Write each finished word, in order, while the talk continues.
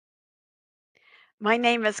My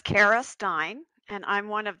name is Kara Stein, and I'm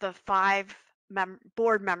one of the five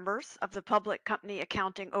board members of the Public Company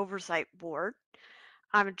Accounting Oversight Board.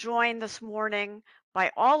 I'm joined this morning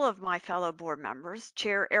by all of my fellow board members,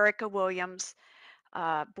 Chair Erica Williams,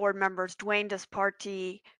 board members Dwayne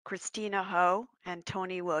Despartie, Christina Ho, and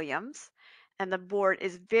Tony Williams. And the board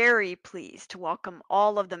is very pleased to welcome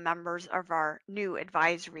all of the members of our new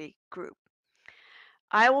advisory group.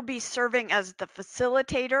 I will be serving as the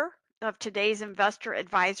facilitator of today's Investor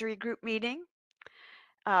Advisory Group meeting.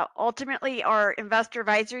 Ultimately, our Investor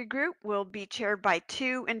Advisory Group will be chaired by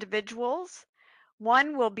two individuals.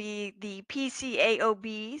 One will be the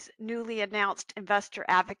PCAOB's newly announced investor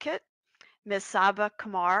advocate, Ms. Saba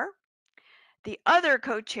Kamar. The other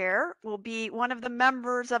co-chair will be one of the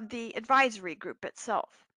members of the advisory group itself.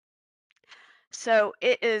 So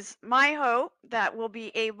it is my hope that we'll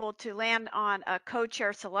be able to land on a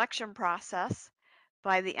co-chair selection process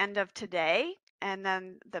by the end of today, and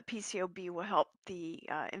then the PCAOB will help the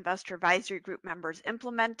investor advisory group members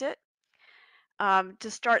implement it. To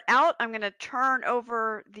start out, I'm going to turn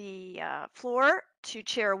over the floor to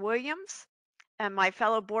Chair Williams and my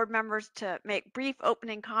fellow board members to make brief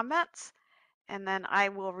opening comments, and then I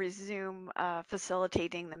will resume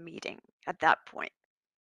facilitating the meeting at that point.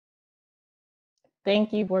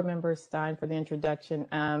 Thank you, Board Member Stein, for the introduction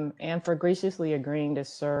and for graciously agreeing to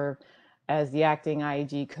serve as the acting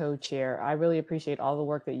IAG co-chair. I really appreciate all the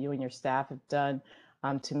work that you and your staff have done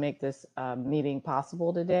to make this meeting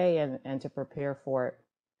possible today and to prepare for it.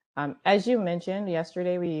 As you mentioned,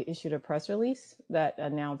 yesterday we issued a press release that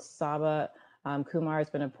announced Saba Kumar has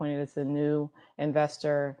been appointed as the new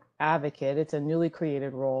investor advocate. It's a newly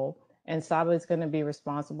created role. And Saba is going to be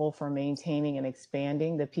responsible for maintaining and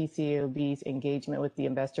expanding the PCAOB's engagement with the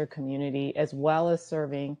investor community, as well as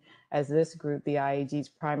serving as this group, the IAG's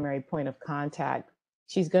primary point of contact.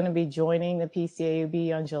 She's going to be joining the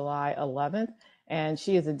PCAOB on July 11th, and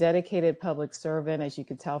she is a dedicated public servant, as you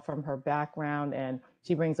can tell from her background, and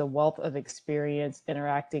she brings a wealth of experience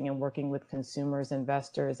interacting and working with consumers,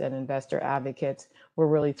 investors, and investor advocates. We're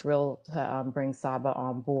really thrilled to bring Saba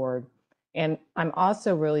on board. And I'm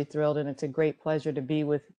also really thrilled, and it's a great pleasure to be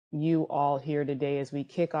with you all here today as we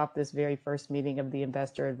kick off this very first meeting of the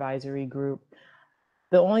Investor Advisory Group.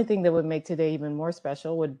 The only thing that would make today even more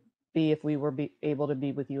special would be if we were able to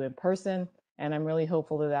be with you in person, and I'm really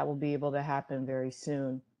hopeful that that will be able to happen very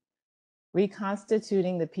soon.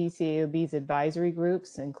 Reconstituting the PCAOB's advisory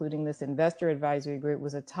groups, including this Investor Advisory Group,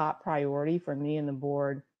 was a top priority for me and the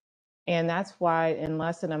board. And that's why in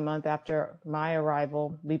less than a month after my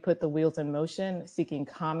arrival, we put the wheels in motion, seeking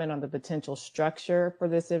comment on the potential structure for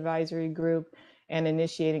this advisory group and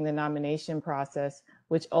initiating the nomination process,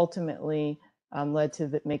 which ultimately led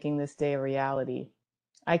to making this day a reality.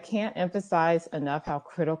 I can't emphasize enough how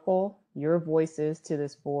critical your voice is to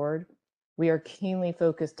this board. We are keenly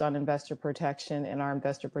focused on investor protection and our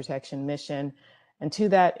investor protection mission. And to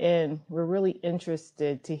that end, we're really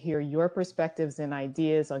interested to hear your perspectives and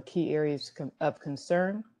ideas on key areas of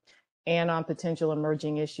concern and on potential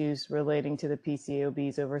emerging issues relating to the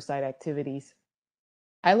PCAOB's oversight activities.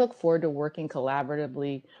 I look forward to working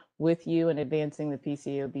collaboratively with you in advancing the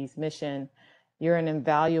PCAOB's mission. You're an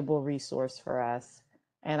invaluable resource for us,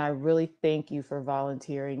 and I really thank you for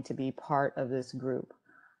volunteering to be part of this group.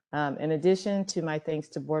 In addition to my thanks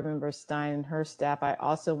to Board Member Stein and her staff, I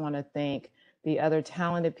also want to thank the other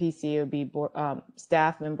talented PCAOB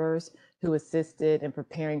staff members who assisted in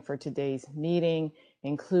preparing for today's meeting,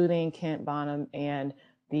 including Kent Bonham and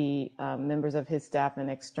the members of his staff in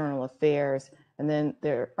external affairs. And then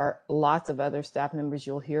there are lots of other staff members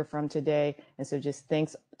you'll hear from today. And so just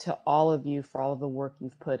thanks to all of you for all of the work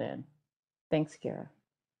you've put in. Thanks, Kara.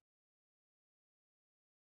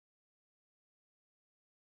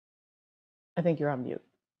 I think you're on mute.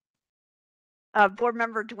 Board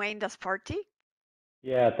Member Dwayne Despartie.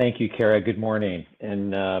 Yeah, thank you, Kara. Good morning.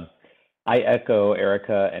 And I echo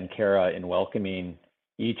Erica and Kara in welcoming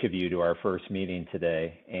each of you to our first meeting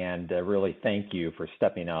today, and really thank you for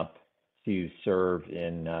stepping up to serve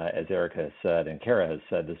in, as Erica has said and Kara has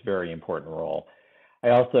said, this very important role. I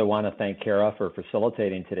also want to thank Kara for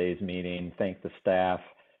facilitating today's meeting, thank the staff,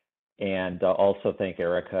 and also thank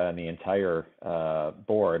Erica and the entire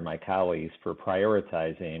board, my colleagues, for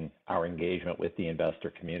prioritizing our engagement with the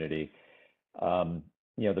investor community.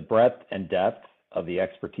 You know, the breadth and depth of the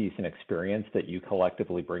expertise and experience that you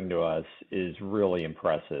collectively bring to us is really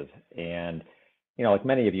impressive. And, you know, like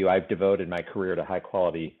many of you, I've devoted my career to high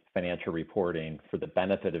quality financial reporting for the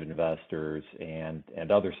benefit of investors and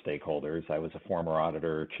other stakeholders. I was a former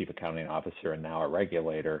auditor, chief accounting officer, and now a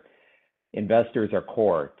regulator. Investors are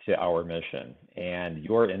core to our mission, and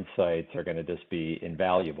your insights are going to just be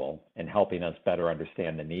invaluable in helping us better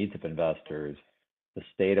understand the needs of investors, the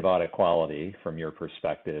state of audit quality from your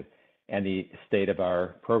perspective, and the state of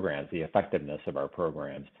our programs, the effectiveness of our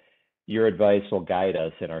programs. Your advice will guide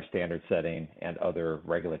us in our standard setting and other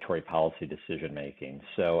regulatory policy decision making.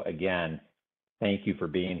 So again, thank you for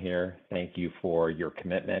being here. Thank you for your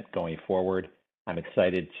commitment going forward. I'm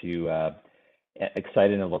excited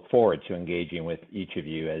and look forward to engaging with each of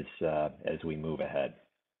you as we move ahead.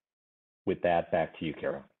 With that, back to you,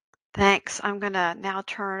 Kara. Thanks. I'm going to now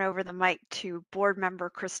turn over the mic to board member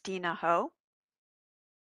Christina Ho.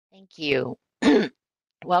 Thank you.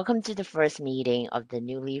 Welcome to the first meeting of the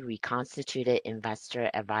newly reconstituted Investor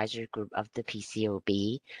Advisory Group of the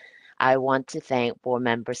PCAOB. I want to thank Board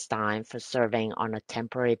Member Stein for serving on a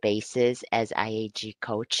temporary basis as IAG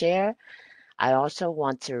co-chair. I also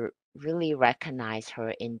want to really recognize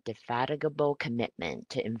her indefatigable commitment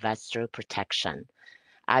to investor protection.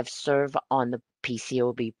 I've served on the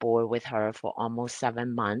PCAOB board with her for almost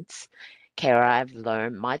 7 months. Kara, I've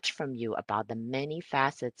learned much from you about the many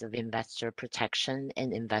facets of investor protection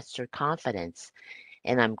and investor confidence,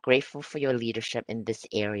 and I'm grateful for your leadership in this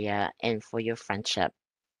area and for your friendship.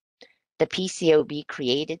 The PCAOB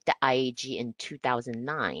created the IAG in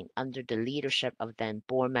 2009 under the leadership of then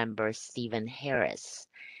board member Stephen Harris,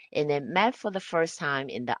 and it met for the first time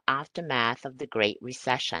in the aftermath of the Great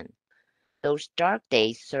Recession. Those dark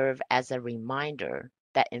days serve as a reminder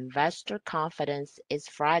that investor confidence is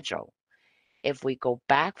fragile. If we go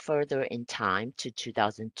back further in time to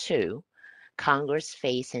 2002, Congress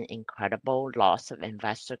faced an incredible loss of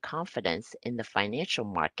investor confidence in the financial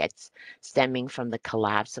markets stemming from the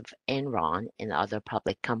collapse of Enron and other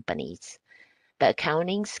public companies. The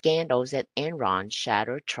accounting scandals at Enron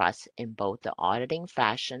shattered trust in both the auditing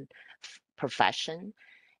profession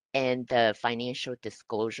and the financial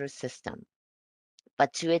disclosure system.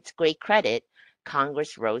 But to its great credit,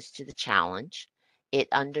 Congress rose to the challenge. It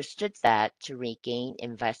understood that to regain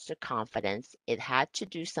investor confidence, it had to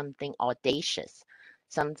do something audacious,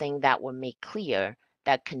 something that would make clear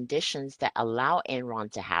that conditions that allow Enron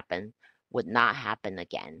to happen would not happen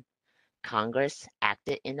again. Congress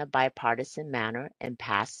acted in a bipartisan manner and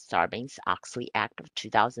passed Sarbanes-Oxley Act of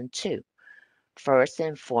 2002. First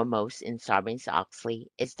and foremost in Sarbanes-Oxley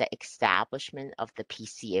is the establishment of the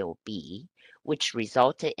PCAOB, which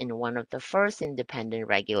resulted in one of the first independent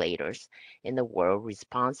regulators in the world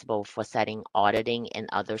responsible for setting auditing and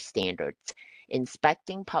other standards,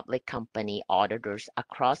 inspecting public company auditors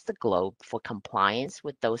across the globe for compliance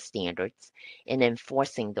with those standards and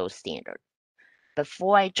enforcing those standards.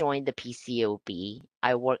 Before I joined the PCAOB,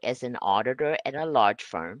 I worked as an auditor at a large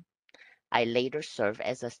firm. I later served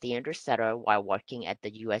as a standard setter while working at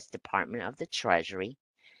the U.S. Department of the Treasury,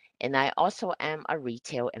 and I also am a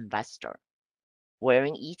retail investor.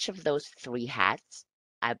 Wearing each of those 3 hats,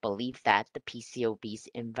 I believe that the PCAOB's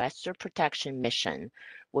investor protection mission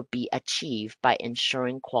would be achieved by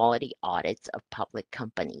ensuring quality audits of public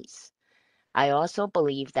companies. I also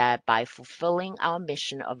believe that by fulfilling our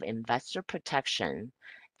mission of investor protection,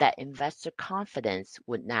 that investor confidence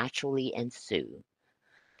would naturally ensue.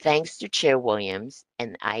 Thanks to Chair Williams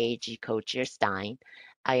and IAG co-chair Stein,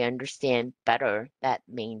 I understand better that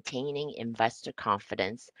maintaining investor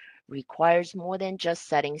confidence requires more than just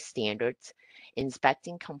setting standards,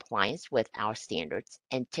 inspecting compliance with our standards,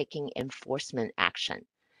 and taking enforcement action.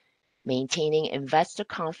 Maintaining investor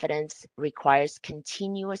confidence requires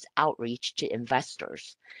continuous outreach to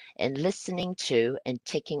investors and listening to and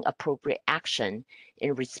taking appropriate action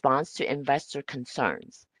in response to investor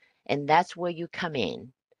concerns. And that's where you come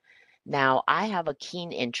in. Now, I have a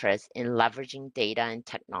keen interest in leveraging data and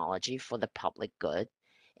technology for the public good,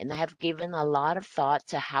 and I have given a lot of thought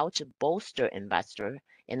to how to bolster investor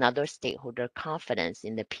and other stakeholder confidence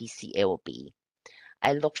in the PCAOB.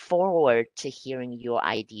 I look forward to hearing your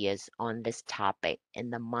ideas on this topic in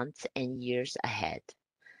the months and years ahead.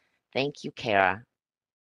 Thank you, Kara.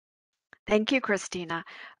 Thank you, Christina.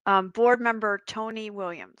 Board member Tony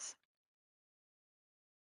Williams.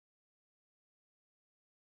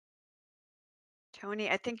 Tony,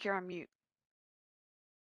 I think you're on mute.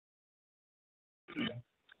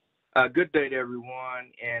 Good day to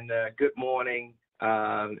everyone, and good morning,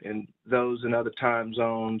 and those in other time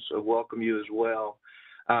zones welcome you as well.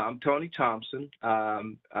 I'm Tony Thompson,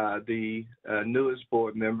 the newest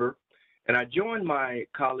board member, and I join my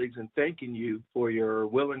colleagues in thanking you for your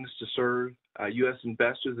willingness to serve U.S.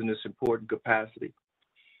 investors in this important capacity.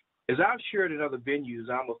 As I've shared in other venues,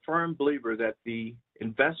 I'm a firm believer that the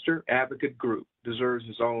Investor Advocate Group deserves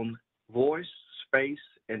its own voice, space,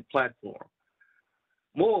 and platform.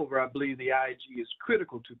 Moreover, I believe the IAG is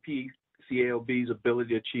critical to PCAOB's ability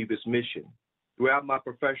to achieve its mission. Throughout my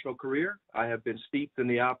professional career, I have been steeped in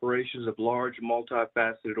the operations of large,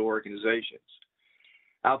 multifaceted organizations.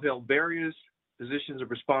 I've held various positions of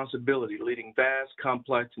responsibility, leading vast,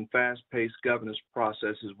 complex, and fast-paced governance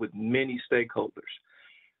processes with many stakeholders.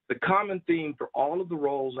 The common theme for all of the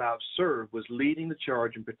roles I've served was leading the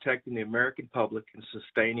charge in protecting the American public and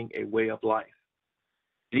sustaining a way of life.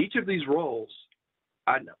 In each of these roles,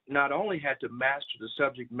 I not only had to master the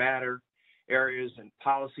subject matter areas and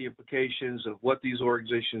policy implications of what these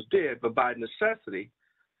organizations did, but by necessity,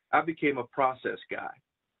 I became a process guy.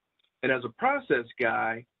 And as a process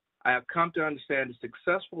guy, I have come to understand that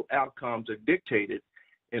successful outcomes are dictated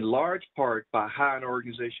in large part by how an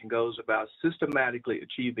organization goes about systematically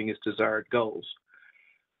achieving its desired goals.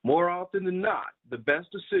 More often than not, the best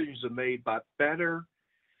decisions are made by better,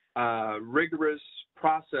 rigorous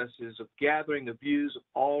processes of gathering the views of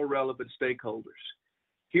all relevant stakeholders.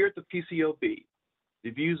 Here at the PCAOB, the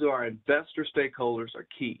views of our investor stakeholders are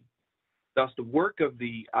key. Thus, the work of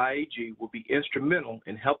the IAG will be instrumental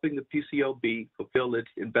in helping the PCAOB fulfill its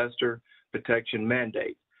investor protection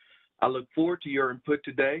mandate. I look forward to your input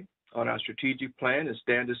today on our strategic plan and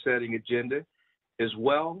standard-setting agenda, as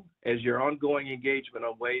well as your ongoing engagement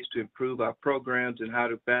on ways to improve our programs and how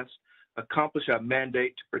to best accomplish our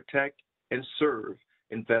mandate to protect and serve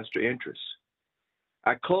investor interests.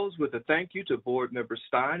 I close with a thank you to Board Member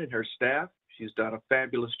Stein and her staff. She's done a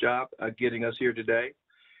fabulous job getting us here today,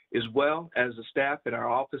 as well as the staff in our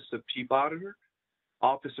Office of Chief Auditor,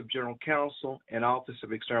 Office of General Counsel, and Office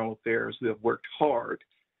of External Affairs who have worked hard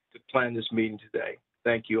to plan this meeting today.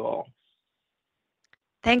 Thank you all.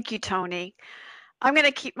 Thank you, Tony. I'm going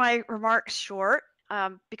to keep my remarks short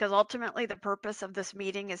because ultimately the purpose of this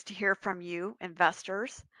meeting is to hear from you,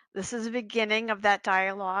 investors. This is the beginning of that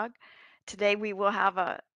dialogue. Today we will have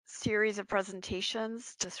a series of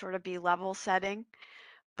presentations to sort of be level setting,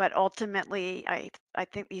 but ultimately I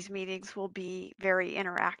think these meetings will be very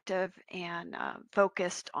interactive and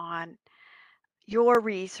focused on your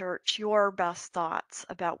research, your best thoughts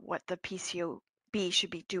about what the PCAOB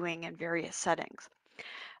should be doing in various settings.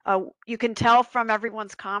 You can tell from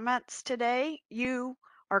everyone's comments today, you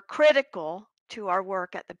are critical to our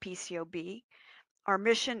work at the PCAOB. Our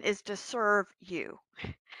mission is to serve you.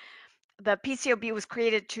 The PCAOB was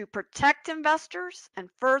created to protect investors and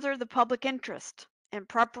further the public interest in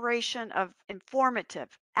preparation of informative,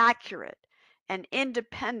 accurate, and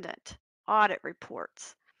independent audit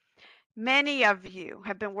reports. Many of you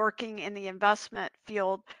have been working in the investment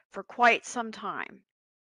field for quite some time.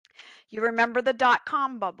 You remember the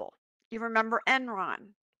dot-com bubble. You remember Enron,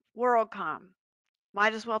 WorldCom.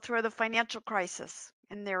 Might as well throw the financial crisis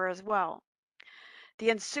in there as well. The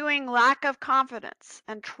ensuing lack of confidence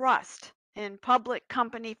and trust in public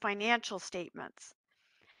company financial statements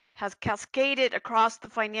has cascaded across the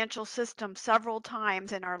financial system several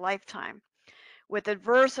times in our lifetime, with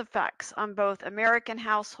adverse effects on both American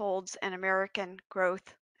households and American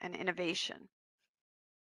growth and innovation.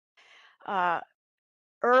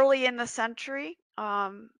 Early in the century,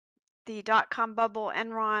 the dot-com bubble,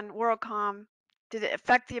 Enron, WorldCom, did it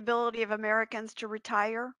affect the ability of Americans to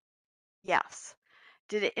retire? Yes.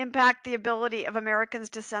 Did it impact the ability of Americans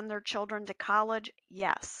to send their children to college?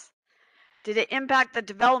 Yes. Did it impact the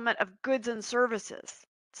development of goods and services,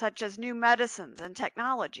 such as new medicines and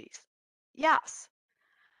technologies? Yes.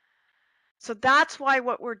 So that's why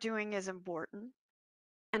what we're doing is important.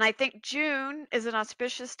 And I think June is an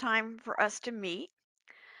auspicious time for us to meet.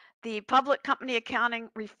 The Public Company Accounting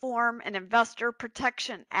Reform and Investor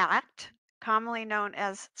Protection Act, commonly known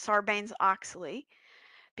as Sarbanes-Oxley,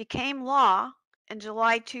 became law in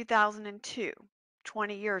July 2002,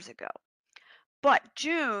 20 years ago. But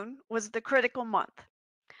June was the critical month.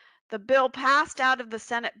 The bill passed out of the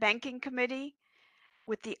Senate Banking Committee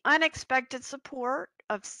with the unexpected support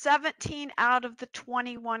of 17 out of the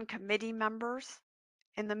 21 committee members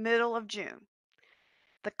in the middle of June.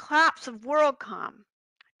 The collapse of WorldCom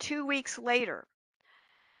 2 weeks later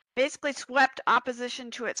basically swept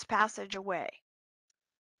opposition to its passage away.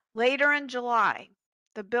 Later in July,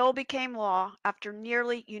 the bill became law after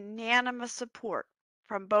nearly unanimous support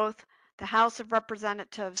from both the House of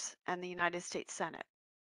Representatives and the United States Senate.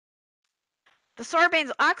 The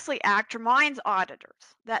Sarbanes-Oxley Act reminds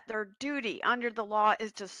auditors that their duty under the law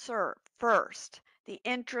is to serve, first, the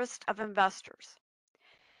interest of investors.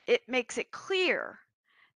 It makes it clear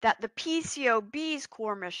that the PCAOB's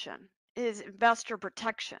core mission is investor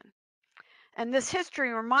protection. And this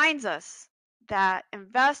history reminds us that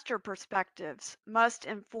investor perspectives must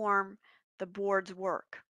inform the board's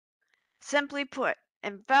work. Simply put,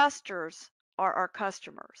 investors are our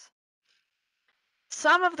customers.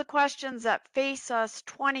 Some of the questions that face us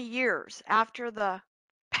 20 years after the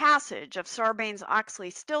passage of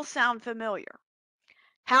Sarbanes-Oxley still sound familiar.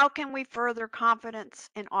 How can we further confidence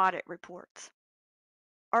in audit reports?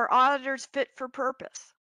 Are auditors fit for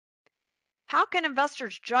purpose? How can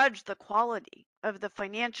investors judge the quality of the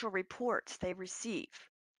financial reports they receive?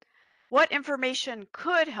 What information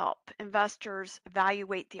could help investors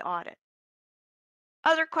evaluate the audit?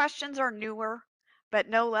 Other questions are newer, but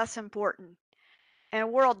no less important. In a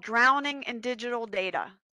world drowning in digital data,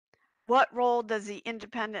 what role does the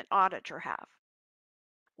independent auditor have?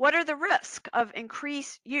 What are the risks of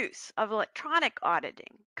increased use of electronic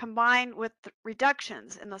auditing combined with the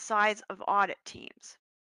reductions in the size of audit teams?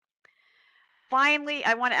 Finally,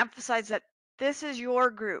 I want to emphasize that this is your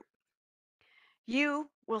group. You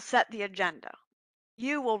will set the agenda.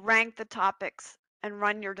 You will rank the topics and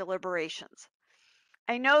run your deliberations.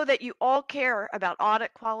 I know that you all care about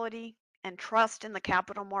audit quality and trust in the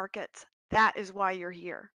capital markets. That is why you're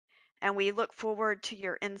here. And we look forward to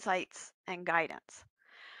your insights and guidance.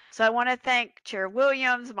 So I want to thank Chair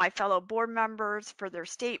Williams, my fellow board members for their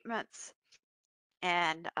statements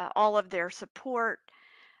and all of their support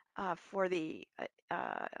for the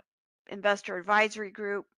Investor Advisory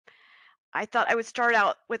Group. I thought I would start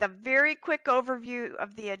out with a very quick overview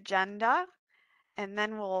of the agenda, and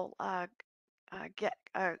then we'll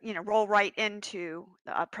roll right into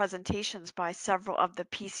presentations by several of the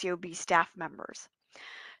PCAOB staff members.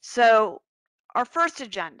 So our first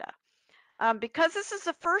agenda. Because this is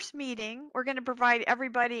the first meeting, we're going to provide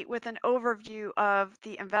everybody with an overview of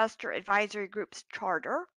the Investor Advisory Group's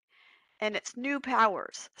charter and its new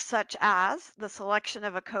powers, such as the selection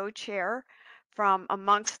of a co-chair from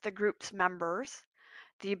amongst the group's members,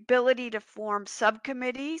 the ability to form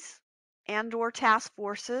subcommittees and/or task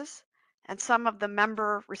forces, and some of the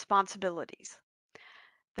member responsibilities.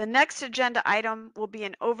 The next agenda item will be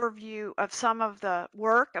an overview of some of the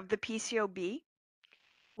work of the PCAOB.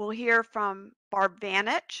 We'll hear from Barb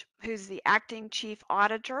Vanich, who's the Acting Chief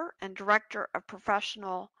Auditor and Director of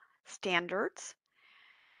Professional Standards.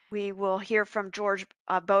 We will hear from George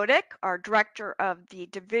Bodick, our Director of the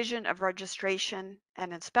Division of Registration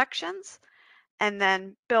and Inspections, and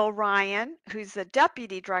then Bill Ryan, who's the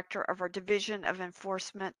Deputy Director of our Division of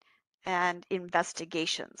Enforcement and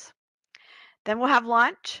Investigations. Then we'll have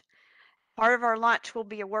lunch. Part of our lunch will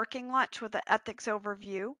be a working lunch with an ethics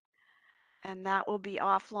overview, and that will be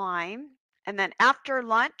offline. And then after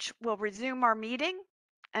lunch, we'll resume our meeting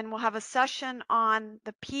and we'll have a session on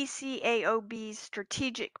the PCAOB's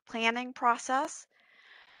strategic planning process,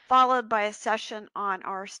 followed by a session on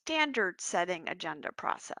our standard setting agenda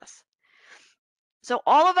process. So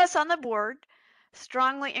all of us on the board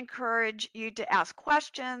strongly encourage you to ask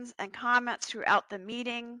questions and comments throughout the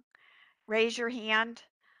meeting. Raise your hand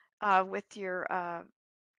with your,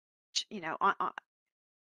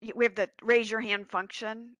 we have the raise your hand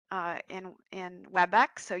function in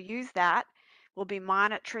WebEx, so use that. We'll be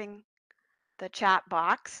monitoring the chat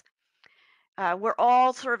box. We're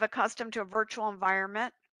all sort of accustomed to a virtual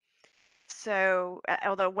environment, so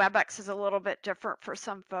although WebEx is a little bit different for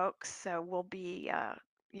some folks, so we'll be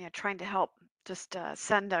trying to help just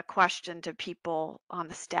send a question to people on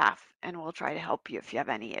the staff, and we'll try to help you if you have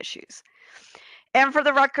any issues. And for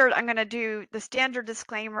the record, I'm going to do the standard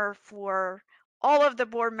disclaimer for all of the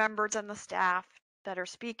board members and the staff that are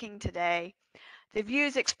speaking today. The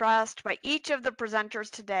views expressed by each of the presenters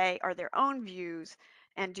today are their own views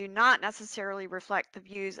and do not necessarily reflect the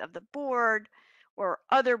views of the board or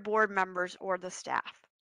other board members or the staff.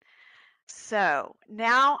 So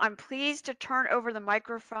now I'm pleased to turn over the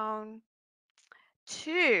microphone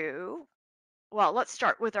to, well, let's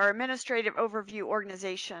start with our administrative overview,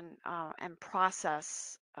 organization, and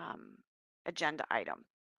process agenda item.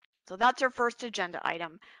 So that's our first agenda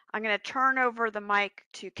item. I'm going to turn over the mic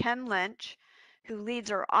to Ken Lynch, who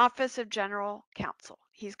leads our Office of General Counsel.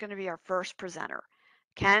 He's going to be our first presenter.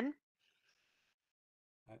 Ken?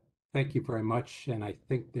 Thank you very much. And I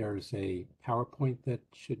think there's a PowerPoint that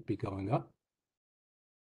should be going up.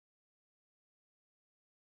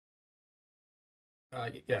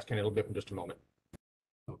 Yes, Ken, it'll be up in just a moment.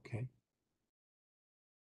 Okay.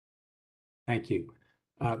 Thank you.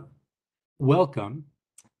 Welcome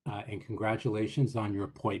and congratulations on your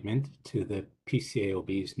appointment to the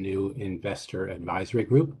PCAOB's new Investor Advisory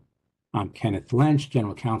Group. I'm Kenneth Lynch,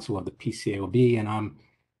 General Counsel of the PCAOB, and I'm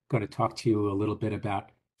going to talk to you a little bit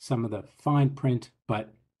about some of the fine print,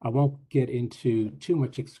 but I won't get into too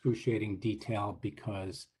much excruciating detail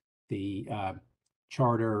because the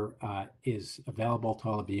charter is available to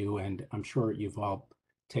all of you, and I'm sure you've all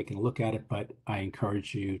taken a look at it, but I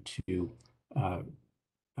encourage you to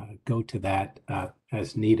go to that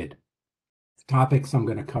as needed. The topics I'm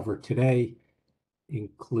going to cover today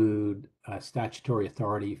include statutory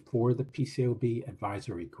authority for the PCAOB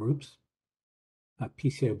advisory groups,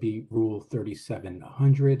 PCAOB Rule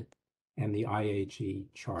 3700, and the IAG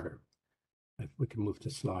Charter. If we can move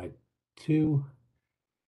to slide 2.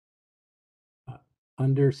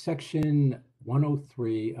 Under Section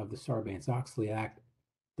 103 of the Sarbanes-Oxley Act,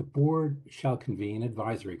 the board shall convene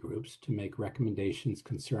advisory groups to make recommendations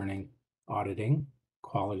concerning auditing,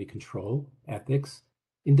 quality control, ethics,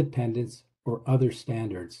 independence, or other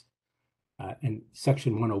standards. And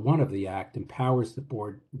Section 101 of the Act empowers the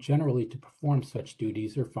board generally to perform such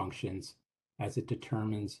duties or functions as it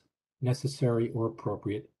determines necessary or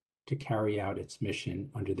appropriate to carry out its mission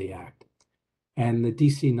under the Act. And the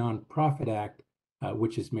DC Nonprofit Act,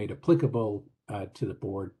 which is made applicable to the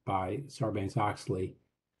board by Sarbanes-Oxley,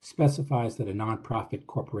 specifies that a nonprofit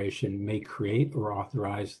corporation may create or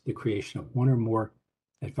authorize the creation of one or more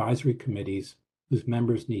advisory committees whose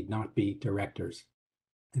members need not be directors.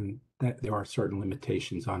 And that there are certain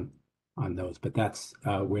limitations on those, but that's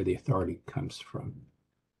where the authority comes from.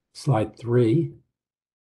 Slide 3,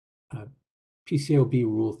 PCAOB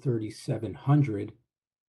Rule 3700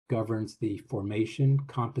 governs the formation,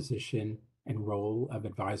 composition, and role of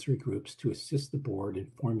advisory groups to assist the board in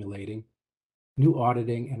formulating new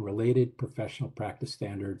auditing and related professional practice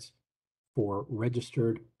standards for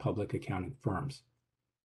registered public accounting firms.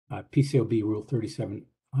 PCAOB Rule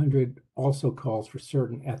 3700 also calls for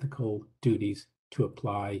certain ethical duties to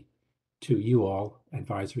apply to you all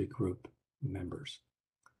advisory group members.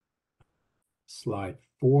 Slide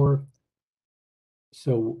 4.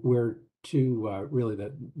 So we're to really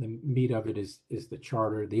the meat of it is the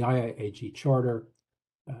charter, the IAG charter,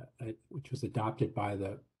 which was adopted by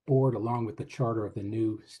the board along with the charter of the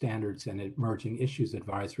new Standards and Emerging Issues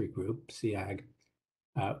Advisory Group, PCAG,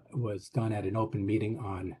 was done at an open meeting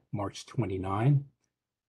on March 29.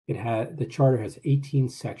 The charter has 18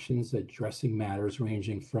 sections addressing matters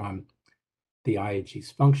ranging from the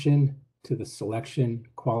IAG's function to the selection,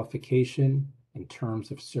 qualification, and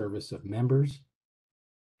terms of service of members.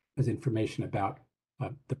 There's information about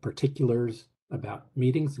the particulars about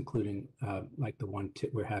meetings, including like the one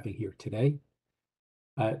we're having here today.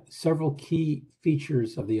 Several key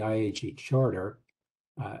features of the IAG charter,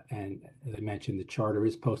 and as I mentioned, the charter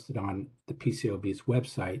is posted on the PCAOB's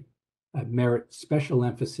website, merit special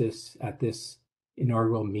emphasis at this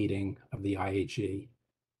inaugural meeting of the IAG.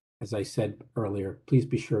 As I said earlier, please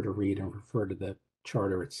be sure to read and refer to the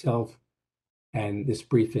charter itself. And this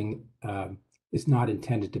briefing is not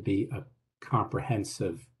intended to be a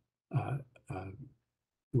comprehensive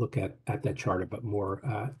look at that charter, but more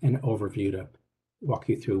an overview to walk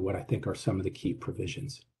you through what I think are some of the key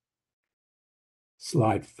provisions.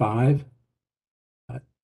 Slide 5.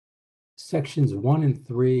 Sections 1 and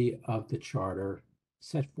 3 of the charter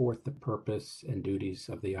set forth the purpose and duties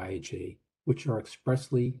of the IAG, which are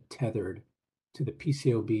expressly tethered to the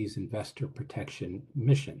PCAOB's investor protection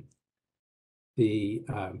mission. The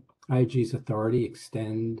IAG's authority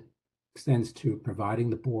extends to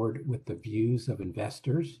providing the board with the views of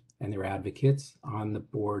investors and their advocates on the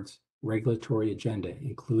board's regulatory agenda,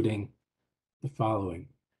 including the following: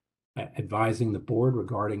 advising the board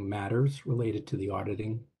regarding matters related to the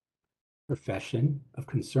auditing profession of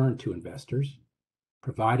concern to investors,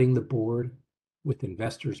 providing the board with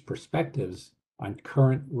investors' perspectives on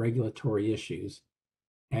current regulatory issues,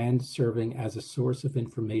 and serving as a source of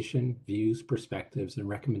information, views, perspectives, and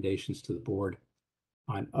recommendations to the board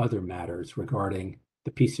on other matters regarding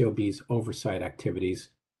the PCAOB's oversight activities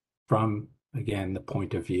from, again, the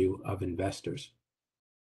point of view of investors.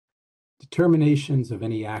 Determinations of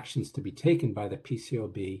any actions to be taken by the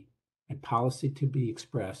PCAOB and policy to be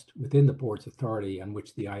expressed within the board's authority on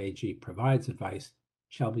which the IAG provides advice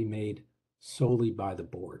shall be made solely by the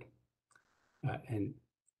board. And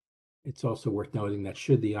it's also worth noting that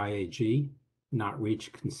should the IAG not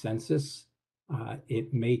reach consensus,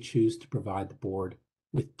 it may choose to provide the board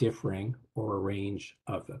with differing or a range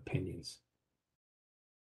of opinions.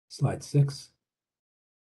 Slide 6.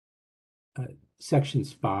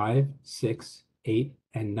 Sections 5, 6, 8,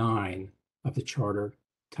 and 9 of the charter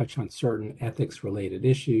touch on certain ethics-related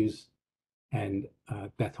issues, and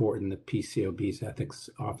Beth Horton, the PCAOB's ethics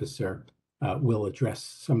officer, will address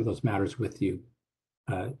some of those matters with you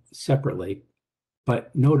separately.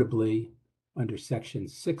 But notably, under Section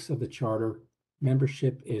 6 of the charter,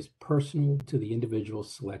 membership is personal to the individual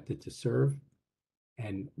selected to serve,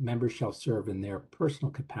 and members shall serve in their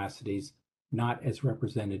personal capacities, not as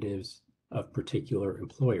representatives of particular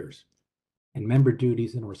employers. And member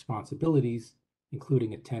duties and responsibilities,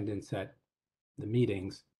 including attendance at the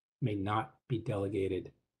meetings may not be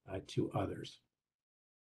delegated to others.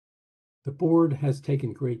 The board has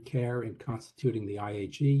taken great care in constituting the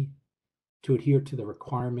IAG to adhere to the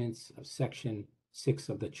requirements of Section 6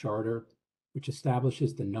 of the Charter, which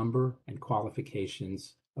establishes the number and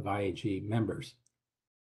qualifications of IAG members.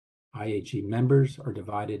 IAG members are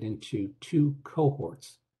divided into two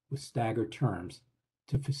cohorts with staggered terms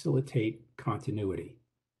to facilitate continuity.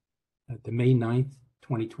 The May 9th,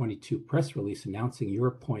 2022 press release announcing your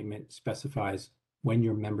appointment specifies when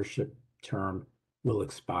your membership term will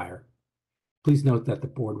expire. Please note that the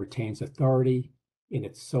board retains authority in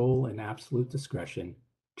its sole and absolute discretion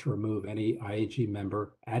to remove any IAG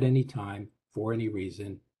member at any time for any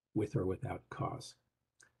reason, with or without cause.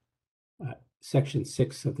 Section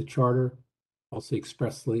 6 of the Charter also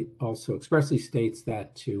expressly states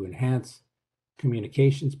that to enhance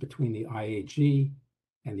communications between the IAG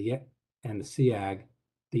and the SEAG,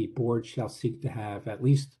 the board shall seek to have at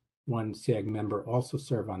least one SEAG member also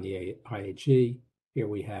serve on the IAG. Here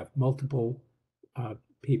we have multiple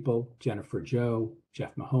people: Jennifer Joe,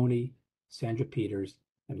 Jeff Mahoney, Sandra Peters,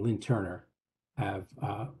 and Lynn Turner have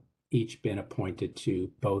each been appointed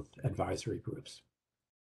to both advisory groups.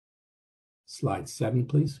 Slide 7,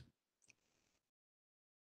 please.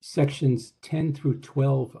 Sections 10 through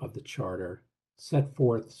 12 of the Charter set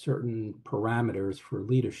forth certain parameters for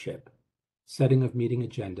leadership, setting of meeting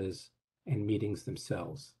agendas, and meetings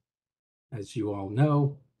themselves. As you all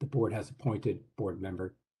know, the board has appointed board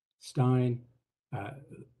member Stein,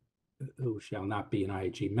 who shall not be an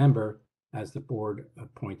IAG member, as the board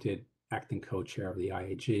appointed acting co-chair of the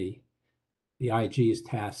IAG. The IAG is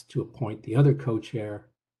tasked to appoint the other co-chair,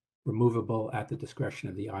 removable at the discretion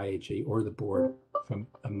of the IAG or the board from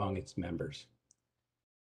among its members.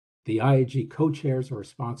 The IAG co-chairs are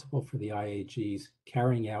responsible for the IAG's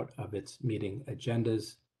carrying out of its meeting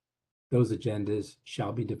agendas. Those agendas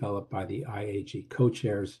shall be developed by the IAG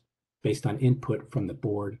co-chairs based on input from the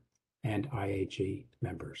board and IAG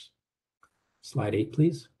members. Slide 8,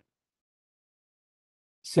 please.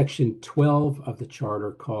 Section 12 of the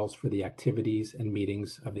Charter calls for the activities and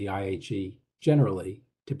meetings of the IAG generally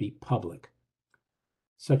to be public,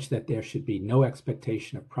 such that there should be no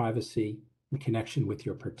expectation of privacy in connection with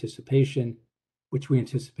your participation, which we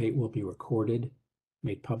anticipate will be recorded,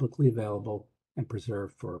 made publicly available, and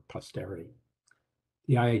preserved for posterity.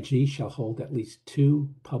 The IAG shall hold at least 2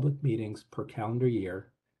 public meetings per calendar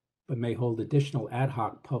year, but may hold additional ad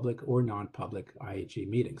hoc public or non-public IAG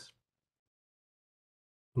meetings.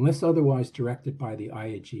 Unless otherwise directed by the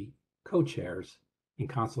IAG co-chairs in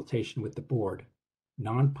consultation with the board,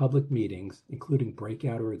 non-public meetings, including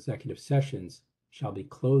breakout or executive sessions, shall be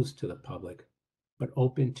closed to the public, but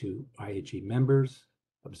open to IAG members,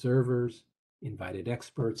 observers, invited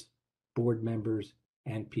experts, board members,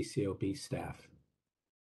 and PCAOB staff.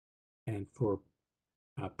 And for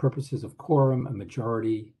purposes of quorum, a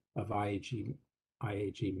majority of IAG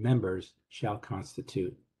members shall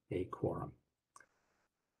constitute a quorum.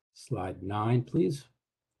 Slide 9, please.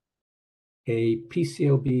 A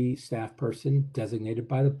PCAOB staff person designated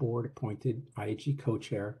by the board appointed IAG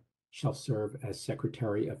co-chair shall serve as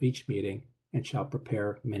secretary of each meeting and shall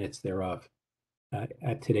prepare minutes thereof.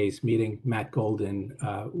 At today's meeting, Matt Golden,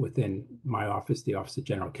 within my office, the Office of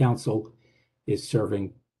General Counsel, is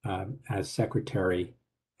serving as secretary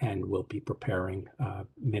and will be preparing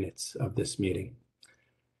minutes of this meeting.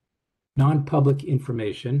 Non-public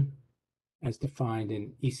information, as defined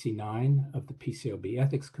in EC 9 of the PCAOB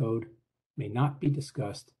Ethics Code, may not be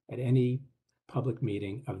discussed at any public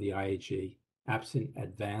meeting of the IAG absent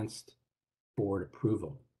advanced board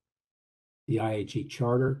approval. The IAG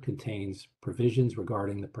Charter contains provisions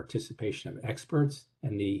regarding the participation of experts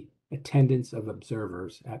and the attendance of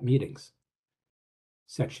observers at meetings.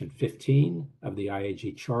 Section 15 of the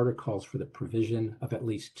IAG Charter calls for the provision of at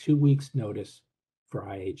least 2 weeks' notice for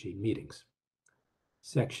IAG meetings.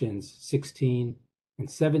 Sections 16 and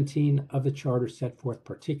 17 of the Charter set forth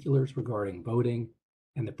particulars regarding voting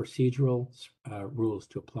and the procedural rules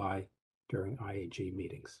to apply during IAG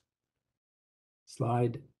meetings.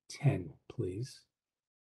 Slide 10, please.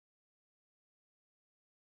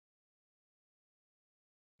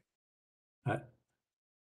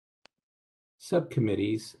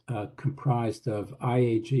 Subcommittees comprised of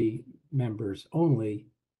IAG members only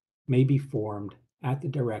may be formed at the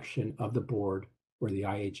direction of the board or the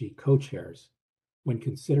IAG co-chairs when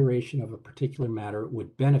consideration of a particular matter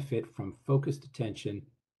would benefit from focused attention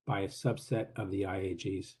by a subset of the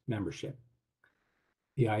IAG's membership.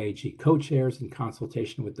 The IAG co-chairs, in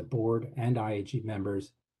consultation with the board and IAG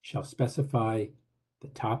members, shall specify the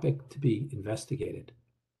topic to be investigated,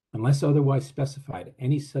 Unless otherwise specified,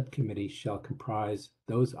 any subcommittee shall comprise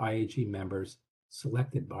those IAG members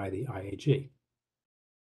selected by the IAG.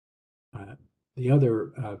 The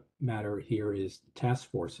other matter here is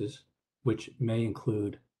task forces, which may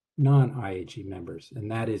include non-IAG members,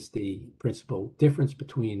 and that is the principal difference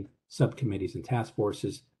between subcommittees and task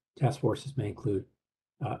forces. Task forces may include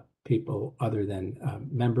people other than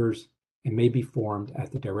members and may be formed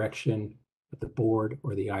at the direction of the board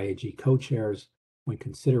or the IAG co-chairs when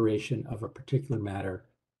consideration of a particular matter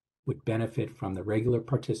would benefit from the regular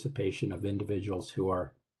participation of individuals who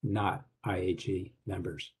are not IAG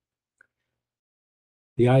members.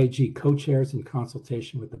 The IAG co-chairs, in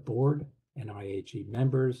consultation with the board and IAG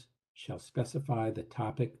members, shall specify the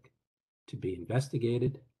topic to be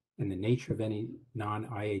investigated and the nature of any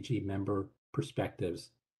non-IAG member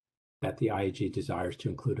perspectives that the IAG desires to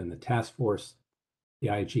include in the task force. The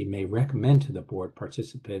IAG may recommend to the board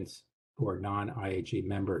participants who are non-IAG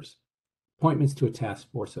members. Appointments to a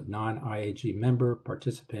task force of non-IAG member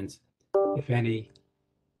participants, if any,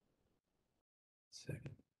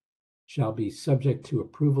 shall be subject to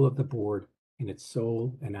approval of the board in its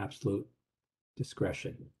sole and absolute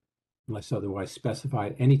discretion. Unless otherwise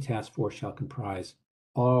specified, any task force shall comprise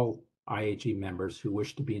all IAG members who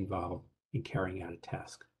wish to be involved in carrying out a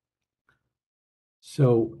task.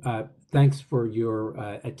 So thanks for your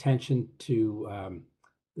attention to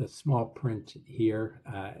the small print here.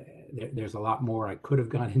 There's a lot more I could have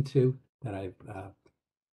gone into that I've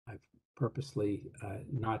purposely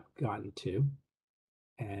not gotten to,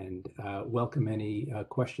 and welcome any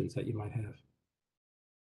questions that you might have.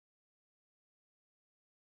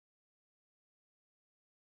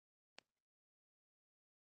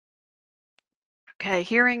 Okay,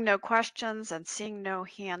 hearing no questions and seeing no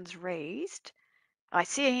hands raised. I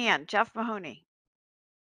see a hand, Jeff Mahoney.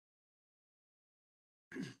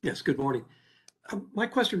 Yes, good morning. My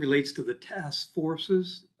question relates to the task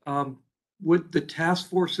forces. Would the task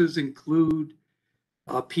forces include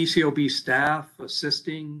PCAOB staff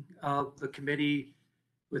assisting the committee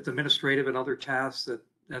with administrative and other tasks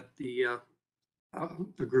that the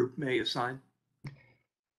group may assign?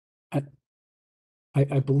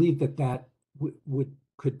 I believe that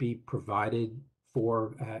could be provided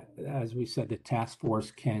for. As we said, the task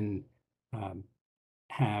force can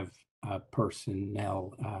have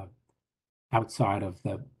personnel outside of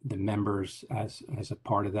the members as a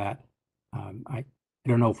part of that. I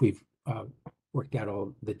don't know if we've worked out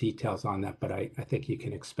all the details on that, but I think you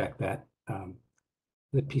can expect that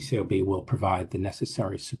the PCAOB will provide the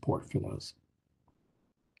necessary support for those.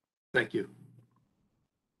 Thank you.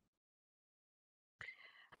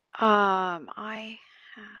 I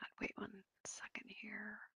had, wait 1 second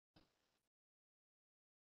here.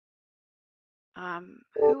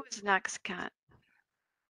 Who was next, Kent?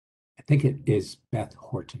 I think it is Beth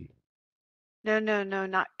Horton. No,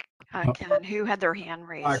 not Ken. Who had their hand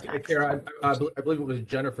raised next? Kara, I believe it was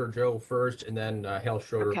Jennifer Joe first, and then Hal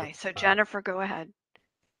Schroeder. Okay, so Jennifer, go ahead.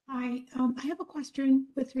 Hi, I have a question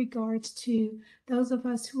with regards to those of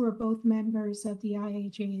us who are both members of the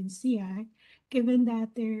IAJ and CI. Given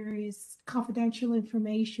that there is confidential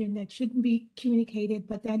information that shouldn't be communicated,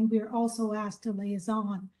 but then we're also asked to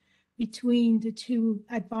liaison between the two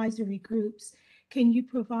advisory groups, can you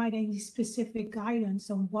provide any specific guidance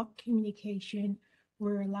on what communication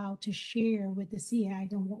we're allowed to share with the CI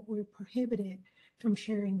and what we're prohibited from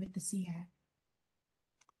sharing with the CI?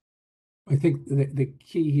 I think the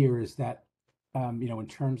key here is that, in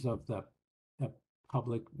terms of the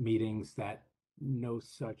public meetings, that no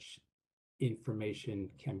such information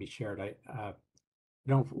can be shared. I don't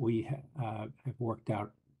know if we have worked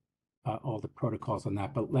out all the protocols on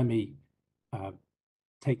that, but let me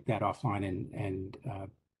take that offline and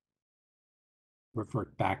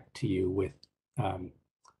revert back to you with how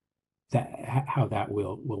that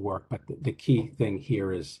will work. But the key thing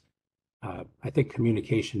here is I think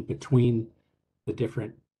communication between the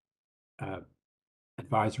different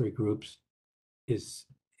advisory groups is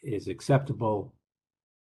acceptable,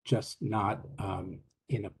 just not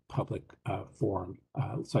in a public forum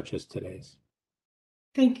such as today's.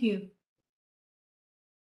 Thank you.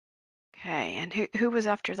 Okay, and who was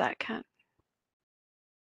after that, Kent?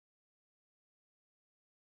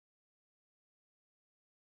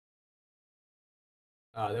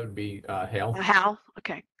 That would be Hal. Hal.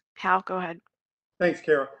 Okay, Hal, go ahead. Thanks,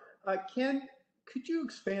 Kara. Ken, could you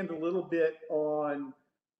expand a little bit on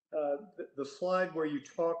the slide where you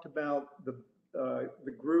talked about the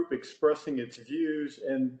group expressing its views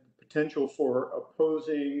and potential for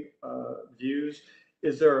opposing views?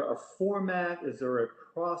 Is there a format? Is there a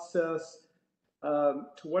process To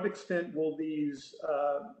what extent will these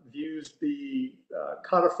views be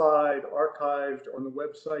codified, archived on the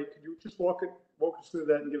website? Could you just walk us through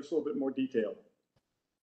that and give us a little bit more detail?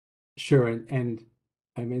 Sure, and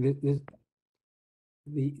I mean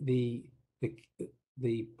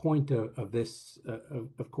the point of this,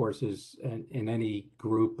 of course, is in any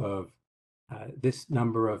group of this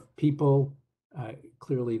number of people,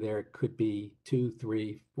 clearly there could be 2,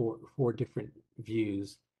 3, 4 different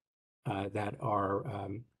views that are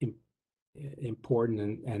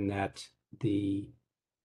important, and that the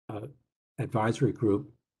advisory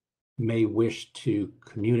group may wish to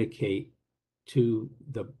communicate to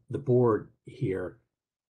the board here.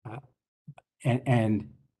 And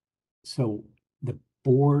so the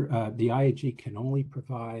board, the IAG can only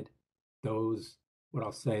provide those, what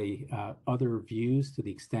I'll say, other views to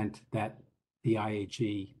the extent that the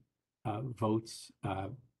IAG votes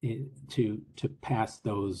to pass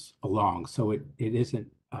those along. So it isn't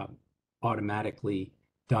automatically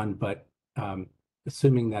done, but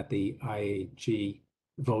assuming that the IAG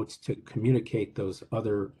votes to communicate those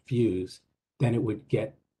other views, then it would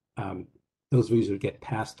get those views would get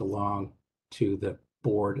passed along to the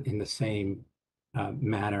board in the same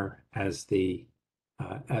manner as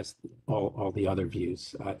all the other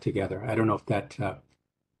views together. I don't know if that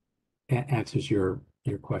answers your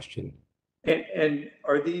question. And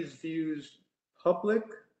are these views public?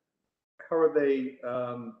 How are they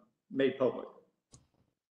made public?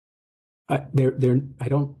 I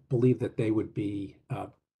don't believe that they would be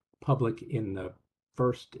public in the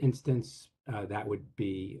first instance. That would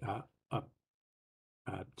be up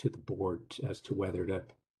to the board as to whether to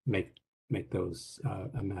make those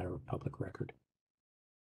a matter of public record.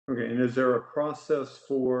 Okay, and is there a process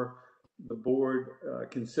for the board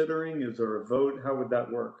considering? Is there a vote? How would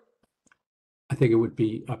that work? I think it would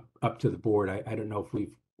be up to the board. I don't know if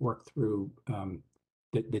we've worked through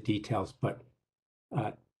the details, but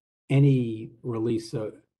any release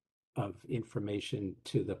of information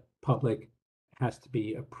to the public has to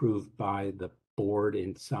be approved by the board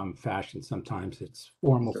in some fashion. Sometimes it's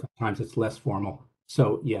formal, Sure. Sometimes it's less formal.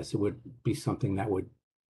 So yes, it would be something that would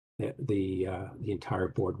the entire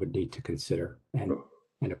board would need to consider and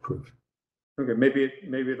approve. Okay, maybe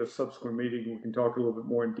at a subsequent meeting we can talk a little bit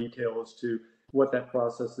more in detail as to what that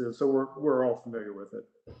process is. So we're all familiar with it.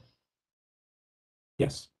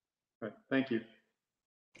 Yes. All right, thank you.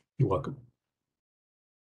 You're welcome.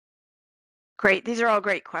 Great. These are all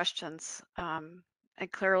great questions.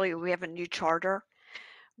 And clearly we have a new charter.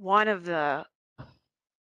 One of the,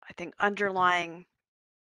 I think, underlying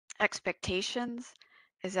expectations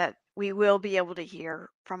is that we will be able to hear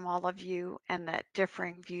from all of you and that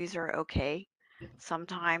differing views are okay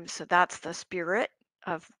sometimes. So that's the spirit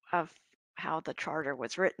of how the charter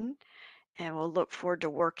was written. And we'll look forward to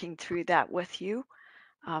working through that with you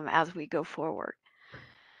as we go forward.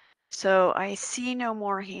 So I see no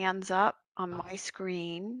more hands up on my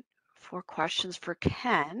screen for questions for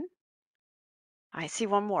Ken. I see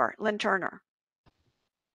one more, Lynn Turner.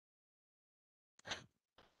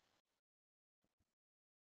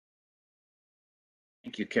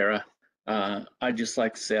 Thank you, Kara. I'd just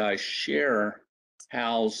like to say I share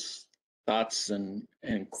Hal's thoughts and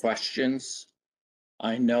questions.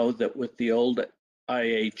 I know that with the old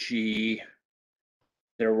IAG,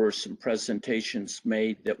 there were some presentations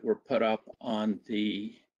made that were put up on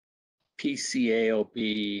the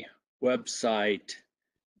PCAOB website,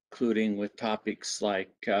 including with topics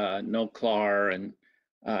like NOCLAR and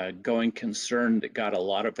going concern, that got a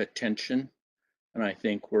lot of attention. And I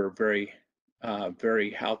think were very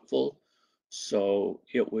helpful. So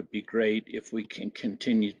it would be great if we can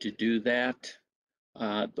continue to do that.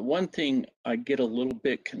 The one thing I get a little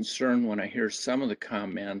bit concerned when I hear some of the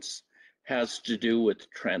comments has to do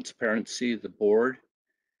with transparency of the board.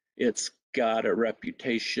 It's got a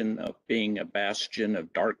reputation of being a bastion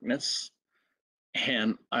of darkness.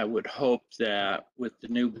 And I would hope that with the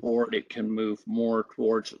new board, it can move more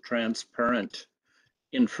towards a transparent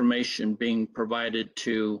information being provided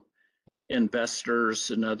to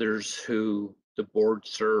investors and others who the board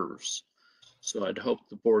serves. So I'd hope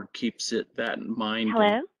the board keeps that in mind.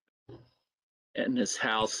 Hello? And as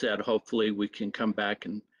Hal said, hopefully we can come back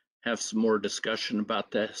and have some more discussion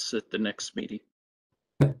about this at the next meeting.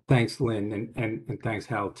 Thanks, Lynn, and thanks,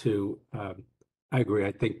 Hal, too. I agree.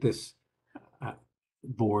 I think this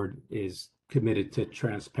board is committed to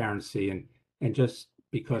transparency, and just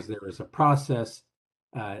because there is a process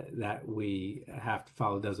that we have to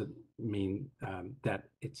follow doesn't mean that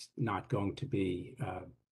it's not going to be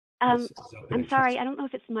I'm sorry, I don't know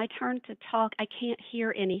if it's my turn to talk. I can't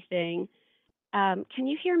hear anything. Can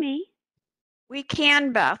you hear me? We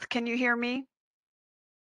can, Beth. Can you hear me?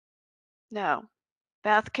 No.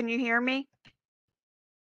 Beth, can you hear me?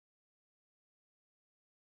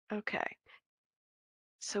 Okay.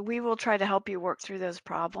 So we will try to help you work through those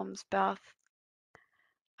problems, Beth.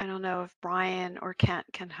 I don't know if Brian or Kent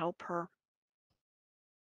can help her.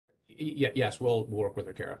 Yes, we'll work with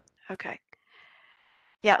her, Kara. Okay.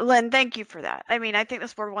 Yeah, Lynn, thank you for that. I mean, I think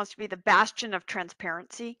this board wants to be the bastion of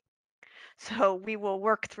transparency. So we will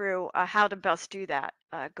work through how to best do that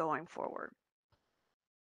going forward.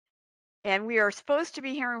 And we are supposed to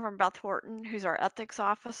be hearing from Beth Horton, who's our ethics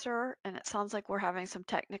officer, and it sounds like we're having some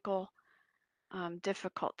technical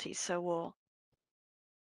difficulties. So we'll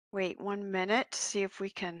wait 1 minute to see if we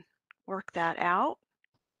can work that out.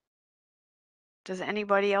 Does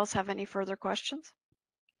anybody else have any further questions?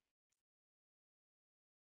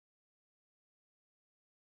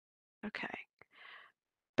 Okay.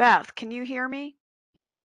 Beth, can you hear me?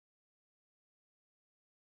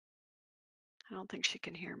 I don't think she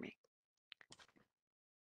can hear me.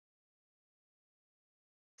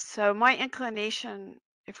 So my inclination,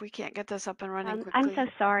 if we can't get this up and running I'm quickly. so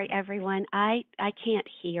sorry, everyone. I can't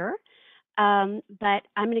hear, but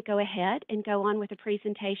I'm going to go ahead and go on with the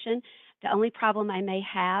presentation. The only problem I may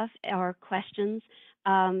have are questions.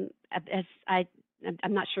 As I'm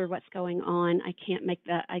not sure what's going on. I can't make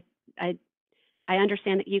the. I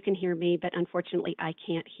understand that you can hear me, but unfortunately, I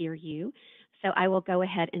can't hear you. So I will go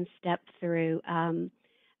ahead and step through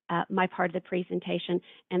my part of the presentation,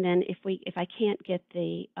 and then if I can't get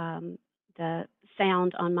the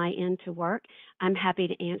sound on my end to work, I'm happy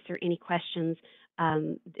to answer any questions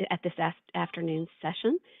at this afternoon's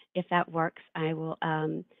session. If that works, I will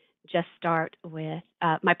just start with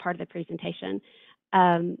my part of the presentation.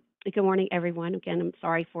 Good morning, everyone. Again, I'm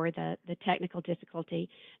sorry for the technical difficulty.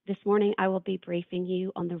 This morning, I will be briefing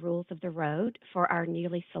you on the rules of the road for our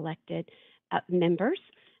newly selected members.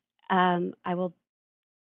 I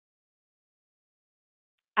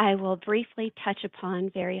will briefly touch upon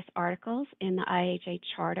various articles in the IAJ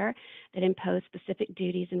Charter that impose specific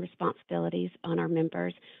duties and responsibilities on our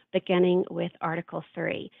members, beginning with Article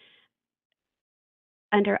 3.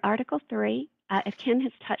 Under Article 3, if Ken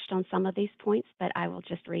has touched on some of these points, but I will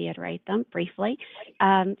just reiterate them briefly.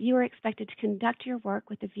 You are expected to conduct your work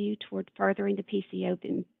with a view toward furthering the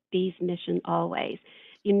PCAOB's mission always.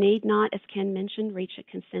 You need not, as Ken mentioned, reach a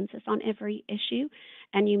consensus on every issue,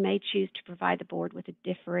 and you may choose to provide the board with a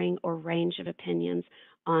differing or range of opinions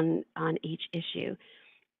on each issue.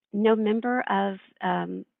 No member of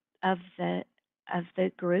the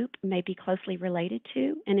group may be closely related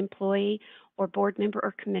to an employee or board member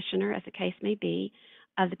or commissioner, as the case may be,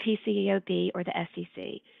 of the PCAOB or the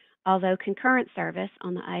SEC, although concurrent service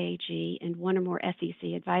on the IAG and one or more SEC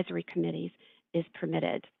advisory committees is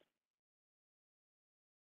permitted.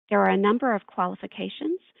 There are a number of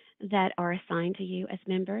qualifications that are assigned to you as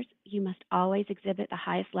members. You must always exhibit the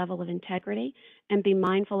highest level of integrity and be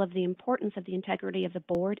mindful of the importance of the integrity of the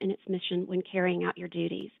board and its mission when carrying out your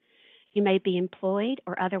duties. You may be employed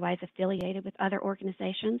or otherwise affiliated with other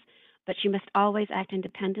organizations, but you must always act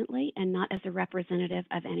independently and not as a representative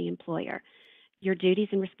of any employer. Your duties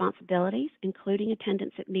and responsibilities, including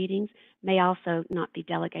attendance at meetings, may also not be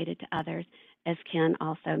delegated to others, as Ken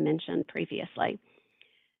also mentioned previously.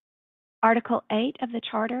 Article 8 of the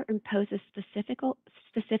Charter imposes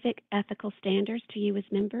specific ethical standards to you as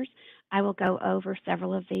members. I will go over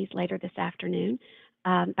several of these later this afternoon,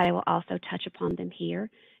 but I will also touch upon them here.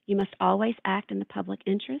 You must always act in the public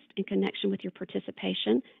interest in connection with your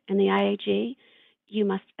participation in the IAG. You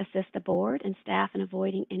must assist the board and staff in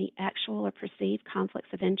avoiding any actual or perceived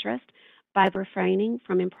conflicts of interest by refraining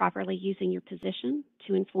from improperly using your position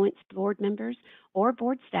to influence board members or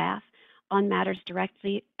board staff on matters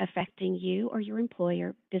directly affecting you or your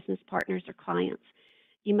employer, business partners, or clients.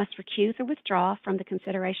 You must recuse or withdraw from the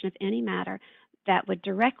consideration of any matter that would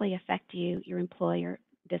directly affect you, your employer,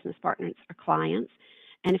 business partners, or clients.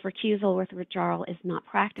 And if recusal or withdrawal is not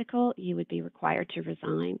practical, you would be required to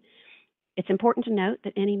resign. It's important to note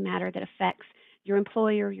that any matter that affects your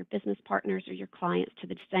employer, your business partners, or your clients to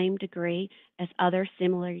the same degree as other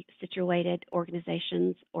similarly situated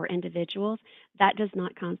organizations or individuals, that does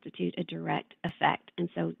not constitute a direct effect, and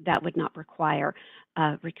so that would not require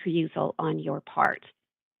recusal on your part.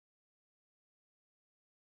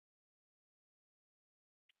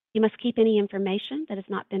 You must keep any information that has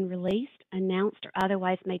not been released, announced, or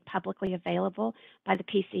otherwise made publicly available by the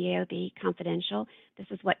PCAOB confidential.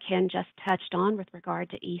 This is what Ken just touched on with regard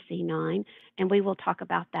to EC9, and we will talk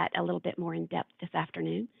about that a little bit more in depth this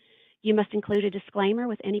afternoon. You must include a disclaimer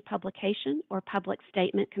with any publication or public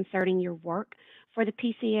statement concerning your work for the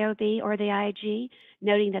PCAOB or the IAG,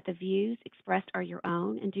 noting that the views expressed are your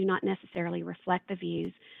own and do not necessarily reflect the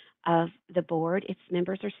views of the board, its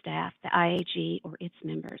members or staff, the IAG, or its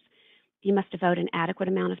members. You must devote an adequate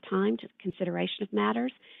amount of time to consideration of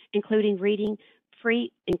matters, including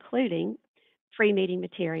free meeting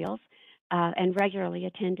materials, and regularly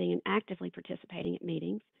attending and actively participating at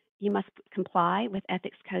meetings. You must comply with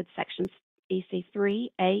Ethics Code Sections EC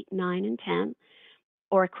 3, 8, 9, and 10,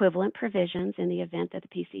 or equivalent provisions in the event that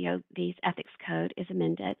the PCAOB's Ethics Code is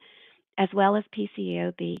amended, as well as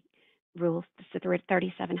PCAOB Rules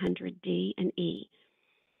 3700D and E.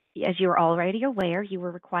 As you are already aware, you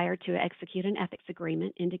were required to execute an ethics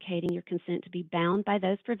agreement indicating your consent to be bound by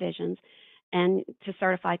those provisions and to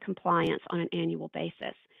certify compliance on an annual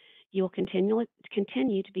basis. You will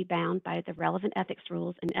continue to be bound by the relevant ethics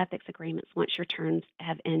rules and ethics agreements once your terms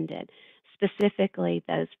have ended, specifically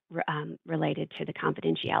those related to the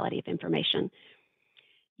confidentiality of information.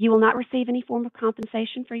 You will not receive any form of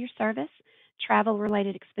compensation for your service.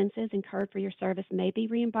 Travel-related expenses incurred for your service may be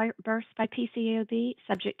reimbursed by PCAOB,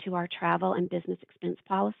 subject to our travel and business expense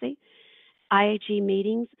policy. IAG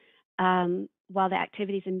meetings, while the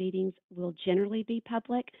activities and meetings will generally be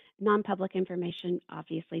public, non-public information,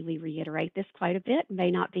 obviously we reiterate this quite a bit, may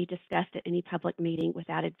not be discussed at any public meeting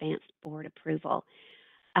without advanced board approval.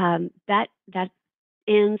 That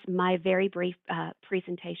ends my very brief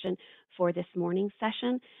presentation for this morning's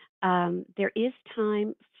session. There is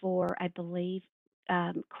time for, I believe,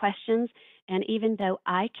 questions, and even though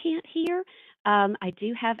I can't hear, I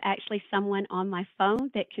do have actually someone on my phone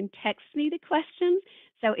that can text me the questions.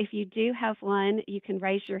 So if you do have one, you can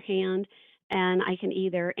raise your hand and I can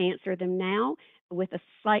either answer them now with a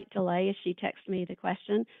slight delay as she texts me the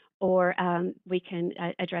question, or we can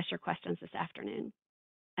address your questions this afternoon.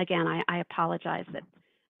 Again, I apologize that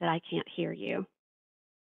I can't hear you.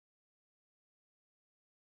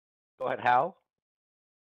 Go ahead, Hal,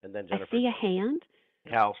 and then Jennifer. I see a hand.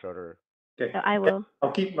 Hal Schroeder. Okay. So I will.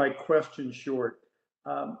 I'll keep my question short.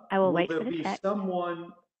 I will wait for the text. Will there be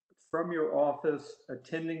someone from your office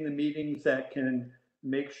attending the meetings that can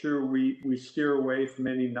make sure we steer away from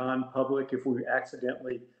any non-public if we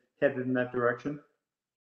accidentally headed in that direction?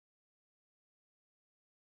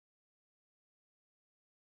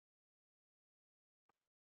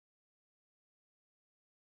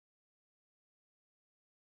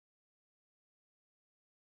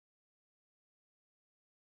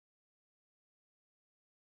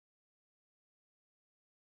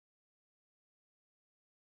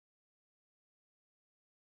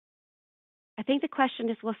 I think the question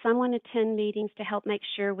is, will someone attend meetings to help make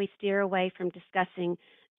sure we steer away from discussing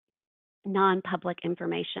non-public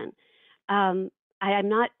information? I have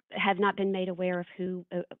not been made aware of who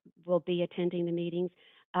will be attending the meetings.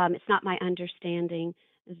 It's not my understanding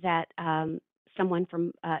that someone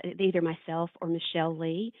from either myself or Michelle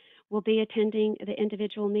Lee will be attending the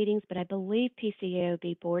individual meetings, but I believe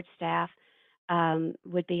PCAOB board staff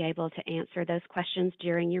would be able to answer those questions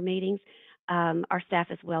during your meetings. Our staff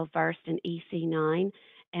is well versed in EC9,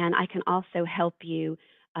 and I can also help you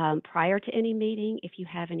prior to any meeting. If you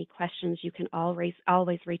have any questions, you can always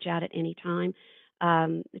reach out at any time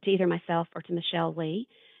to either myself or to Michelle Lee,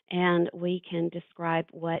 and we can describe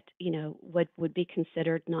what would be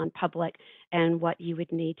considered non-public and what you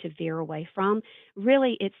would need to veer away from.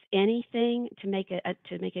 Really, it's anything, to make it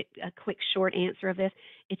a quick short answer of this,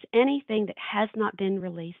 it's anything that has not been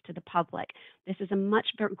released to the public. This is a much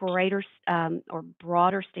greater or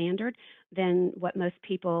broader standard than what most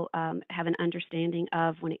people have an understanding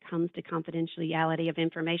of when it comes to confidentiality of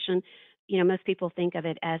information. Most people think of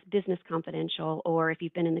it as business confidential, or if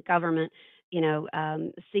you've been in the government,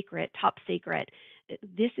 secret, top secret.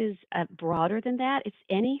 This is broader than that. It's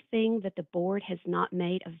anything that the board has not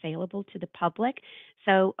made available to the public.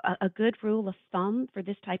 So a good rule of thumb for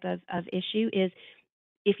this type of issue is,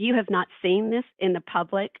 if you have not seen this in the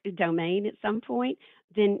public domain at some point,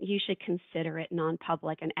 then you should consider it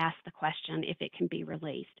non-public and ask the question if it can be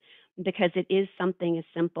released, because it is something as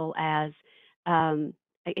simple as,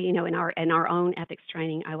 in our own ethics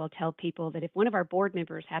training, I will tell people that if one of our board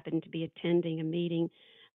members happened to be attending a meeting,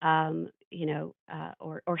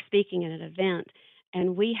 or speaking at an event,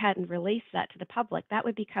 and we hadn't released that to the public, that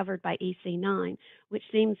would be covered by EC9, which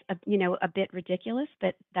seems a bit ridiculous,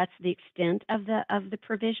 but that's the extent of the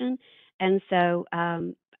provision. And so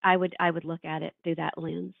I would look at it through that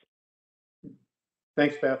lens.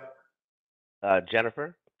 Thanks, Beth.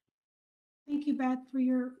 Jennifer. Thank you, Beth, for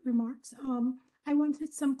your remarks. I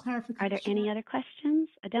wanted some clarification. Are there any other questions?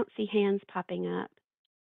 I don't see hands popping up.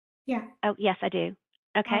 Yeah. Oh, yes, I do.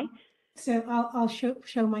 Okay. So I'll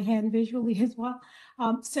show my hand visually as well.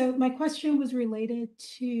 So my question was related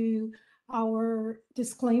to our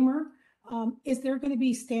disclaimer Is there going to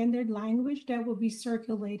be standard language that will be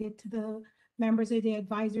circulated to the members of the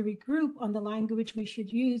advisory group on the language we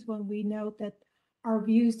should use when we note that our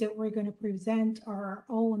views that we're going to present are our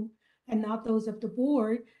own and not those of the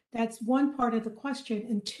board? That's one part of the question.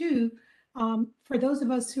 And two, for those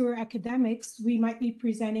of us who are academics, we might be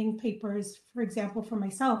presenting papers, for example, for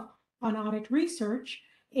myself, on audit research.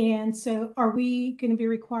 And so are we going to be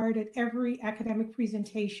required at every academic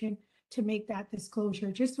presentation to make that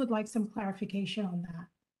disclosure? Just would like some clarification on that.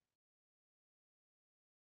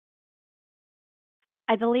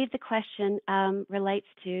 I believe the question relates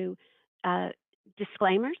to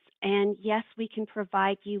disclaimers, and yes, we can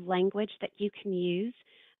provide you language that you can use.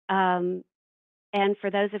 And for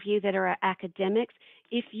those of you that are academics,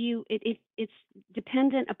 if you, it's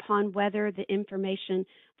dependent upon whether the information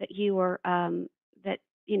that you are, that,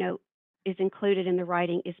 you know, is included in the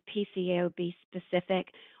writing is PCAOB specific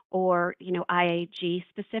or, you know, IAG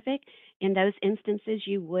specific. In those instances,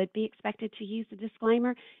 you would be expected to use a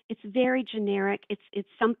disclaimer. It's very generic. It's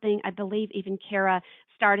something, I believe even Kara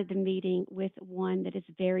started the meeting with one that is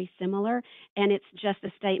very similar, and it's just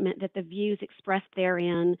a statement that the views expressed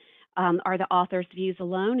therein are the author's views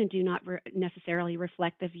alone and do not necessarily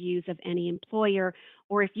reflect the views of any employer.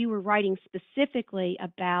 Or if you were writing specifically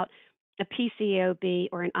about a PCAOB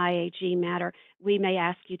or an IAG matter, we may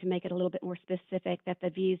ask you to make it a little bit more specific that the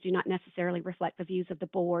views do not necessarily reflect the views of the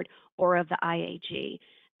board or of the IAG.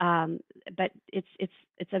 But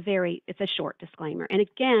it's a short disclaimer. And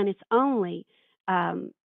again, it's only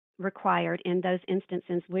required in those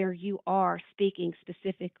instances where you are speaking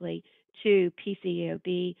specifically to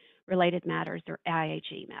PCAOB related matters or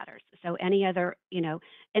IAG matters. So any other, you know,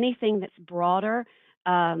 anything that's broader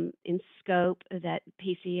in scope that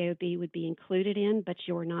PCAOB would be included in, but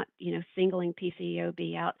you're not, you know, singling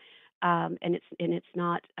PCAOB out, and it's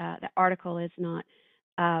not the article is not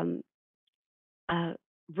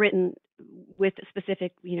written with a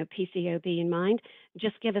specific, you know, PCAOB in mind.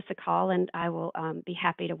 Just give us a call, and I will be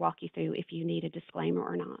happy to walk you through if you need a disclaimer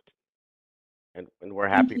or not. And we're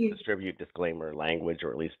Thank happy to you. distribute disclaimer language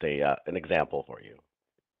or at least an example for you.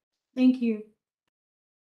 Thank you.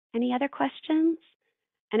 Any other questions?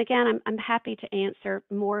 And again, I'm happy to answer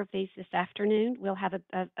more of these this afternoon. We'll have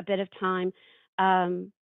a bit of time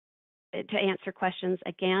to answer questions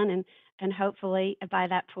again, and hopefully by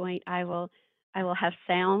that point I will have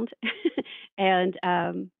sound and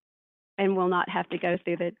will not have to go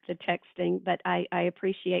through the texting. But I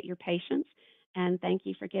appreciate your patience, and thank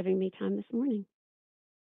you for giving me time this morning.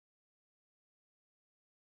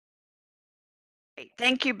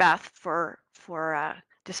 Thank you, Beth, for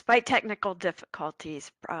despite technical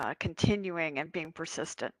difficulties, continuing and being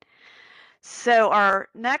persistent. So our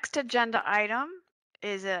next agenda item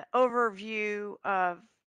is an overview of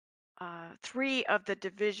 3 of the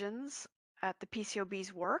divisions at the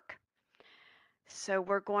PCAOB's work. So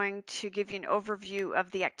we're going to give you an overview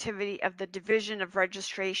of the activity of the Division of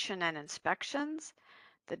Registration and Inspections,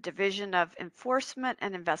 the Division of Enforcement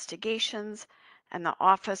and Investigations, and the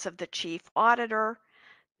Office of the Chief Auditor.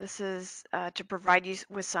 This is to provide you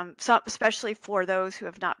with some, especially for those who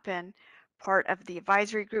have not been part of the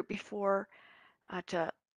advisory group before,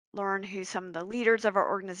 to learn who some of the leaders of our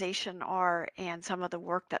organization are and some of the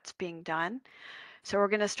work that's being done. So we're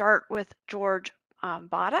going to start with George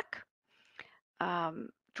Boddock.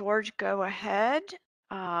 George, go ahead.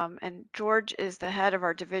 And George is the head of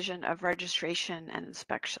our Division of Registration and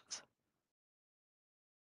Inspections.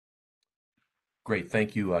 Great.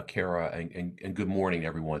 Thank you, Kara, and good morning,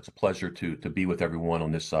 everyone. It's a pleasure to be with everyone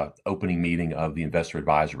on this opening meeting of the Investor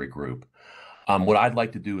Advisory Group. What I'd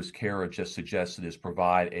like to do, as Kara just suggested, is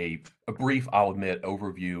provide a brief, I'll admit,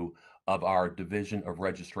 overview of our Division of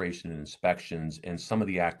Registration and Inspections and some of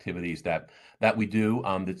the activities that we do.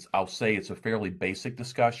 I'll say it's a fairly basic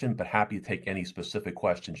discussion, but happy to take any specific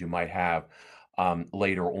questions you might have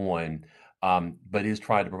later on. But is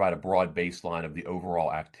trying to provide a broad baseline of the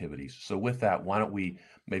overall activities. So with that, why don't we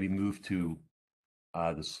maybe move to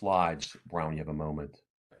the slides. Brown, you have a moment.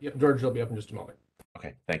 Yep, George, they'll be up in just a moment.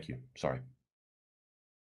 Okay, thank you. Sorry.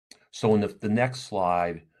 So in the next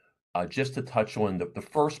slide, just to touch on the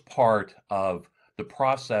first part of the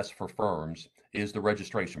process for firms is the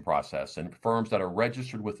registration process. And firms that are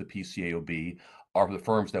registered with the PCAOB are the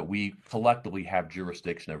firms that we collectively have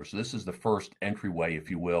jurisdiction over. So this is the first entryway, if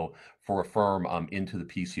you will, for a firm into the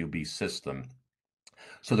PCAOB system.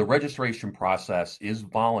 So the registration process is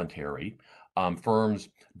voluntary. Firms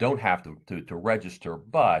don't have to register,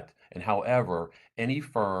 but, and however, any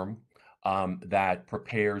firm that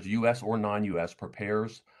prepares, U.S. or non-U.S.,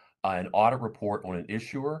 prepares an audit report on an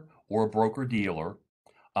issuer or a broker-dealer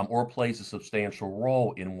or plays a substantial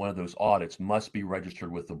role in one of those audits must be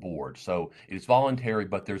registered with the board. So it is voluntary,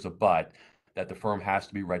 but there's a but that the firm has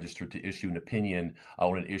to be registered to issue an opinion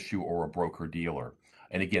on an issue or a broker dealer.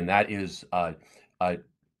 And again, that is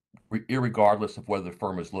irregardless of whether the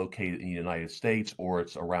firm is located in the United States or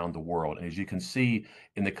it's around the world. And as you can see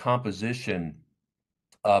in the composition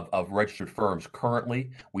of registered firms,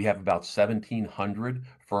 currently we have about 1,700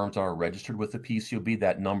 firms that are registered with the PCAOB.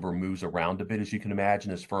 That number moves around a bit, as you can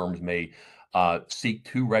imagine, as firms may seek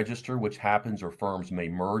to register, which happens, or firms may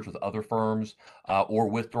merge with other firms or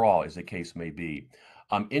withdraw, as the case may be.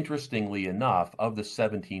 Interestingly enough, of the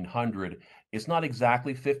 1,700, it's not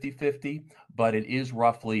exactly 50-50, but it is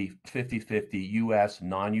roughly 50-50 U.S.,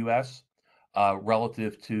 non-U.S.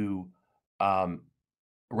 Relative to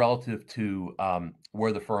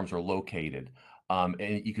where the firms are located.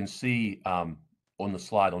 And you can see on the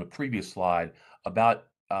slide, on the previous slide, about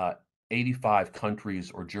 85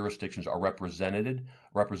 countries or jurisdictions are represented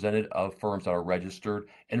of firms that are registered.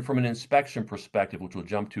 And from an inspection perspective, which we'll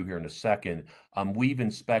jump to here in a second, we've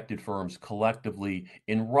inspected firms collectively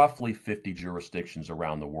in roughly 50 jurisdictions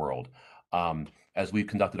around the world. As we've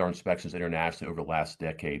conducted our inspections internationally over the last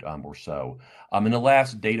decade or so. And the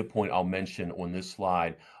last data point I'll mention on this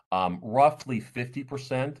slide, roughly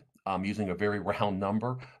 50%, using a very round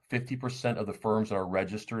number, 50% of the firms that are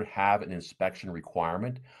registered have an inspection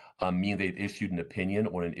requirement, meaning they've issued an opinion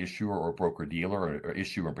on an issuer or broker dealer or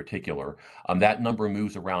issuer in particular. That number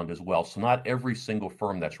moves around as well. So not every single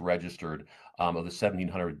firm that's registered of the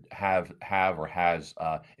 1,700 have or has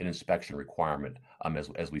an inspection requirement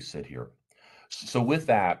as we sit here. So with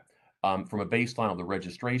that, from a baseline of the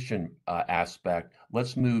registration aspect,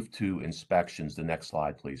 let's move to inspections. The next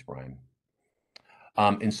slide, please, Brian.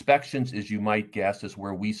 Inspections, as you might guess, is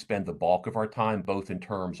where we spend the bulk of our time, both in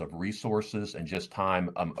terms of resources and just time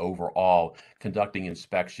overall conducting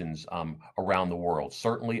inspections around the world.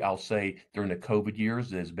 Certainly, I'll say during the COVID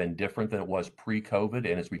years, it has been different than it was pre-COVID.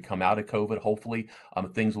 And as we come out of COVID, hopefully,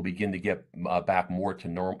 things will begin to get back more to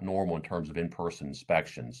normal in terms of in-person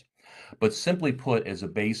inspections. But simply put, as a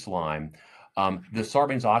baseline, the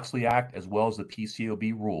Sarbanes-Oxley Act, as well as the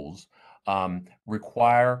PCAOB rules,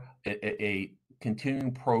 require a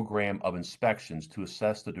continuing program of inspections to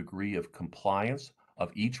assess the degree of compliance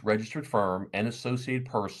of each registered firm and associated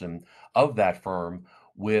person of that firm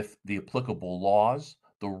with the applicable laws,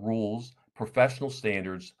 the rules, professional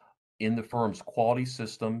standards in the firm's quality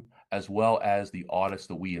system, as well as the audits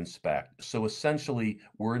that we inspect. So essentially,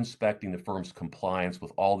 we're inspecting the firm's compliance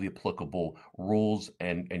with all the applicable rules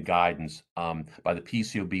and guidance by the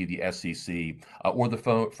PCAOB, the SEC, or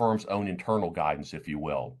the firm's own internal guidance, if you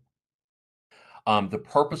will. The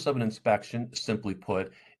purpose of an inspection, simply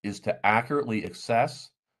put, is to accurately assess,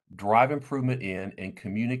 drive improvement in, and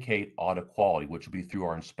communicate audit quality, which will be through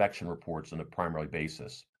our inspection reports on a primary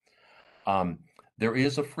basis. There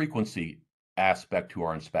is a frequency aspect to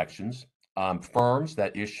our inspections. Firms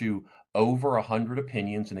that issue over 100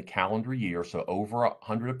 opinions in a calendar year, so over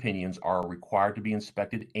 100 opinions, are required to be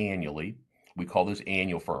inspected annually. We call those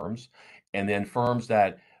annual firms. And then firms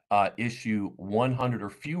that issue 100 or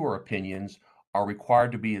fewer opinions are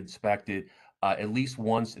required to be inspected at least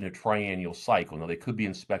once in a triennial cycle. Now, they could be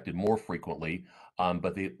inspected more frequently,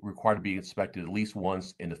 but they require to be inspected at least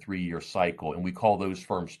once in a 3-year cycle. And we call those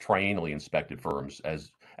firms triennially inspected firms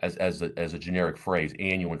as a generic phrase,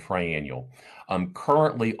 annual and triennial.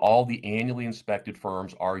 Currently, all the annually inspected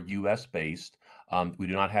firms are U.S. based. We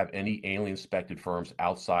do not have any annually inspected firms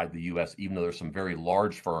outside the U.S., even though there's some very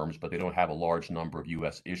large firms, but they don't have a large number of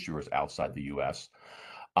U.S. issuers outside the U.S.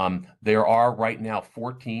 There are right now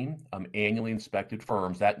 14 annually inspected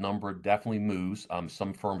firms. That number definitely moves.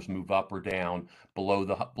 Some firms move up or down below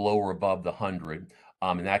or above the 100.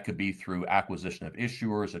 And that could be through acquisition of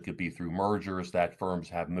issuers. It could be through mergers that firms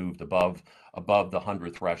have moved above the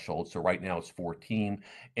 100 threshold. So right now it's 14.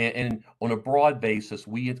 And on a broad basis,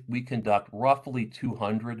 we conduct roughly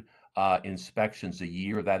 200 inspections a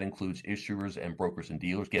year. That includes issuers and brokers and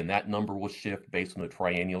dealers. Again, that number will shift based on the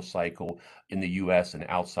triennial cycle in the U.S. and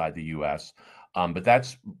outside the U.S. But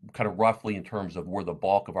that's kind of roughly in terms of where the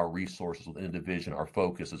bulk of our resources within the division, our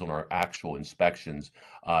focus is on our actual inspections,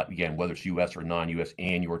 again, whether it's U.S. or non-U.S.,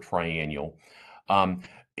 annual or triennial.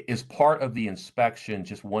 As part of the inspection,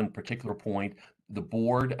 just one particular point, the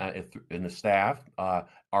board and the staff,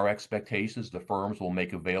 our expectations, the firms will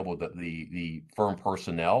make available the firm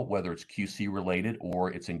personnel, whether it's QC related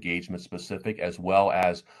or it's engagement specific, as well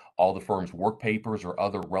as all the firm's work papers or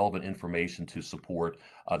other relevant information to support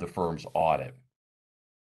the firm's audit.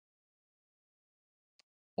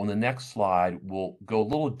 On the next slide, we'll go a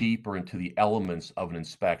little deeper into the elements of an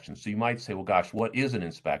inspection. So you might say, well, gosh, what is an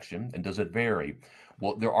inspection and does it vary?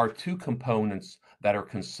 Well, there are two components that are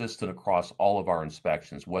consistent across all of our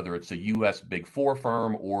inspections, whether it's a US Big Four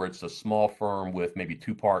firm or it's a small firm with maybe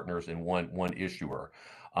two partners and one issuer.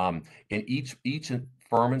 And each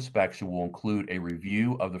firm inspection will include a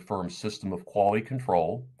review of the firm's system of quality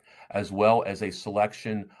control, as well as a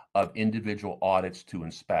selection of individual audits to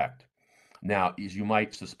inspect. Now, as you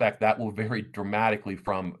might suspect, that will vary dramatically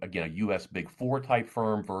from, again, a US Big Four type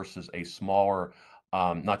firm versus a smaller,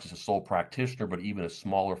 not just a sole practitioner, but even a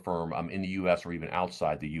smaller firm in the US or even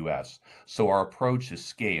outside the US. So our approach is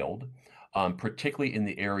scaled, particularly in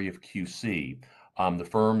the area of QC. The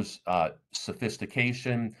firm's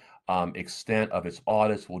sophistication, extent of its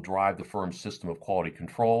audits will drive the firm's system of quality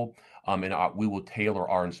control, and we will tailor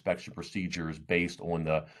our inspection procedures based on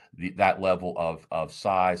that level of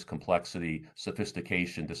size, complexity,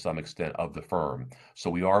 sophistication to some extent of the firm. So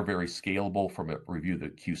we are very scalable from a review the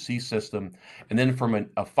QC system. And then from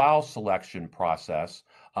a file selection process,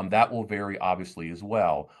 that will vary obviously as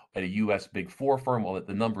well. At a US Big Four firm, well,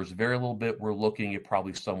 the numbers vary a little bit. We're looking at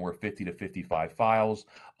probably somewhere 50 to 55 files.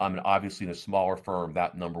 And obviously in a smaller firm,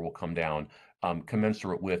 that number will come down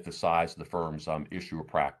commensurate with the size of the firm's issue or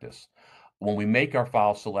practice. When we make our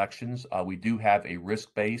file selections, we do have a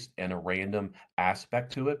risk-based and a random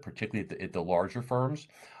aspect to it, particularly at the larger firms.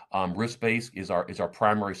 Risk-based is our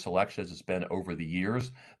primary selection as it's been over the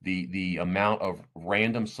years. The amount of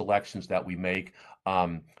random selections that we make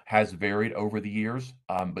has varied over the years,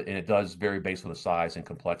 and it does vary based on the size and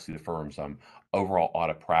complexity of the firm's overall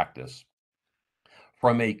audit practice.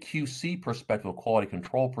 From a QC perspective, a quality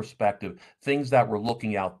control perspective, things that we're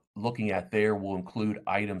looking at there will include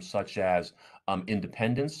items such as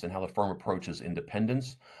independence and how the firm approaches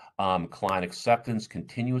independence, client acceptance,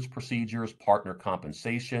 continuous procedures, partner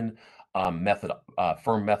compensation,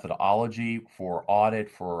 firm methodology for audit,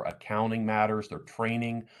 for accounting matters, their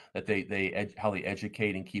training, that how they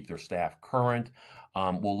educate and keep their staff current.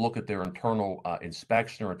 We'll look at their internal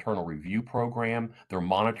inspection or internal review program, their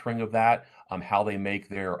monitoring of that, how they make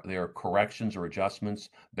their corrections or adjustments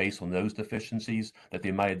based on those deficiencies that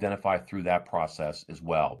they might identify through that process as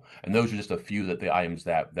well. And those are just a few that the items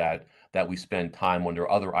that we spend time on. There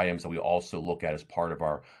are other items that we also look at as part of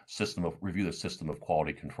our review the system of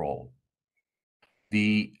quality control.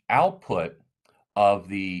 The output of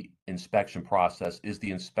the inspection process is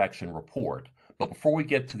the inspection report. But before we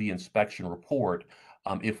get to the inspection report,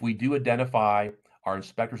 if we do our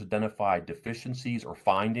inspectors identify deficiencies or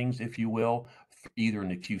findings, if you will, either in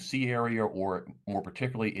the QC area or more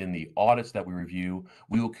particularly in the audits that we review,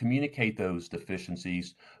 we will communicate those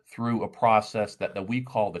deficiencies through a process that we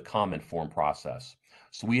call the comment form process.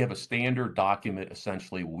 So we have a standard document,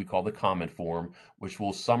 essentially what we call the comment form, which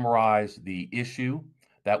will summarize the issue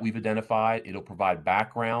that we've identified. It'll provide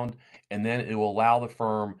background, and then it will allow the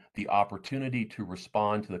firm the opportunity to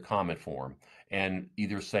respond to the comment form and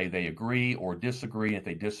either say they agree or disagree. If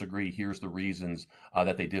they disagree, here's the reasons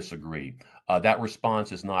that they disagree. That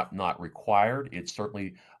response is not required. It's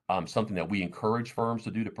certainly something that we encourage firms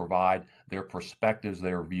to do, to provide their perspectives,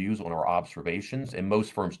 their views on our observations. And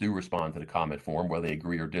most firms do respond to the comment form, whether they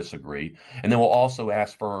agree or disagree. And then we'll also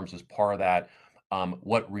ask firms as part of that,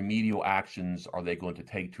 what remedial actions are they going to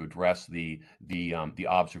take to address the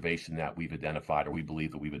observation that we've identified, or we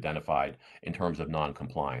believe that we've identified in terms of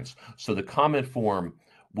non-compliance. So the comment form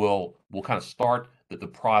will kind of start the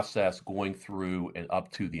process going through and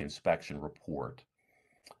up to the inspection report.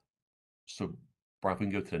 So Brian, if we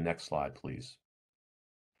can go to the next slide, please.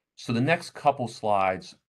 So the next couple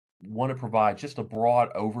slides want to provide just a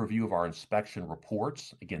broad overview of our inspection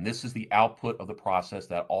reports. Again, this is the output of the process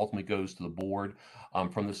that ultimately goes to the board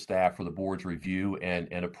from the staff for the board's review and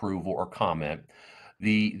approval or comment.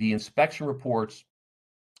 The inspection reports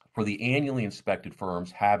for the annually inspected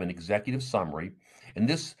firms have an executive summary, and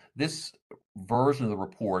this version of the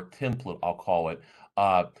report, template I'll call it,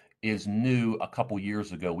 is new a couple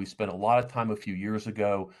years ago. We spent a lot of time a few years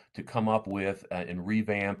ago to come up with and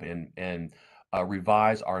revamp and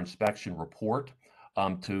revise our inspection report,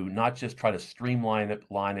 to not just try to streamline it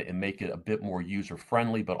and make it a bit more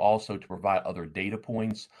user-friendly, but also to provide other data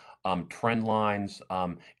points, trend lines,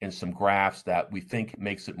 and some graphs that we think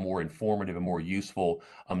makes it more informative and more useful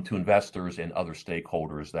to investors and other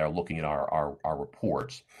stakeholders that are looking at our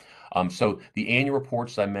reports. So the annual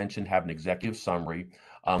reports I mentioned have an executive summary.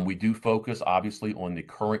 We do focus obviously on the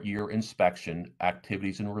current year inspection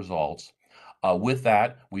activities and results. With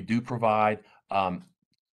that, we do provide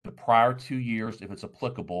the prior 2 years, if it's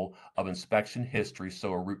applicable, of inspection history.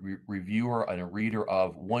 So a reviewer and a reader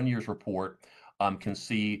of 1 year's report can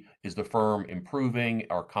see, is the firm improving?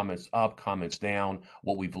 Are comments up, comments down?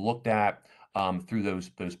 What we've looked at through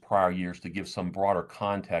those prior years to give some broader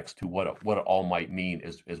context to what it all might mean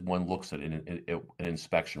as one looks at an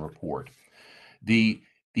inspection report. The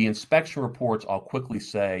inspection reports, I'll quickly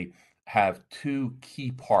say, have two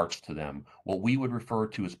key parts to them. What we would refer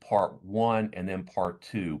to as part one and then part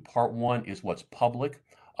two. Part one is what's public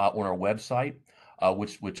on our website,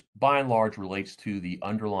 which by and large relates to the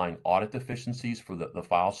underlying audit deficiencies for the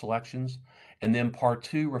file selections. And then part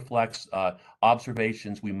two reflects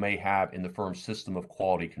observations we may have in the firm's system of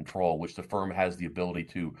quality control, which the firm has the ability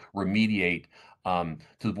to remediate to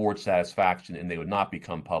the board's satisfaction, and they would not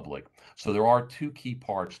become public. So there are two key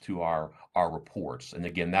parts to our reports. And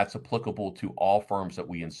again, that's applicable to all firms that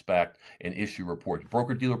we inspect and issue reports.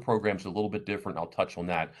 Broker-dealer programs are a little bit different. I'll touch on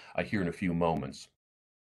that here in a few moments.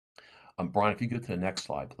 Brian, if you go to the next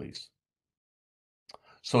slide, please.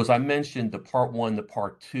 So as I mentioned, the part one, the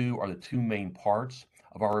part two are the two main parts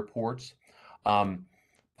of our reports.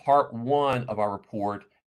 Part one of our report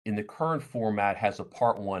in the current format has a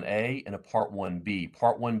part 1A and a part 1B.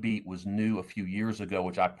 Part 1B was new a few years ago,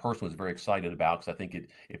 which I personally was very excited about because I think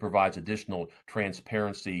it provides additional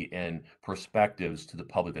transparency and perspectives to the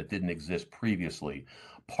public that didn't exist previously.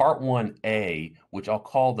 Part 1A, which I'll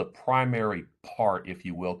call the primary part, if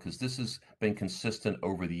you will, because this has been consistent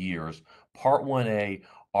over the years. Part 1A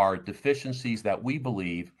are deficiencies that we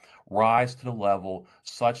believe rise to the level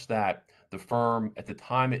such that the firm, at the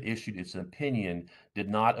time it issued its opinion, did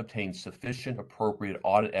not obtain sufficient appropriate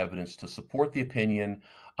audit evidence to support the opinion,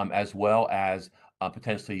 as well as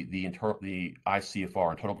potentially the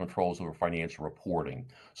ICFR, internal controls over financial reporting.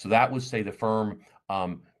 So that would say the firm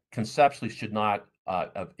conceptually should not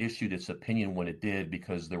have issued its opinion when it did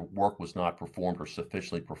because their work was not performed or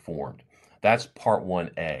sufficiently performed. That's part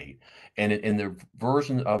 1A. And in the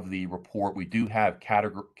version of the report, we do have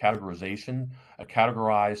categorization,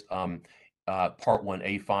 categorized part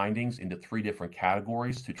 1A findings into three different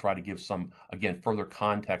categories to try to give some, again, further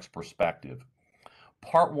context perspective.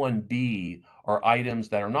 Part 1B are items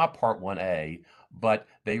that are not part 1A, but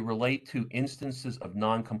they relate to instances of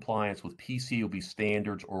non-compliance with PCAOB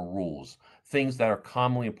standards or rules. Things that are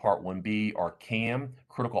commonly in part 1B are CAM,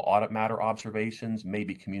 critical audit matter observations,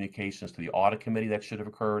 maybe communications to the audit committee that should have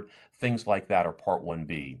occurred. Things like that are part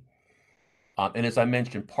 1B. And as I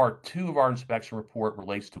mentioned, part two of our inspection report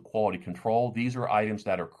relates to quality control. These are items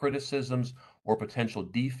that are criticisms or potential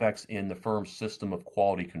defects in the firm's system of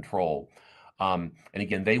quality control. And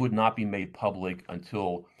again, they would not be made public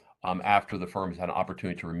until after the firm has had an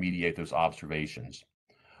opportunity to remediate those observations.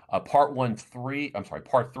 Part three,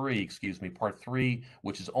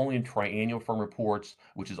 which is only in triennial firm reports,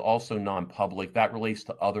 which is also non-public, that relates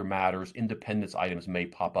to other matters. Independence items may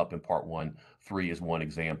pop up in part 1.3 as one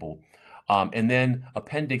example. And then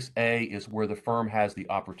Appendix A is where the firm has the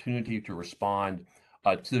opportunity to respond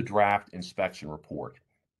to the draft inspection report.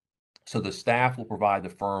 So the staff will provide the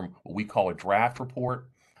firm what we call a draft report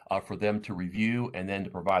for them to review and then to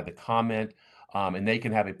provide the comment. And they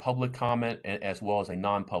can have a public comment as well as a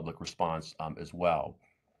non-public response as well.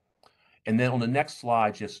 And then on the next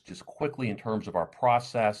slide, just quickly in terms of our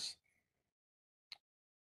process.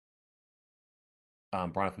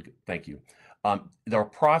 Brian, if we could, thank you. Our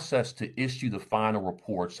process to issue the final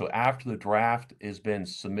report. So after the draft has been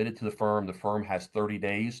submitted to the firm has 30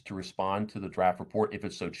 days to respond to the draft report if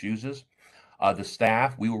it so chooses. The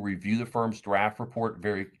staff, we will review the firm's draft report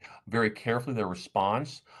very, very carefully, their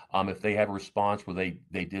response. If they have a response where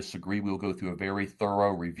they disagree, we'll go through a very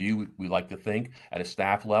thorough review, we like to think, at a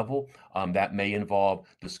staff level. That may involve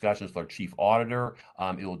discussions with our chief auditor.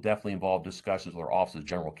 It will definitely involve discussions with our Office of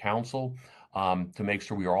General Counsel to make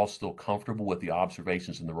sure we are all still comfortable with the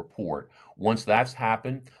observations in the report. Once that's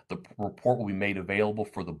happened, the report will be made available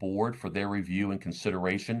for the board for their review and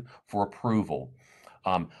consideration for approval.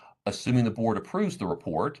 Assuming the board approves the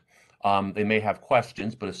report, they may have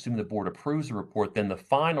questions, but assuming the board approves the report, then the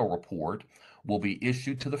final report will be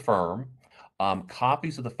issued to the firm.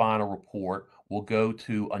 Copies of the final report will go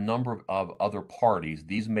to a number of other parties.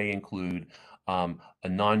 These may include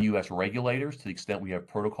non-U.S. regulators to the extent we have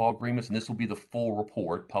protocol agreements, and this will be the full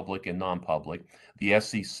report, public and non-public. The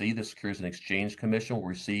SEC, the Securities and Exchange Commission, will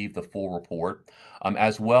receive the full report,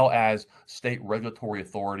 as well as state regulatory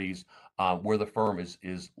authorities where the firm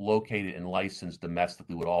is located and licensed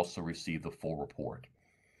domestically would also receive the full report.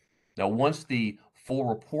 Now, once the full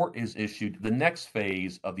report is issued, the next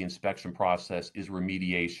phase of the inspection process is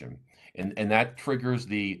remediation. And that triggers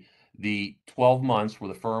the 12 months where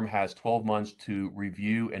the firm has 12 months to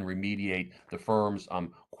review and remediate the firm's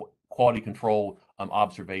quality control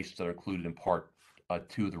observations that are included in part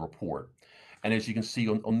 2 of the report. And as you can see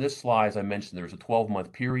on this slide, as I mentioned, there's a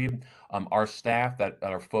 12-month period. Our staff that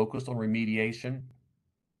are focused on remediation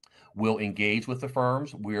will engage with the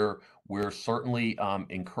firms. We're certainly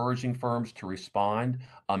encouraging firms to respond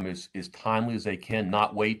as timely as they can,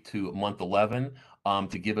 not wait to month 11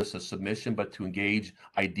 to give us a submission, but to engage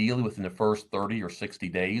ideally within the first 30 or 60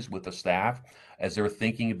 days with the staff as they're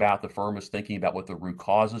thinking about, the firm is thinking about what the root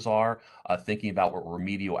causes are, thinking about what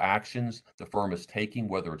remedial actions the firm is taking,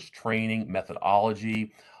 whether it's training,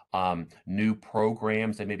 methodology, new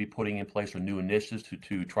programs they may be putting in place or new initiatives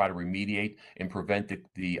to try to remediate and prevent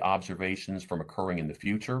the observations from occurring in the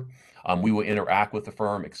future. We will interact with the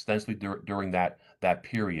firm extensively during that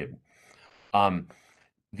period.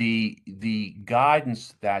 The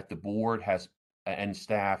guidance that the board has and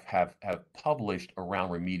staff have published around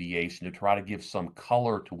remediation to try to give some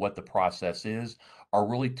color to what the process is are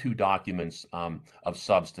really two documents of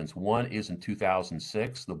substance. One is in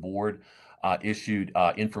 2006, the board issued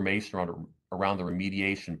information around the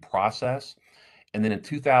remediation process. And then in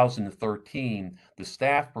 2013, the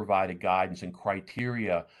staff provided guidance and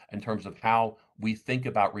criteria in terms of how we think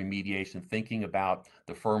about remediation, thinking about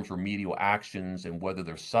the firm's remedial actions and whether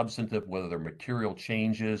they're substantive, whether they're material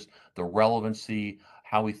changes, the relevancy,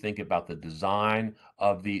 how we think about the design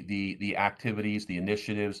of the activities, the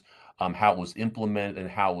initiatives, how it was implemented and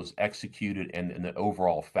how it was executed, and the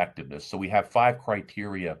overall effectiveness. So we have 5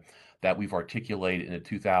 criteria that we've articulated in the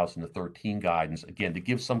 2013 guidance, again, to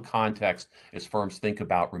give some context as firms think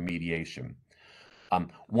about remediation.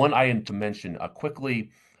 One item to mention quickly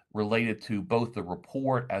related to both the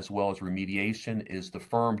report as well as remediation is the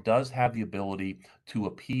firm does have the ability to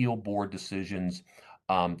appeal board decisions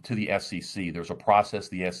to the SEC. There's a process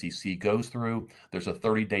the SEC goes through. There's a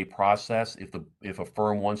 30-day process. If a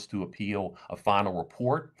firm wants to appeal a final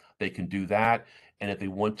report, they can do that. And if they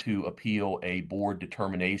want to appeal a board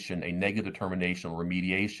determination, a negative determination or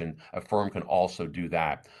remediation, a firm can also do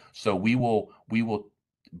that. So we will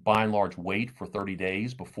by and large wait for 30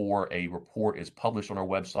 days before a report is published on our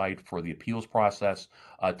website for the appeals process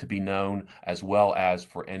to be known, as well as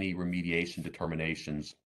for any remediation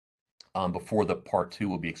determinations before the part 2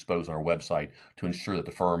 will be exposed on our website to ensure that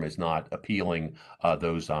the firm is not appealing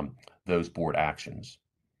those board actions.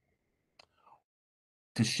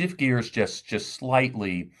 To shift gears just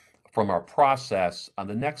slightly from our process, on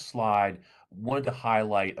the next slide, wanted to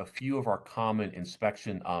highlight a few of our common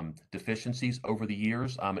inspection deficiencies over the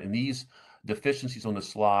years. And these deficiencies on the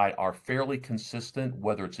slide are fairly consistent,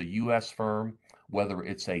 whether it's a U.S. firm, whether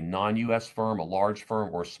it's a non-U.S. firm, a large firm,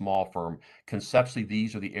 or a small firm. Conceptually,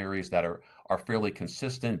 these are the areas that are fairly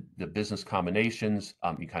consistent. The business combinations,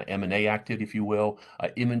 kind of M&A activity, if you will,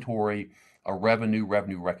 inventory, revenue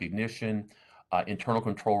recognition, internal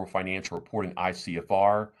control of financial reporting,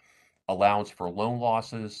 ICFR, allowance for loan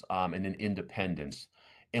losses, and then independence.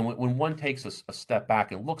 And when one takes a step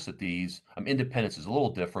back and looks at these, independence is a little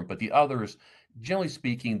different, but the others, generally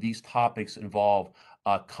speaking, these topics involve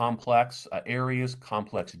complex areas,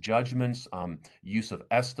 complex judgments, use of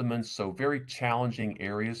estimates, so very challenging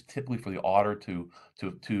areas, typically for the auditor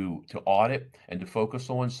to audit and to focus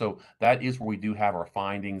on. So that is where we do have our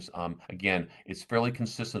findings. Again, it's fairly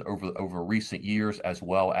consistent over recent years, as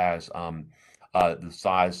well as the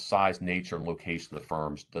size, nature, and location of the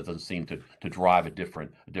firms. That doesn't seem to drive a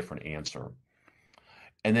different answer.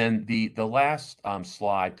 And then the last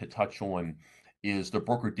slide to touch on is the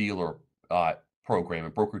broker-dealer program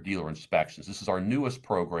and broker-dealer inspections. This is our newest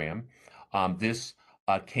program. This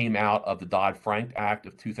came out of the Dodd-Frank Act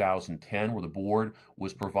of 2010, where the board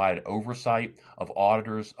was provided oversight of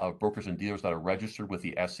auditors of brokers and dealers that are registered with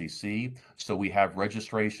the SEC. So we have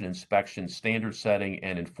registration, inspection, standard setting,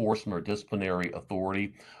 and enforcement or disciplinary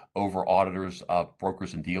authority over auditors of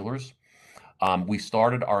brokers and dealers. We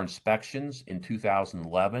started our inspections in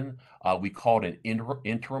 2011. We called it an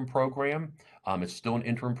interim program. It's still an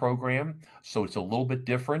interim program, so it's a little bit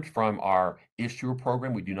different from our issuer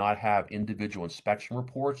program. We do not have individual inspection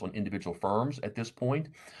reports on individual firms at this point.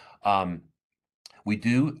 We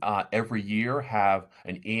do every year have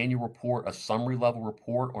an annual report, a summary level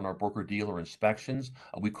report on our broker-dealer inspections.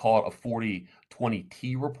 We call it a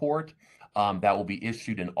 40/20T report. That will be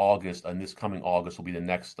issued in August, and this coming August will be the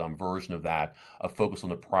next version of that, focused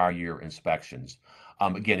on the prior year inspections.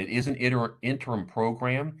 Again, it is an interim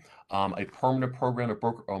program. A permanent program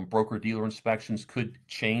of broker-dealer inspections could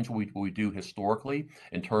change what we do historically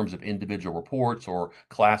in terms of individual reports or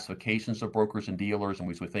classifications of brokers and dealers, and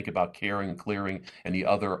we think about carrying and clearing and the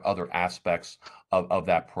other aspects of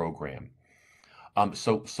that program.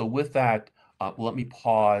 So with that, let me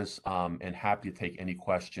pause and happy to take any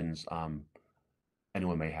questions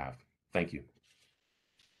anyone may have. Thank you.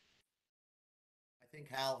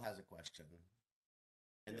 think Hal has a question.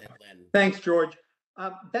 And then Lynn. Thanks, George.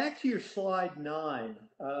 Back to your slide 9.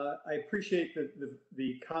 I appreciate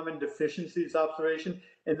the common deficiencies observation,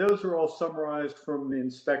 and those are all summarized from the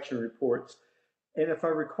inspection reports. And if I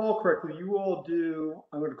recall correctly, you all do,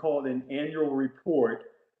 I'm going to call it an annual report,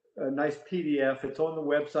 a nice PDF. It's on the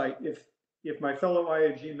website. If my fellow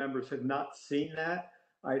IAG members have not seen that,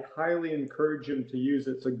 I'd highly encourage them to use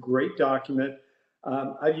it. It's a great document.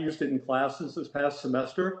 I've used it in classes this past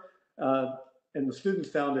semester, and the students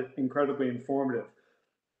found it incredibly informative.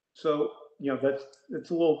 So, that's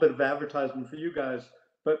a little bit of advertisement for you guys.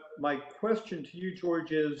 But my question to you,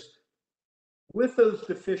 George, is with those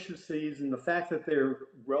deficiencies and the fact that they're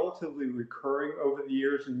relatively recurring over the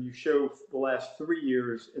years, and you show the last 3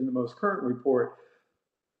 years in the most current report,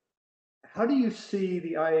 how do you see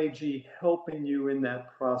the IAG helping you in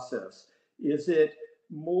that process? Is it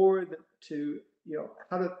more to,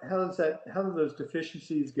 how do those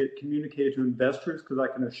deficiencies get communicated to investors? Because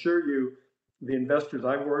I can assure you, the investors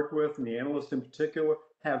I've worked with, and the analysts in particular,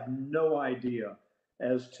 have no idea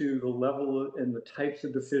as to the level and the types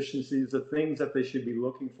of deficiencies, the things that they should be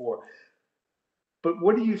looking for. But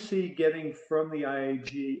what do you see getting from the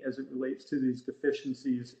IAG as it relates to these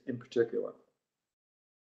deficiencies in particular?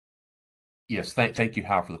 Yes, thank you,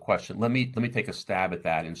 Hal, for the question. Let me take a stab at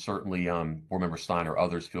that, and certainly, Board Member Stein or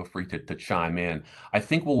others, feel free to chime in. I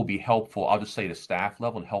think what will be helpful, I'll just say at a staff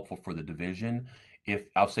level and helpful for the division,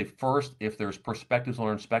 I'll say first, if there's perspectives on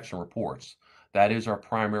our inspection reports, that is our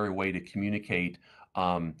primary way to communicate,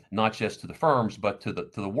 not just to the firms, but to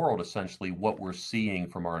the world, essentially, what we're seeing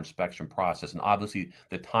from our inspection process. And obviously,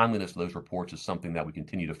 the timeliness of those reports is something that we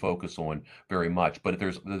continue to focus on very much. But if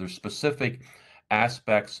there's specific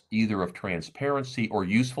aspects either of transparency or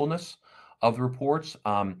usefulness of the reports.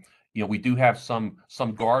 We do have some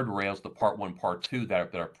guardrails, the part 1, part 2,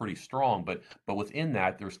 that are pretty strong, but within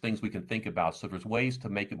that, there's things we can think about. So there's ways to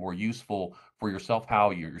make it more useful for yourself,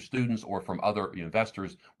 how your students or from other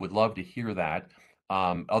investors would love to hear that.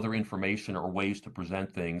 Other information or ways to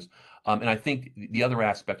present things. And I think the other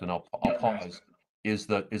aspect, and I'll pause, is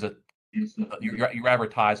your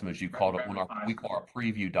advertisement, as you called it, we call our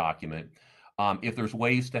preview document. If there's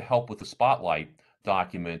ways to help with the spotlight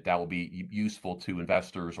document that will be useful to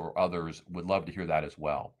investors or others, would love to hear that as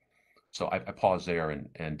well. So I pause there, and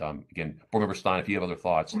again, Board Member Stein, if you have other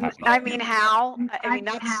thoughts, happy. Hal,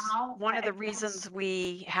 that's one of the reasons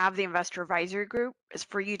we have the Investor Advisory Group, is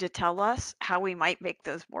for you to tell us how we might make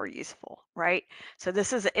those more useful, right? So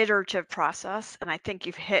this is an iterative process, and I think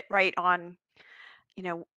you've hit right on,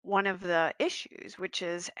 one of the issues, which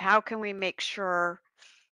is how can we make sure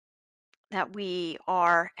that we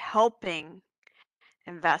are helping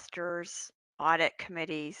investors, audit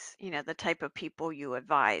committees, the type of people you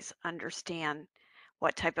advise, understand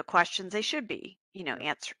what type of questions they should be,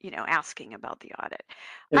 asking about the audit.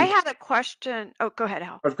 I had a question. Oh, go ahead,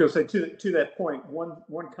 Hal. I was going to say to that point,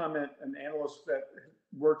 one comment, an analyst that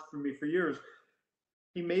worked for me for years,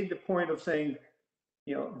 he made the point of saying,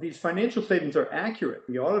 these financial statements are accurate.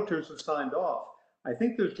 The auditors have signed off. I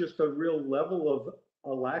think there's just a real level of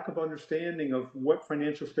a lack of understanding of what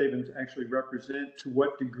financial statements actually represent, to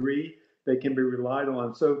what degree they can be relied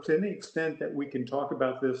on. So to any extent that we can talk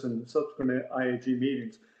about this in subsequent IAG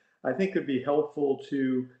meetings, I think it'd be helpful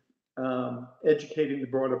to educating the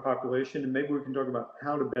broader population, and maybe we can talk about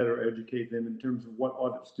how to better educate them in terms of what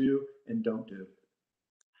audits do and don't do.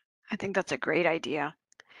 I think that's a great idea.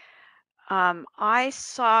 I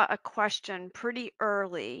saw a question pretty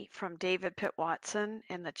early from David Pitt Watson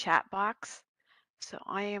in the chat box. So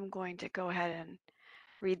I am going to go ahead and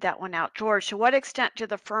read that one out. George, to what extent do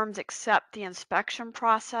the firms accept the inspection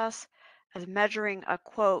process as measuring a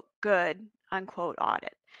quote good unquote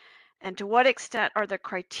audit? And to what extent are the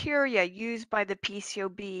criteria used by the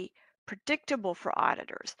PCAOB predictable for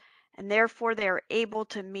auditors, and therefore they are able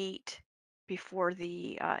to meet before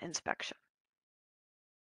the inspection?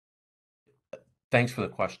 Thanks for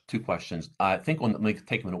the two questions. I think let me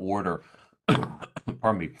take them in order.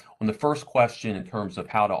 Pardon me. On the first question, in terms of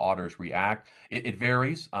how do auditors react, it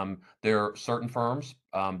varies. There are certain firms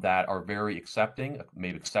that are very accepting,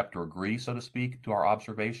 maybe accept or agree, so to speak, to our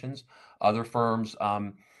observations. Other firms,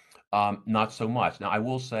 not so much. Now, I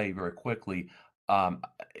will say very quickly,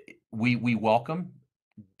 we welcome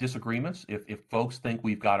disagreements. If folks think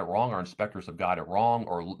we've got it wrong, our inspectors have got it wrong,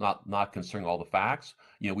 or not considering all the facts,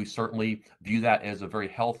 we certainly view that as a very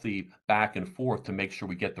healthy back and forth to make sure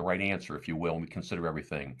we get the right answer, if you will, and we consider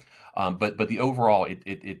everything. But the overall,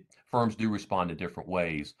 firms do respond in different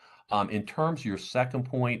ways. In terms of your second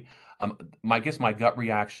point, I guess my gut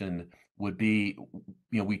reaction would be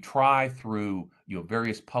we try through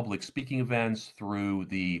various public speaking events, through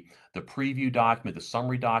the preview document, the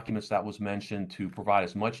summary documents that was mentioned, to provide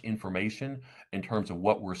as much information in terms of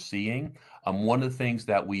what we're seeing. One of the things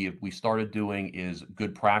that we started doing is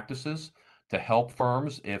good practices to help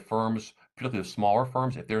firms, if firms, particularly the smaller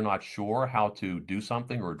firms, if they're not sure how to do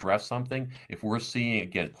something or address something. If we're seeing,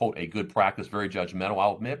 again, quote, a good practice, very judgmental,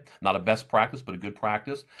 I'll admit, not a best practice, but a good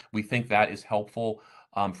practice, we think that is helpful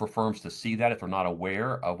for firms to see that if they're not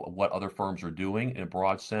aware of what other firms are doing in a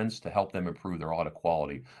broad sense to help them improve their audit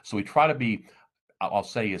quality. So we try to be, I'll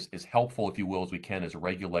say, as helpful, if you will, as we can as a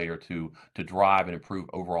regulator to drive and improve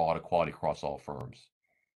overall audit quality across all firms.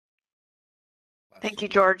 Thank you,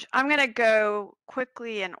 George. I'm going to go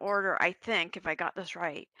quickly in order, I think, if I got this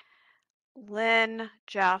right. Lynn,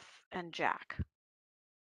 Jeff, and Jack.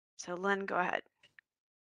 So Lynn, go ahead.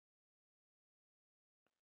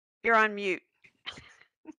 You're on mute.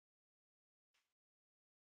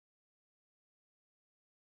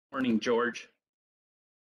 Morning, George.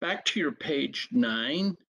 Back to your page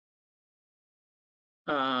 9.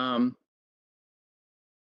 On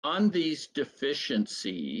these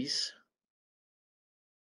deficiencies,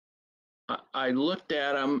 I looked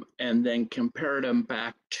at them and then compared them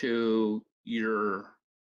back to the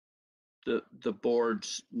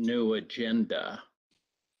board's new agenda,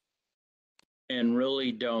 and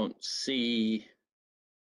really don't see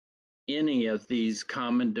any of these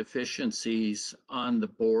common deficiencies on the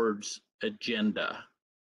board's agenda.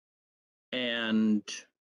 And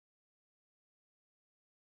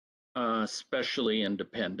especially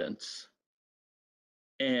independence.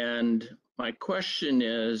 And my question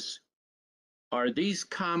is, are these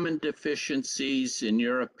common deficiencies, in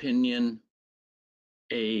your opinion,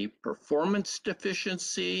 a performance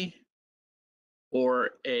deficiency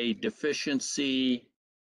or a deficiency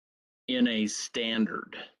in a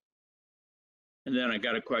standard? And then I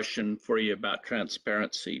got a question for you about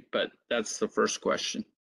transparency, but that's the first question.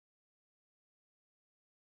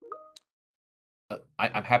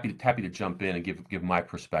 I'm happy to jump in and give my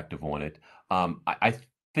perspective on it. I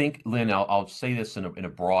think, Lynn, I'll say this in a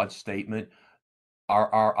broad statement.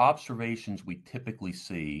 Our observations we typically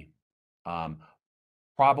see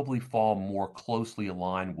probably fall more closely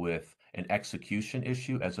aligned with an execution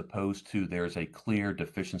issue as opposed to there's a clear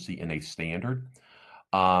deficiency in a standard.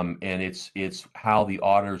 And it's how the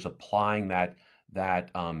auditor's applying that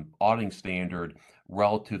auditing standard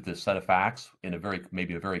relative to the set of facts in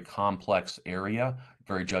maybe a very complex area,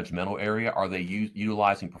 very judgmental area. Are they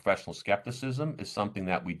utilizing professional skepticism is something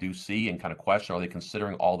that we do see and kind of question. Are they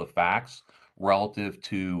considering all the facts relative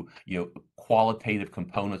to qualitative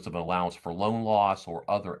components of an allowance for loan loss or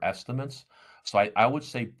other estimates? So I would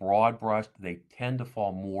say broad brush, they tend to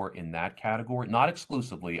fall more in that category, not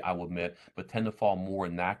exclusively, I will admit, but tend to fall more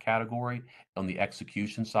in that category on the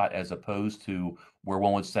execution side, as opposed to where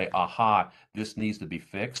one would say, aha, this needs to be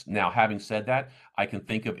fixed. Now, having said that, I can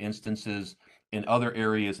think of instances in other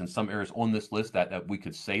areas and some areas on this list that we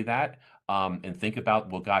could say that and think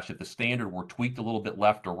about, well, gosh, if the standard were tweaked a little bit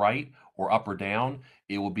left or right or up or down,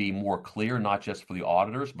 it will be more clear, not just for the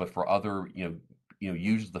auditors, but for other,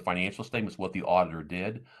 uses the financial statements, what the auditor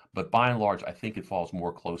did. But by and large, I think it falls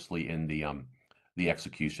more closely in the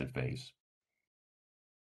execution phase.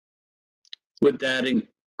 Would that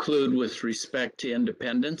include with respect to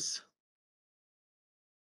independence?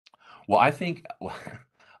 Well, I think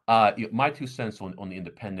my 2 cents on the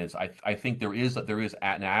independence. I think there is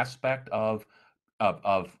an aspect of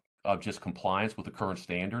just compliance with the current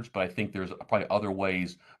standards, but I think there's probably other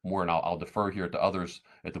ways more, and I'll defer here to others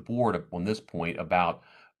at the board on this point about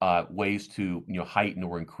ways to heighten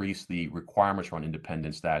or increase the requirements around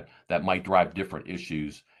independence that might drive different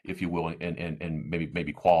issues, if you will, and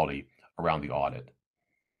maybe quality around the audit.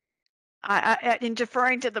 In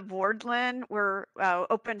deferring to the board, Lynn, we're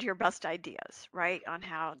open to your best ideas, right, on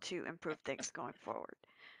how to improve things going forward.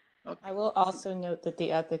 I will also note that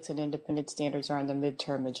the ethics and independence standards are on the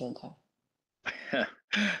midterm agenda.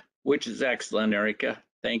 Which is excellent, Erica.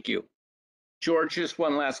 Thank you. George, just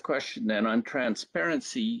one last question then on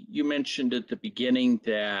transparency. You mentioned at the beginning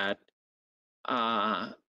that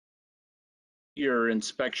your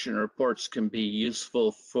inspection reports can be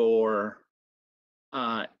useful for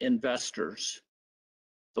investors.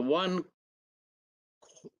 The one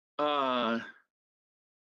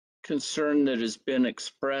concern that has been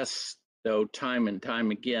expressed, though, time and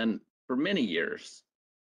time again for many years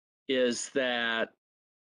is that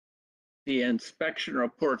the inspection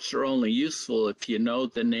reports are only useful if you know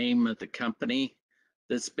the name of the company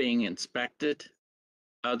that's being inspected.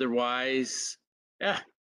 Otherwise,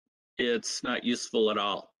 it's not useful at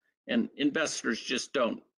all. And investors just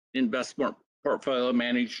don't invest more portfolio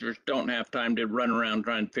managers don't have time to run around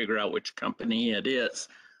trying to figure out which company it is.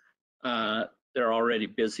 They're already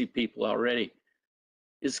busy people already.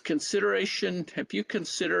 Have you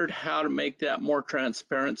considered how to make that more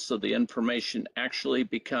transparent so the information actually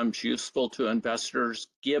becomes useful to investors,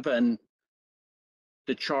 given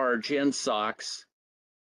the charge in SOX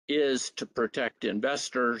is to protect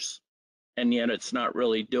investors, and yet it's not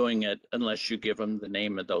really doing it unless you give them the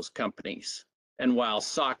name of those companies. And while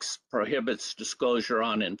SOX prohibits disclosure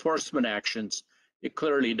on enforcement actions, it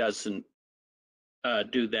clearly doesn't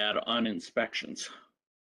do that on inspections,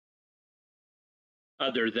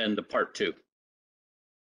 other than the part 2.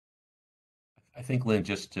 I think, Lynn,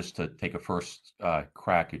 just to take a first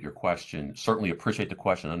crack at your question, certainly appreciate the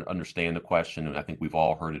question, understand the question, and I think we've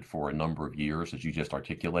all heard it for a number of years, as you just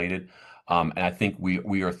articulated. And I think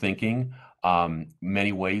we are thinking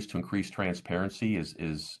many ways to increase transparency,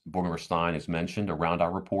 as Board Member Stein has mentioned, around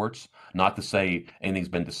our reports. Not to say anything's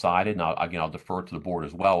been decided, and I'll defer to the board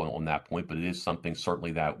as well on that point, but it is something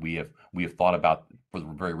certainly that we have thought about for the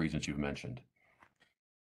very reasons you've mentioned.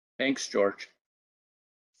 Thanks, George.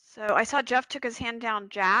 So I saw Jeff took his hand down.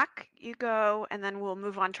 Jack, you go, and then we'll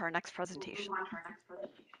move on to our next presentation.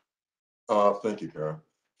 Thank you, Kara.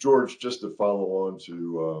 George, just to follow on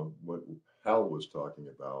to what Hal was talking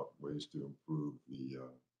about, ways to improve the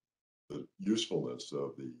usefulness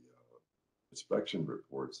of the inspection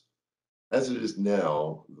reports. As it is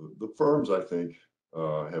now, the firms, I think,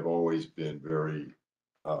 have always been very,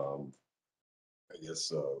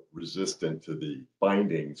 resistant to the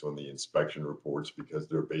findings on the inspection reports because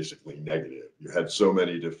they're basically negative. You had so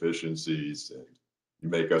many deficiencies and you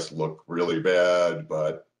make us look really bad,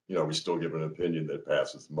 but we still give an opinion that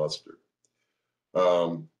passes muster.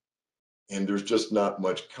 And there's just not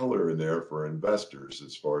much color in there for investors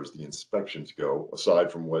as far as the inspections go,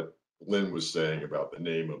 aside from what Lynn was saying about the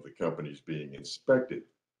name of the companies being inspected.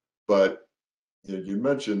 But you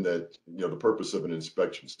mentioned that the purpose of an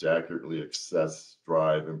inspection is to accurately assess,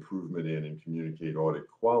 drive improvement in, and communicate audit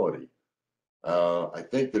quality. I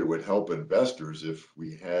think that it would help investors if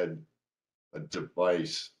we had a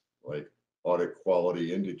device like audit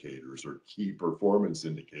quality indicators or key performance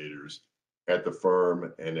indicators at the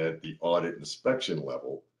firm and at the audit inspection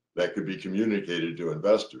level that could be communicated to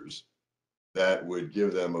investors, that would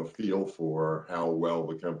give them a feel for how well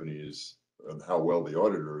the company is, how well the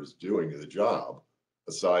auditor is doing the job,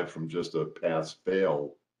 aside from just a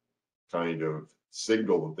pass-fail kind of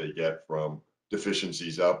signal that they get from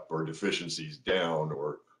deficiencies up or deficiencies down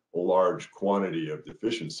or a large quantity of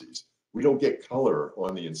deficiencies. We don't get color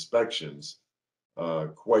on the inspections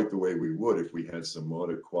quite the way we would if we had some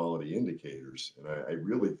audit quality indicators. And I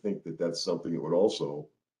really think that that's something that would also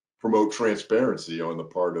promote transparency on the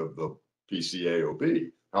part of the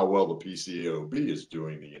PCAOB, how well the PCAOB is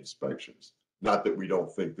doing the inspections. Not that we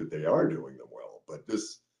don't think that they are doing them well, but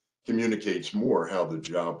this communicates more how the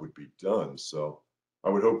job would be done. So I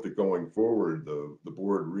would hope that going forward, the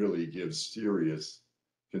board really gives serious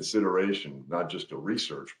consideration, not just a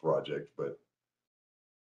research project, but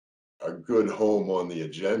a good home on the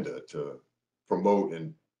agenda to promote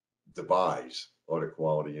and devise audit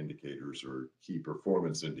quality indicators or key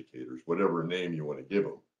performance indicators, whatever name you want to give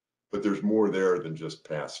them. But there's more there than just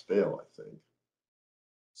pass fail, I think.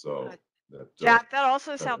 So Jack, that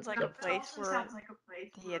also sounds like a place where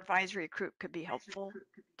the advisory group could be helpful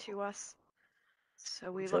to us.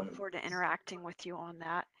 So we look forward to interacting with you on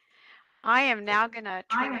that. I am now going to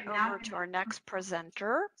turn it over to our next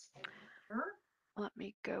presenter. Let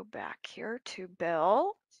me go back here to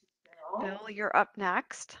Bill. Bill, you're up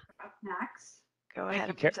next. Go ahead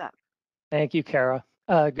and present. Thank you, Kara.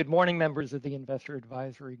 Good morning, members of the Investor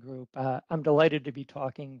Advisory Group. I'm delighted to be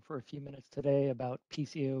talking for a few minutes today about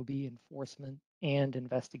PCAOB enforcement and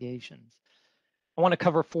investigations. I want to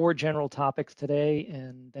cover 4 general topics today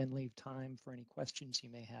and then leave time for any questions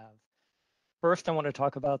you may have. First, I want to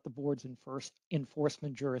talk about the board's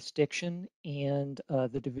enforcement jurisdiction and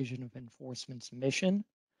the Division of Enforcement's mission.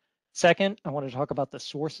 Second, I want to talk about the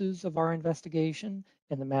sources of our investigation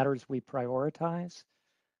and the matters we prioritize.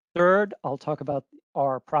 Third, I'll talk about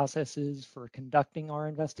our processes for conducting our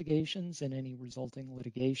investigations and any resulting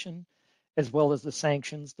litigation, as well as the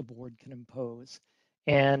sanctions the board can impose.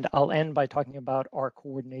 And I'll end by talking about our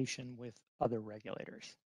coordination with other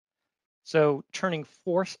regulators. So turning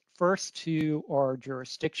first to our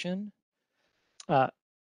jurisdiction,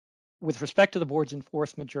 with respect to the board's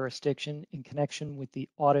enforcement jurisdiction in connection with the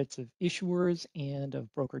audits of issuers and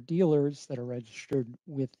of broker-dealers that are registered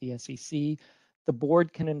with the SEC, the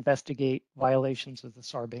board can investigate violations of the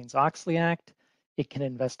Sarbanes-Oxley Act. It can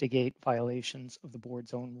investigate violations of the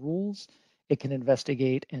board's own rules. It can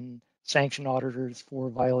investigate and sanction auditors for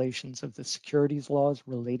violations of the securities laws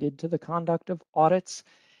related to the conduct of audits,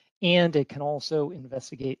 and it can also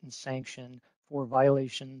investigate and sanction for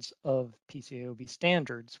violations of PCAOB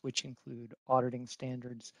standards, which include auditing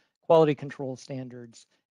standards, quality control standards,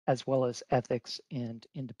 as well as ethics and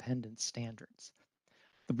independence standards.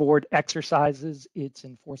 The board exercises its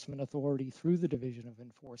enforcement authority through the Division of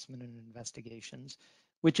Enforcement and Investigations,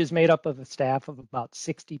 which is made up of a staff of about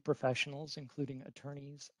 60 professionals, including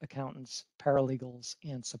attorneys, accountants, paralegals,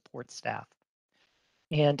 and support staff.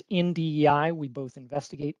 And in DEI, we both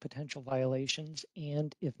investigate potential violations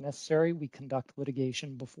and, if necessary, we conduct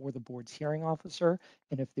litigation before the board's hearing officer.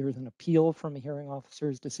 And if there's an appeal from a hearing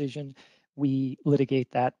officer's decision, we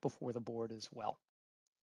litigate that before the board as well.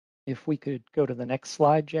 If we could go to the next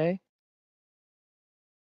slide, Jay.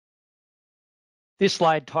 This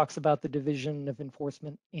slide talks about the Division of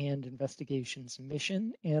Enforcement and Investigations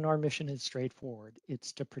mission, and our mission is straightforward.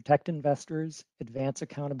 It's to protect investors, advance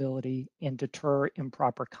accountability, and deter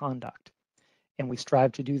improper conduct. And we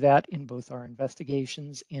strive to do that in both our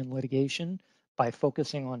investigations and litigation by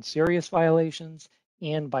focusing on serious violations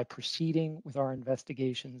and by proceeding with our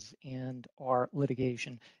investigations and our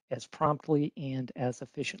litigation as promptly and as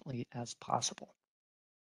efficiently as possible.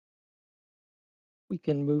 We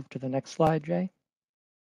can move to the next slide, Jay.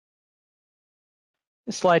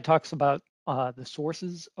 This slide talks about the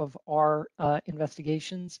sources of our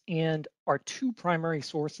investigations, and our two primary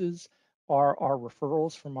sources are our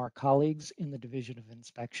referrals from our colleagues in the Division of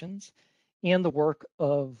Inspections and the work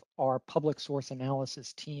of our public source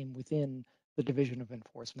analysis team within the Division of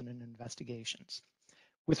Enforcement and Investigations.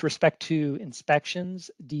 With respect to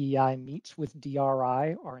inspections, DEI meets with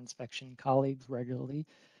DRI, our inspection colleagues, regularly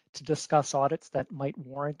to discuss audits that might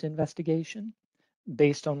warrant investigation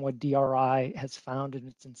based on what DRI has found in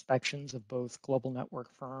its inspections of both global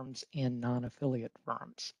network firms and non-affiliate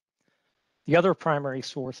firms. The other primary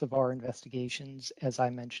source of our investigations, as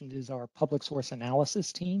I mentioned, is our public source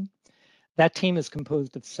analysis team. That team is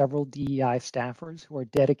composed of several DEI staffers who are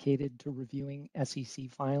dedicated to reviewing SEC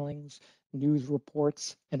filings, news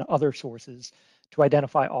reports, and other sources to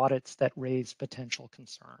identify audits that raise potential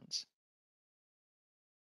concerns.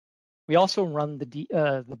 We also run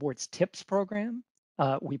the board's TIPS program.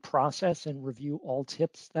 We process and review all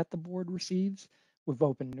tips that the board receives. We've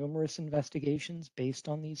opened numerous investigations based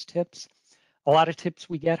on these tips. A lot of tips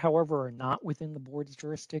we get, however, are not within the board's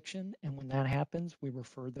jurisdiction, and when that happens, we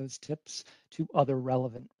refer those tips to other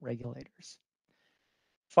relevant regulators.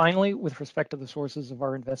 Finally, with respect to the sources of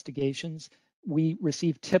our investigations, we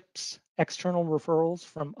receive tips, external referrals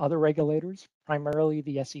from other regulators, primarily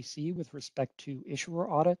the SEC with respect to issuer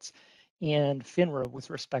audits, and FINRA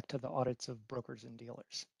with respect to the audits of brokers and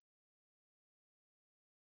dealers.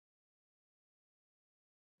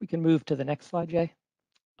 We can move to the next slide, Jay.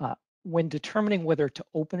 When determining whether to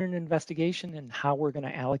open an investigation and how we're going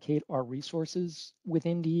to allocate our resources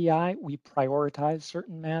within DEI, we prioritize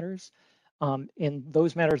certain matters. And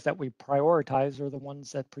those matters that we prioritize are the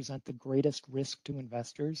ones that present the greatest risk to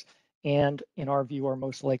investors and, in our view, are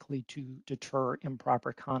most likely to deter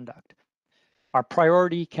improper conduct. Our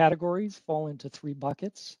priority categories fall into three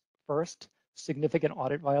buckets. First, significant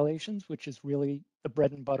audit violations, which is really the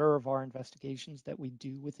bread and butter of our investigations that we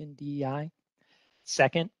do within DEI.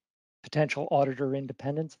 Second, potential auditor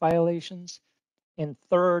independence violations. And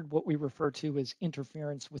third, what we refer to as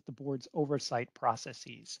interference with the board's oversight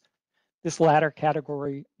processes. This latter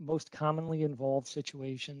category most commonly involves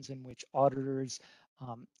situations in which auditors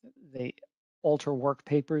they alter work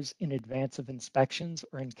papers in advance of inspections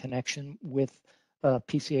or in connection with a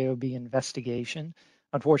PCAOB investigation.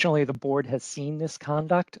 Unfortunately, the board has seen this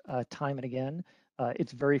conduct time and again.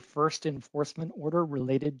 Its very first enforcement order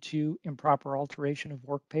related to improper alteration of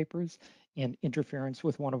work papers and interference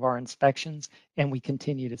with one of our inspections, and we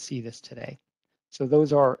continue to see this today. So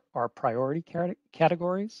those are our priority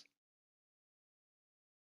categories.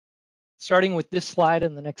 Starting with this slide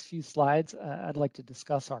and the next few slides, I'd like to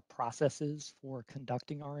discuss our processes for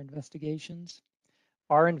conducting our investigations.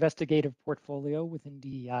 Our investigative portfolio within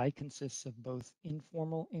DEI consists of both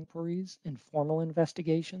informal inquiries and formal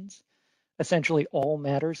investigations. Essentially, all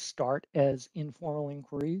matters start as informal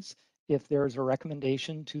inquiries. If there's a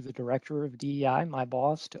recommendation to the director of DEI, my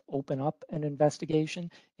boss, to open up an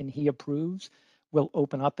investigation and he approves, we'll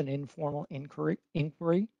open up an informal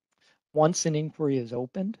inquiry. Once an inquiry is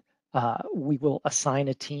opened, we will assign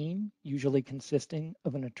a team, usually consisting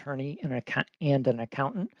of an attorney and an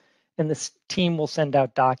accountant, and this team will send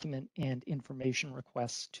out document and information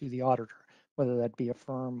requests to the auditor, whether that be a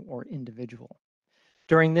firm or individual.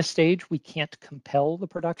 During this stage, we can't compel the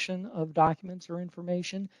production of documents or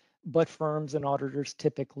information, but firms and auditors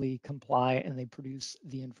typically comply and they produce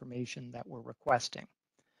the information that we're requesting.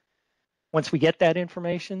 Once we get that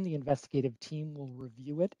information, the investigative team will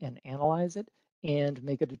review it and analyze it and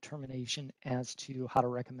make a determination as to how to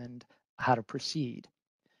recommend how to proceed.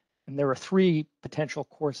 And there are three potential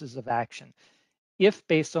courses of action. If,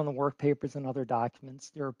 based on the work papers and other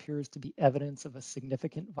documents, there appears to be evidence of a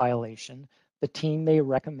significant violation, the team may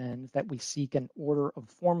recommend that we seek an order of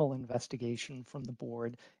formal investigation from the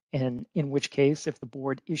board, and in which case, if the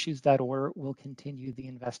board issues that order, we'll continue the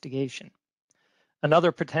investigation.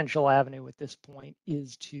 Another potential avenue at this point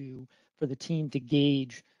is for the team to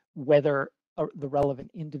gauge whether the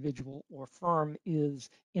relevant individual or firm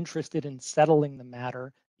is interested in settling the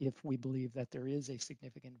matter if we believe that there is a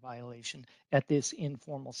significant violation at this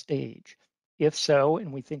informal stage. If so,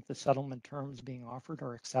 and we think the settlement terms being offered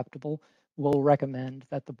are acceptable, we'll recommend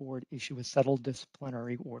that the board issue a settled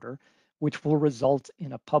disciplinary order, which will result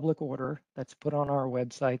in a public order that's put on our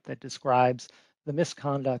website that describes the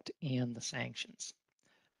misconduct and the sanctions.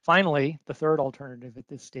 Finally, the third alternative at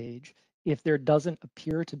this stage, if there doesn't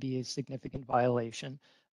appear to be a significant violation,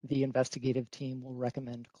 the investigative team will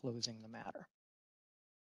recommend closing the matter.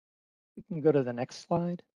 We can go to the next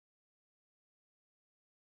slide.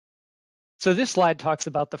 So this slide talks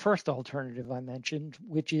about the first alternative I mentioned,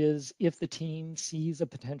 which is if the team sees a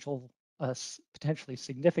potentially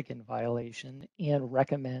significant violation and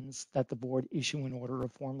recommends that the board issue an order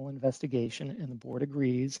of formal investigation, and the board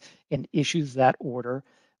agrees and issues that order,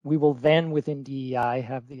 we will then within DEI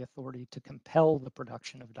have the authority to compel the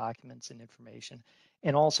production of documents and information,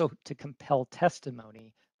 and also to compel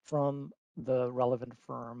testimony from the relevant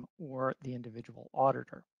firm or the individual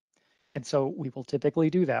auditor. And so we will typically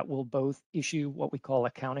do that. We'll both issue what we call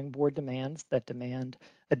accounting board demands that demand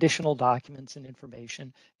additional documents and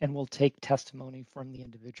information, and we'll take testimony from the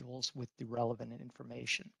individuals with the relevant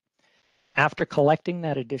information. After collecting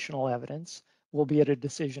that additional evidence, we'll be at a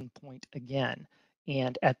decision point again.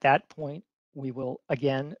 And at that point, we will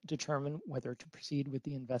again determine whether to proceed with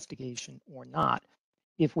the investigation or not.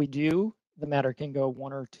 If we do, the matter can go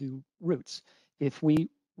one or two routes. If we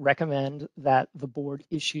recommend that the board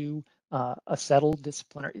issue a settled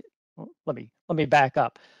disciplinary, well, let me back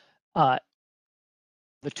up. The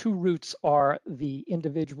two routes are the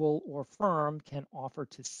individual or firm can offer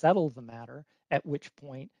to settle the matter, at which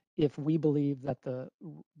point, if we believe that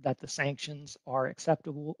the sanctions are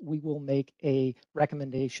acceptable, we will make a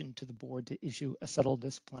recommendation to the board to issue a settled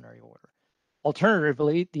disciplinary order.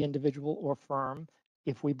 Alternatively, the individual or firm,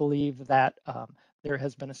 if we believe that there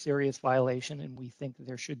has been a serious violation and we think that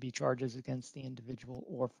there should be charges against the individual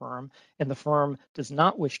or firm, and the firm does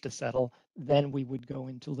not wish to settle, then we would go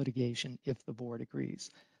into litigation if the board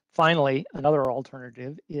agrees. Finally, another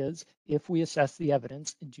alternative is if we assess the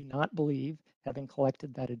evidence and do not believe, having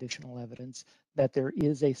collected that additional evidence, that there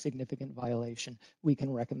is a significant violation, we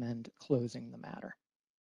can recommend closing the matter.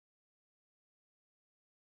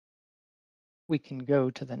 We can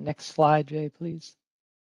go to the next slide, Jay, please.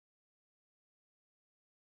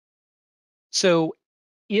 So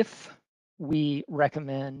if we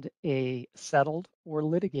recommend a settled or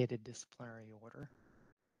litigated disciplinary order,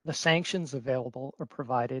 the sanctions available are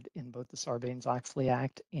provided in both the Sarbanes-Oxley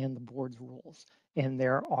Act and the board's rules, and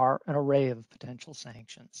there are an array of potential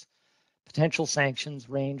sanctions. Potential sanctions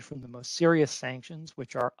range from the most serious sanctions,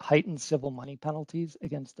 which are heightened civil money penalties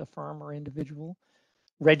against a firm or individual,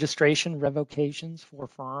 registration revocations for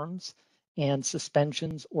firms, and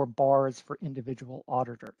suspensions or bars for individual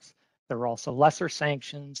auditors. There are also lesser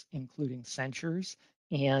sanctions, including censures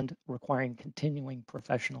and requiring continuing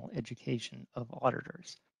professional education of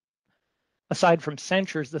auditors. Aside from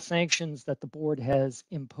censures, the sanctions that the board has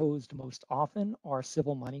imposed most often are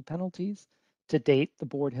civil money penalties. To date, the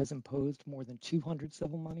board has imposed more than 200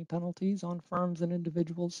 civil money penalties on firms and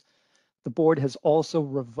individuals. The board has also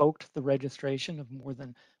revoked the registration of more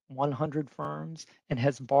than 100 firms and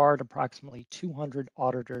has barred approximately 200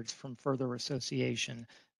 auditors from further association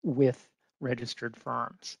with registered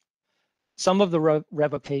firms. Some of the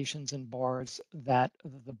revocations and bars that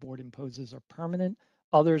the board imposes are permanent.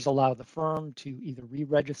 Others allow the firm to either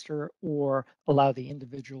re-register or allow the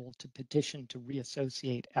individual to petition to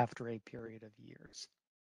reassociate after a period of years.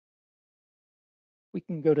 We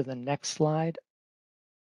can go to the next slide.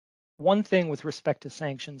 One thing with respect to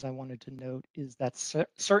sanctions I wanted to note is that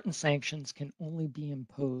certain sanctions can only be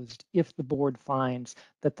imposed if the board finds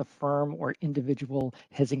that the firm or individual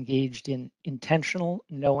has engaged in intentional,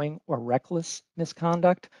 knowing, or reckless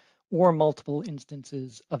misconduct, or multiple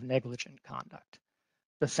instances of negligent conduct.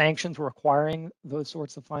 The sanctions requiring those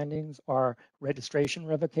sorts of findings are registration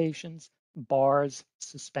revocations, bars,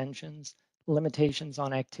 suspensions, limitations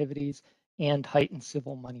on activities, and heightened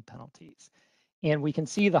civil money penalties. And we can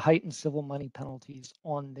see the heightened civil money penalties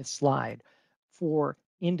on this slide. For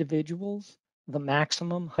individuals, the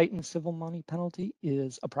maximum heightened civil money penalty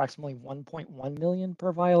is approximately 1.1 million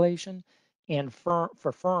per violation. And for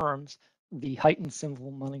firms, the heightened civil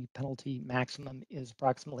money penalty maximum is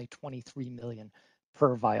approximately 23 million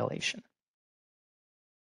per violation.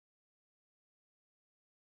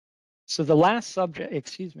 So the last subject,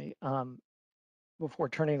 before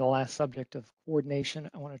turning to the last subject of coordination,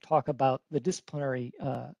 I want to talk about the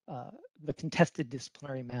the contested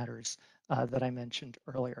disciplinary matters that I mentioned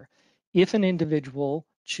earlier. If an individual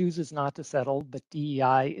chooses not to settle, but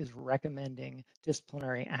DEI is recommending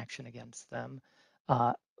disciplinary action against them,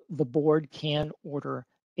 the board can order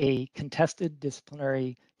a contested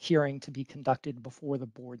disciplinary hearing to be conducted before the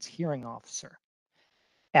board's hearing officer.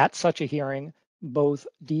 At such a hearing, both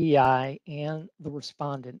DEI and the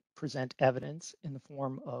respondent present evidence in the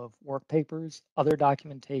form of work papers, other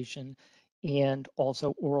documentation, and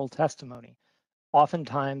also oral testimony.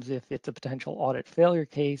 Oftentimes, if it's a potential audit failure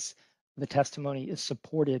case, the testimony is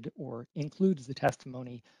supported or includes the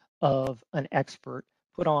testimony of an expert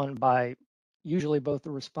put on by usually both the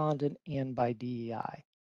respondent and by DEI.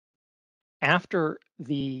 After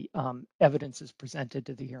the evidence is presented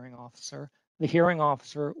to the hearing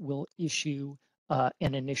officer will issue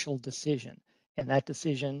an initial decision. And that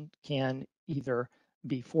decision can either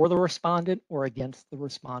be for the respondent or against the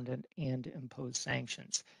respondent and impose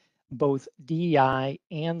sanctions. Both DEI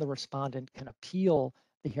and the respondent can appeal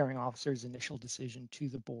the hearing officer's initial decision to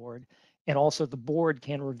the board, and also the board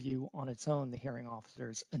can review on its own the hearing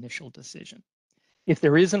officer's initial decision. If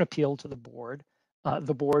there is an appeal to the board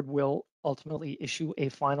will ultimately issue a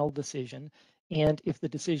final decision. And if the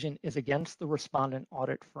decision is against the respondent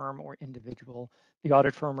audit firm or individual, the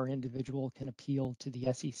audit firm or individual can appeal to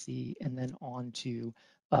the SEC and then on to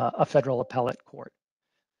a federal appellate court.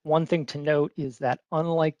 One thing to note is that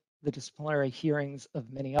unlike the disciplinary hearings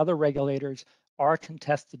of many other regulators, our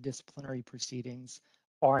contested disciplinary proceedings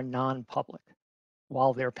are non-public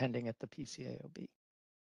while they're pending at the PCAOB.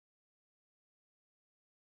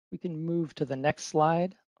 We can move to the next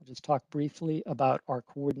slide. I'll just talk briefly about our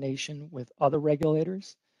coordination with other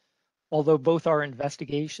regulators. Although both our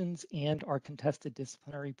investigations and our contested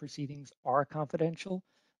disciplinary proceedings are confidential,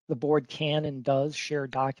 the board can and does share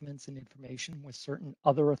documents and information with certain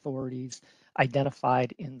other authorities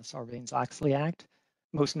identified in the Sarbanes-Oxley Act,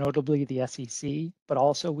 most notably the SEC, but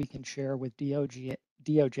also we can share with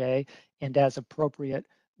DOJ and as appropriate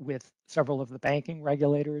with several of the banking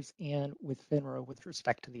regulators and with FINRA with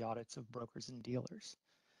respect to the audits of brokers and dealers.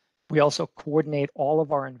 We also coordinate all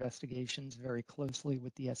of our investigations very closely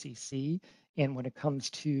with the SEC. And when it comes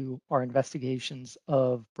to our investigations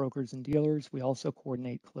of brokers and dealers, we also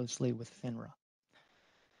coordinate closely with FINRA.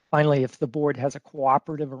 Finally, if the board has a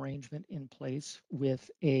cooperative arrangement in place with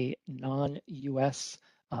a non-US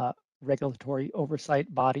regulatory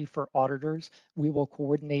oversight body for auditors, we will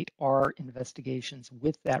coordinate our investigations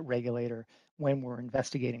with that regulator when we're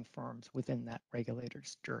investigating firms within that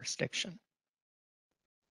regulator's jurisdiction.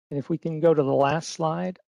 And if we can go to the last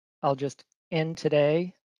slide, I'll just end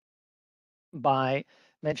today by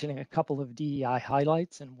mentioning a couple of DEI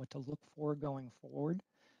highlights and what to look for going forward.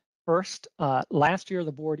 First, last year,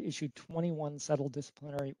 the board issued 21 settled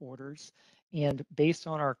disciplinary orders. And based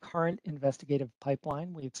on our current investigative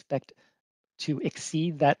pipeline, we expect to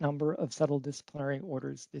exceed that number of settled disciplinary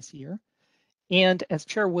orders this year. And as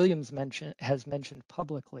Chair Williams has mentioned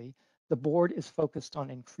publicly, the board is focused on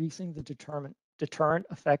increasing the deterrent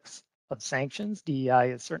effects of sanctions.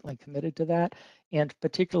 DEI is certainly committed to that, and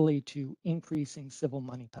particularly to increasing civil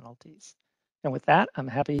money penalties. And with that, I'm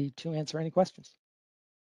happy to answer any questions.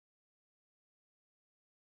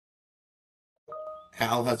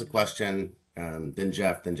 Hal has a question, then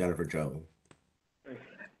Jeff, then Jennifer Joe.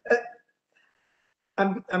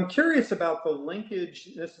 I'm curious about the linkage.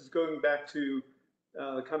 This is going back to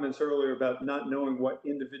the comments earlier about not knowing what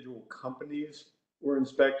individual companies were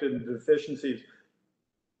inspected and deficiencies.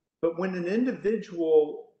 But when an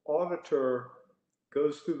individual auditor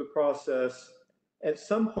goes through the process, at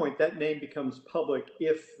some point that name becomes public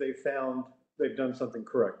if they found they've done something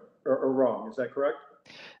correct or wrong. Is that correct?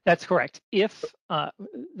 That's correct. If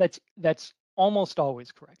that's almost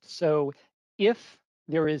always correct. So if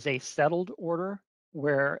there is a settled order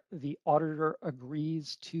where the auditor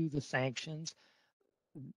agrees to the sanctions,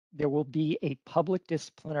 there will be a public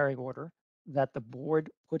disciplinary order that the board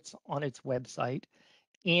puts on its website.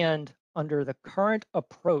 And under the current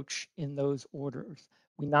approach in those orders,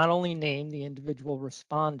 we not only name the individual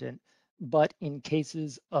respondent, but in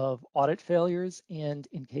cases of audit failures and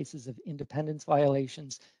in cases of independence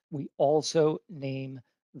violations, we also name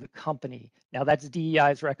the company. Now that's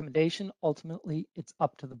DEI's recommendation. Ultimately, it's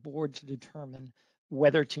up to the board to determine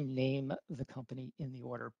whether to name the company in the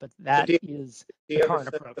order, but that is the current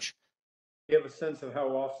approach. Do you have a sense of how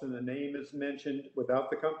often the name is mentioned without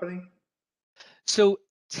the company? So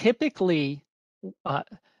typically,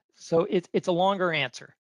 so it's a longer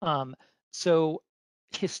answer. So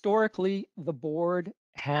historically, the board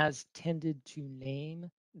has tended to name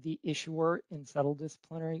the issuer in settled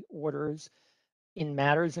disciplinary orders in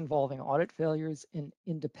matters involving audit failures and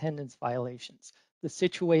independence violations. The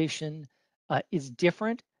situation is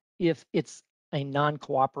different if it's a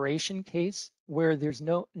non-cooperation case where there's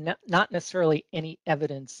not necessarily any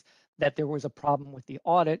evidence that there was a problem with the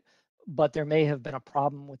audit, but there may have been a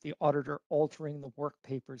problem with the auditor altering the work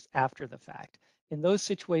papers after the fact. In those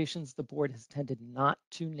situations, the board has tended not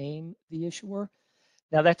to name the issuer.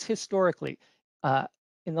 Now that's historically.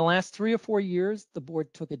 In the last 3 or 4 years, the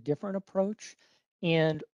board took a different approach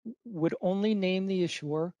and would only name the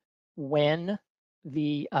issuer when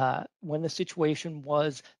the situation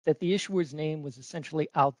was that the issuer's name was essentially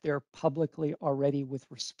out there publicly already with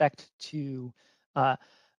respect to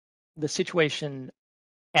the situation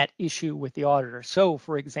at issue with the auditor. So,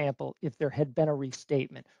 for example, if there had been a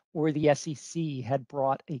restatement or the SEC had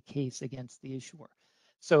brought a case against the issuer.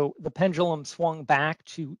 So the pendulum swung back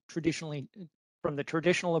to from the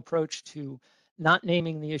traditional approach to not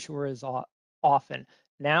naming the issuer as often.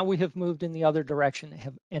 Now we have moved in the other direction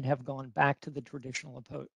and have gone back to the traditional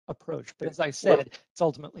approach. But as I said, it's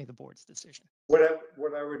ultimately the board's decision. What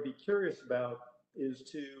I would be curious about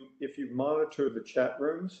is if you monitor the chat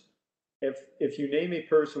rooms, if you name a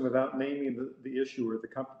person without naming the issuer,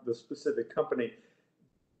 the specific company,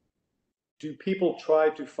 do people try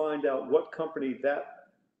to find out what company that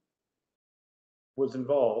was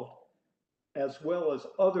involved, as well as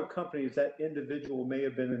other companies that individual may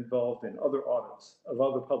have been involved in, other audits of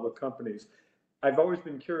other public companies? I've always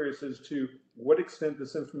been curious as to what extent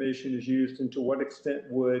this information is used and to what extent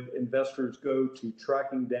would investors go to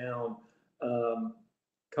tracking down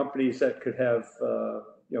companies that could have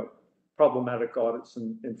problematic audits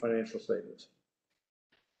and financial statements.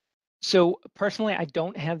 So personally, I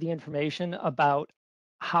don't have the information about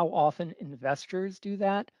how often investors do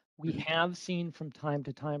that. We have seen from time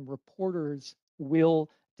to time reporters will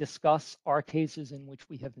discuss our cases in which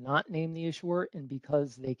we have not named the issuer, and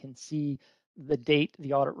because they can see the date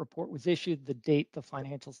the audit report was issued, the date the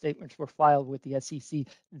financial statements were filed with the SEC,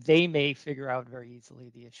 they may figure out very easily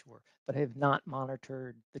the issuer, but I have not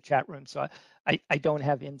monitored the chat room. So I don't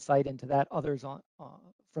have insight into that. Others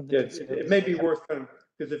from the PCAOB it may be worth kind of,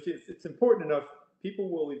 because if it's important enough, people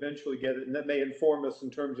will eventually get it, and that may inform us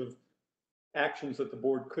in terms of actions that the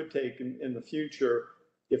board could take in the future.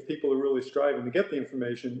 If people are really striving to get the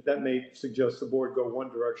information, that may suggest the board go one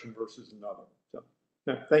direction versus another. So,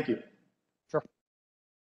 no, thank you. Sure.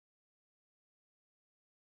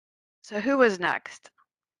 So who is next?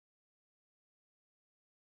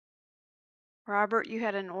 Robert, you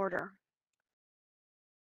had an order.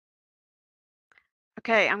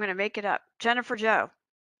 Okay, I'm going to make it up. Jennifer Joe.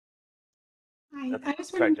 Hi, I was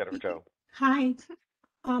Sorry, wondering. Jennifer Joe. Hi.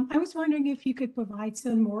 I was wondering if you could provide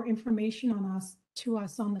some more information to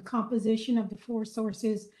us on the composition of the 4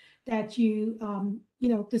 sources that you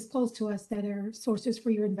disclosed to us that are sources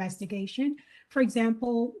for your investigation. For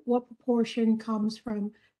example, what proportion comes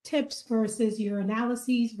from tips versus your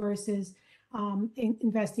analyses versus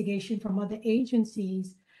investigation from other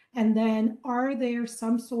agencies? And then are there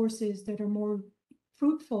some sources that are more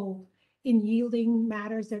fruitful in yielding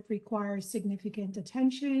matters that require significant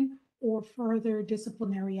attention or further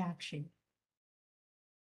disciplinary action?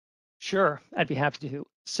 Sure, I'd be happy to.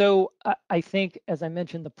 So I think, as I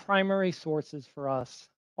mentioned, the primary sources for us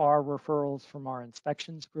are referrals from our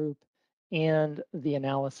inspections group and the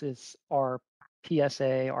analysis our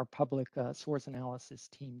PSA, our public source analysis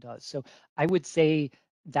team does. So I would say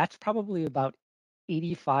that's probably about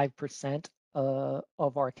 85%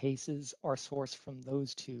 of our cases are sourced from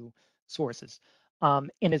those 2 sources.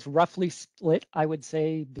 And it's roughly split, I would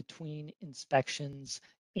say, between inspections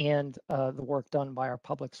and the work done by our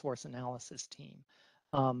public source analysis team.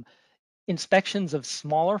 Inspections of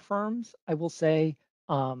smaller firms, I will say,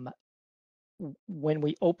 when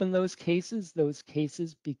we open those cases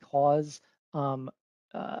because, well,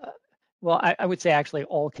 I would say actually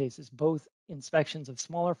all cases, both inspections of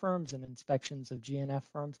smaller firms and inspections of GNF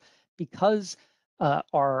firms, because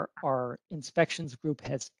our inspections group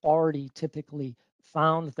has already typically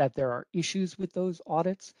found that there are issues with those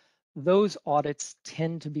audits, those audits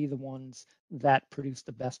tend to be the ones that produce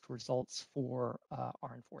the best results for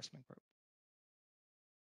our enforcement group.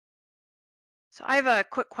 So I have a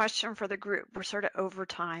quick question for the group. We're sort of over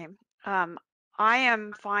time. I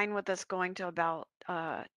am fine with this going to about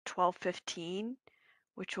 12:15,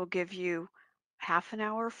 which will give you half an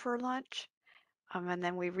hour for lunch, and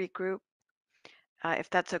then we regroup if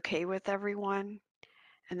that's okay with everyone.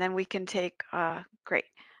 And then we can take, great,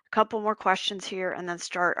 a couple more questions here and then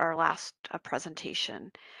start our last presentation.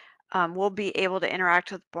 We'll be able to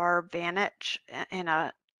interact with Barb Vanich in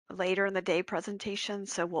a later in the day presentation,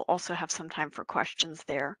 so we'll also have some time for questions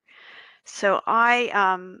there. So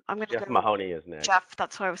I'm going to Jeff go. Mahoney is next. Jeff,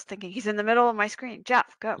 that's what I was thinking. He's in the middle of my screen.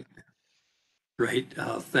 Jeff, go. Great,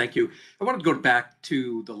 thank you. I wanted to go back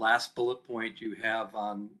to the last bullet point you have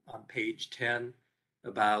on page 10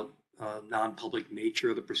 about non-public nature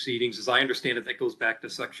of the proceedings. As I understand it, that goes back to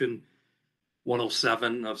section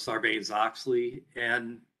 107 of Sarbanes-Oxley.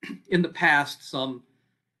 And in the past, some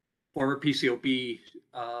former PCAOB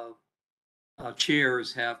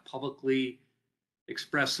chairs have publicly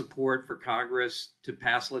expressed support for Congress to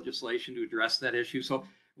pass legislation to address that issue. So I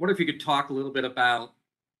wonder if you could talk a little bit about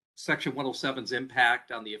Section 107's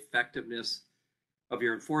impact on the effectiveness of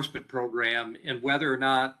your enforcement program and whether or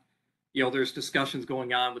not, there's discussions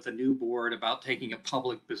going on with the new board about taking a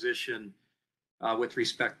public position with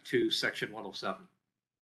respect to Section 107.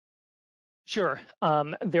 Sure.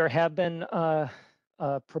 There have been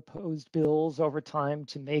proposed bills over time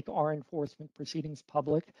to make our enforcement proceedings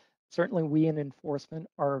public. Certainly, we in enforcement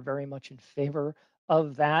are very much in favor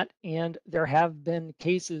of that. And there have been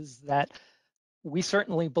cases that we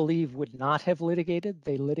certainly believe would not have litigated.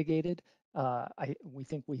 They litigated. We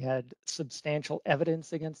think we had substantial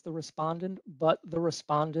evidence against the respondent, but the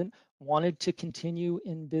respondent wanted to continue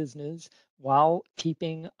in business while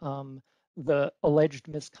keeping the alleged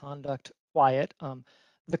misconduct quiet.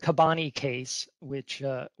 The Kabani case, which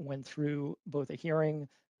went through both a hearing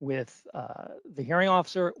with the hearing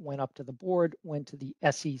officer, went up to the board, went to the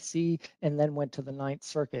SEC, and then went to the Ninth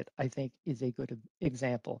Circuit, I think is a good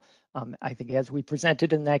example. I think as we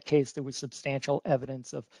presented in that case, there was substantial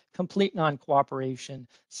evidence of complete non-cooperation,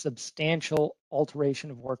 substantial alteration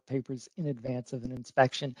of work papers in advance of an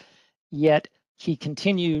inspection, yet he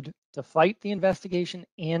continued to fight the investigation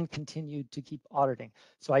and continued to keep auditing.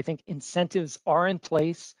 So I think incentives are in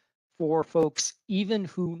place for folks, even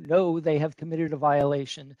who know they have committed a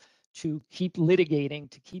violation, to keep litigating,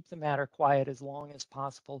 to keep the matter quiet as long as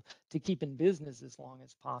possible, to keep in business as long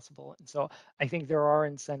as possible. And so I think there are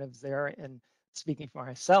incentives there. And speaking for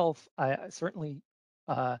myself, I certainly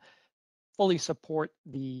fully support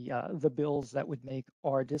the bills that would make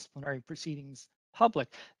our disciplinary proceedings public.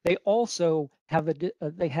 They also have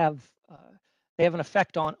they have an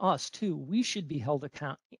effect on us too. We should be held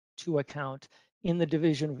to account in the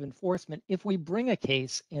Division of Enforcement if we bring a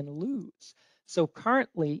case and lose. So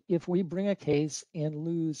currently, if we bring a case and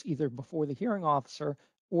lose either before the hearing officer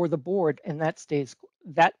or the board, and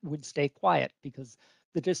that would stay quiet because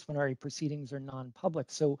the disciplinary proceedings are non-public.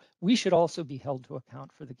 So we should also be held to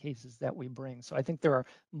account for the cases that we bring. So I think there are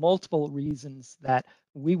multiple reasons that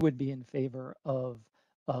we would be in favor of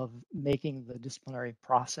making the disciplinary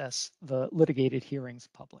process, the litigated hearings,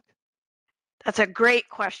 public. That's a great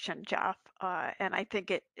question, Jeff. And I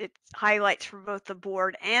think it highlights for both the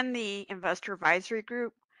board and the investor advisory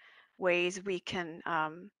group ways we can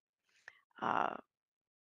to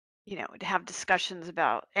have discussions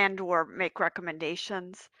about and/or make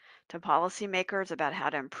recommendations to policymakers about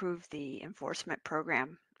how to improve the enforcement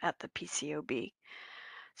program at the PCAOB.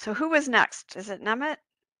 So who is next? Is it Nemeth?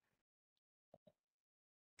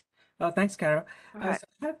 Thanks, Kara. Go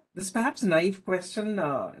ahead. This is perhaps a naive question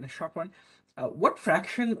and a short one. What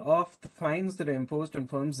fraction of the fines that are imposed on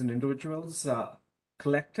firms and individuals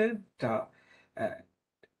collected? Know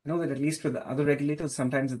that at least with the other regulators,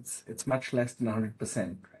 sometimes it's much less than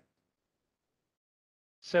 100%.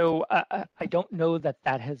 So I don't know that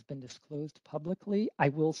that has been disclosed publicly. I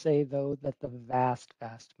will say, though, that the vast,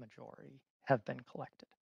 vast majority have been collected.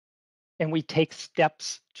 And we take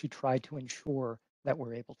steps to try to ensure that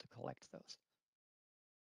we're able to collect those.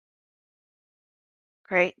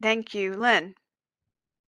 Great. Thank you. Lynn?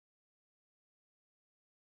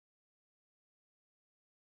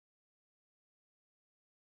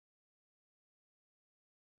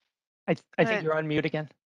 I think you're on mute again.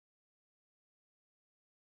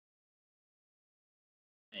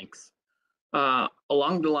 Thanks.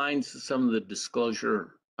 Along the lines of some of the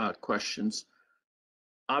disclosure questions,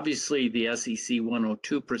 obviously the SEC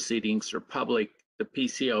 102 proceedings are public, the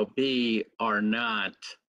PCAOB are not.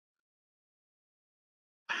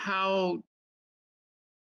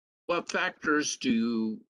 what factors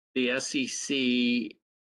do the SEC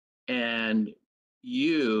and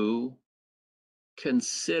you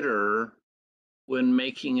consider when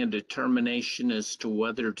making a determination as to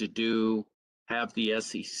whether to have the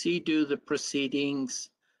SEC do the proceedings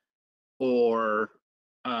or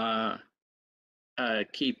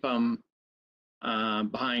keep them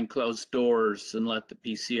behind closed doors and let the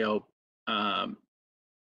PCO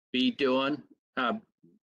be doing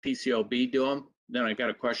PCAOB do them? Then I got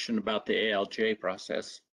a question about the ALJ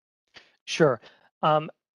process. Sure.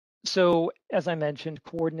 So as I mentioned,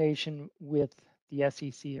 coordination with the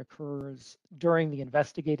SEC occurs during the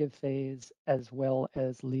investigative phase as well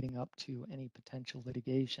as leading up to any potential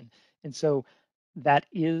litigation. And so that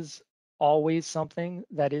is always something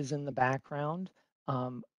that is in the background.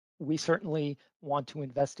 We certainly want to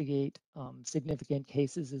investigate significant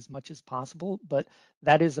cases as much as possible, but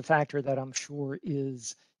that is a factor that I'm sure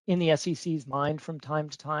is in the SEC's mind from time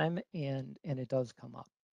to time, and it does come up.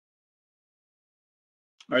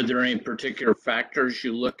 Are there any particular factors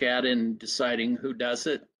you look at in deciding who does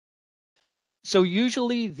it? So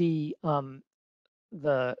usually the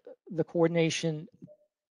coordination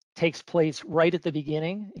takes place right at the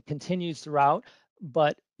beginning. It continues throughout,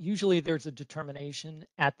 but usually there's a determination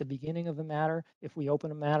at the beginning of a matter. If we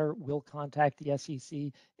open a matter, we'll contact the SEC,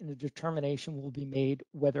 and the determination will be made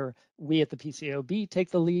whether we at the PCAOB take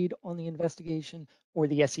the lead on the investigation or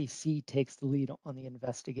the SEC takes the lead on the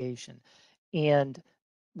investigation. And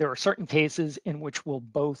there are certain cases in which we'll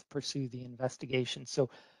both pursue the investigation. So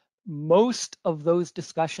most of those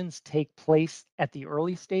discussions take place at the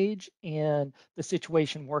early stage, and the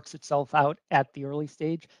situation works itself out at the early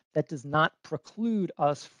stage. That does not preclude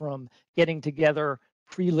us from getting together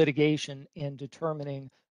pre-litigation and determining,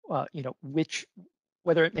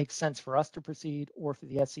 whether it makes sense for us to proceed or for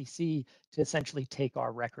the SEC to essentially take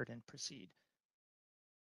our record and proceed.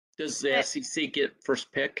 Does the SEC get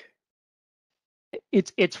first pick?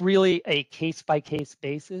 It's really a case-by-case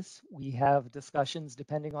basis. We have discussions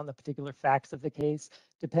depending on the particular facts of the case,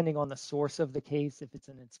 depending on the source of the case, if it's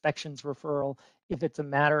an inspections referral, if it's a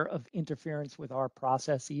matter of interference with our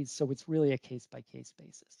processes. So it's really a case-by-case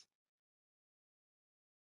basis.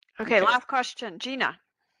 Okay, last question, Gina.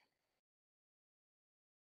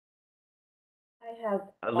 I have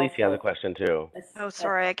Alicia has a question too. Oh,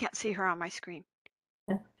 sorry, I can't see her on my screen.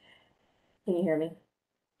 Can you hear me?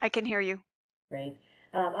 I can hear you. Great.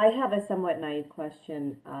 I have a somewhat naive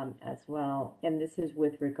question as well, and this is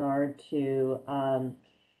with regard to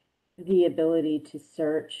the ability to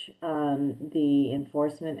search the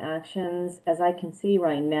enforcement actions. As I can see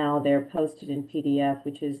right now, they're posted in PDF,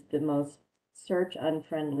 which is the most search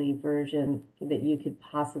unfriendly version that you could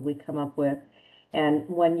possibly come up with. And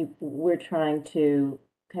when we're trying to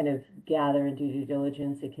kind of gather and do due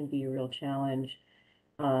diligence, it can be a real challenge.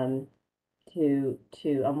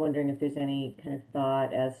 I'm wondering if there's any kind of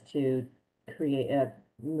thought as to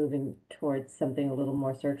moving towards something a little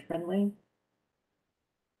more search friendly.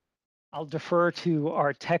 I'll defer to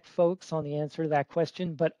our tech folks on the answer to that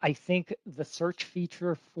question, but I think the search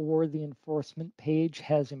feature for the enforcement page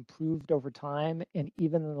has improved over time, and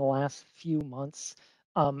even in the last few months,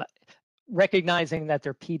 recognizing that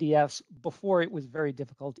they're PDFs, before it was very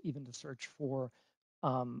difficult even to search for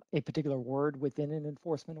a particular word within an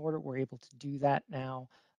enforcement order. We're able to do that now.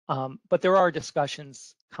 But there are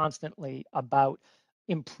discussions constantly about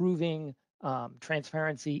improving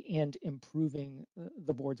transparency and improving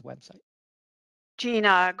the board's website.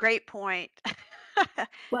 Gina, great point.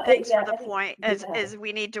 Well, Thanks yeah, for the point. Is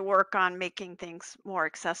we need to work on making things more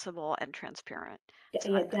accessible and transparent.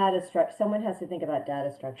 Yeah, data structure. Someone has to think about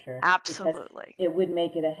data structure. Absolutely. It would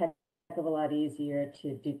make it a heck of a lot easier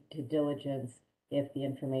to diligence if the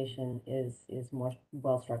information is more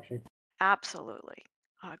well structured. Absolutely.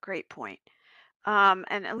 Great point.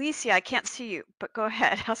 And Alicia, I can't see you, but go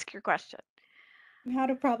ahead, ask your question.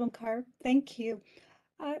 Not a problem, Carr. Thank you.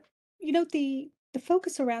 The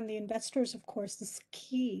focus around the investors, of course, is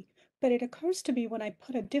key, but it occurs to me when I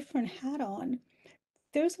put a different hat on,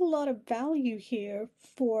 there's a lot of value here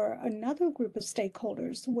for another group of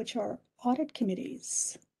stakeholders, which are audit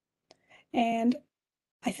committees. And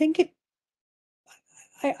I think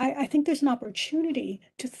I think there's an opportunity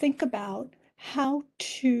to think about how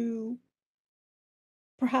to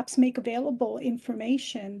perhaps make available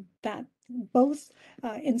information that both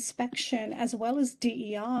inspection as well as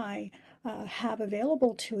DEI have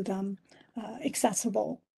available to them,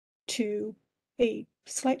 accessible to a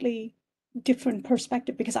slightly different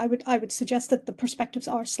perspective, because I would suggest that the perspectives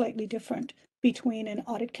are slightly different between an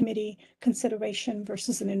audit committee consideration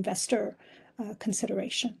versus an investor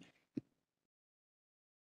consideration.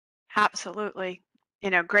 Absolutely.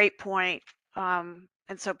 Great point. And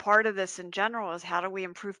so part of this in general is how do we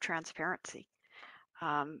improve transparency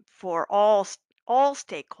for all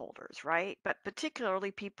stakeholders, right? But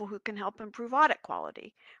particularly people who can help improve audit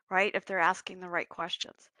quality, right? If they're asking the right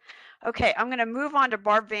questions. Okay, I'm going to move on to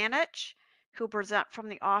Barb Vanich, who'll present from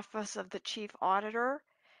the Office of the Chief Auditor.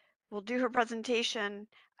 We'll do her presentation.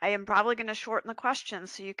 I am probably going to shorten the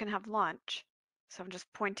questions so you can have lunch. So I'm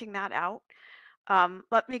just pointing that out.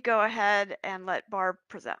 Let me go ahead and let Barb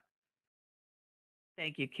present.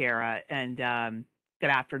 Thank you, Kara, and good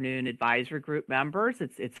afternoon, advisory group members.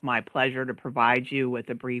 It's my pleasure to provide you with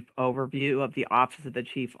a brief overview of the Office of the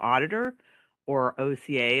Chief Auditor, or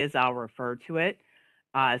OCA as I'll refer to it.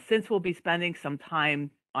 Since we'll be spending some time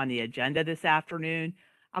on the agenda this afternoon,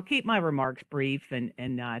 I'll keep my remarks brief and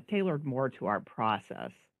tailored more to our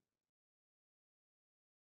process.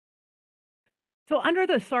 So under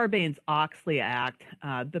the Sarbanes-Oxley Act,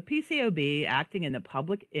 the PCAOB, acting in the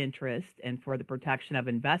public interest and for the protection of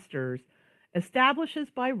investors, establishes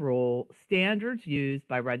by rule standards used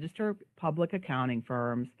by registered public accounting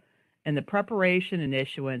firms in the preparation and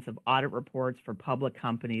issuance of audit reports for public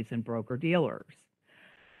companies and broker-dealers.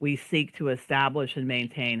 We seek to establish and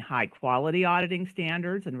maintain high-quality auditing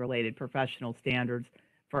standards and related professional standards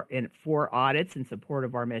for audits in support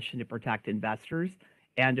of our mission to protect investors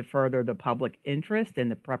and to further the public interest in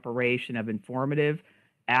the preparation of informative,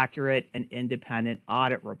 accurate, and independent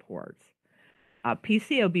audit reports.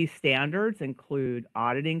 PCAOB standards include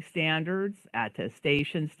auditing standards,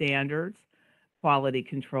 attestation standards, quality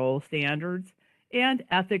control standards, and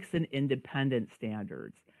ethics and independence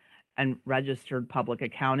standards. And registered public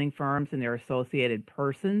accounting firms and their associated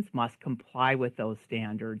persons must comply with those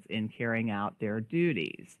standards in carrying out their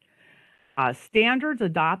duties. Standards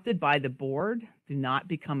adopted by the board do not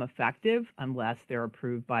become effective unless they're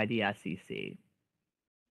approved by the SEC.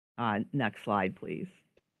 Next slide, please.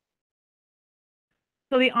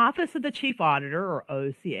 So the Office of the Chief Auditor, or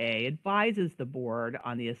OCA, advises the board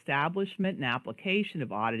on the establishment and application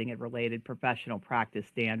of auditing and related professional practice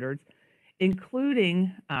standards,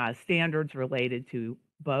 including standards related to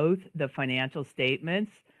both the financial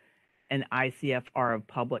statements and ICFR of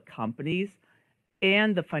public companies,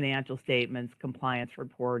 and the financial statements, compliance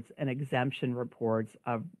reports, and exemption reports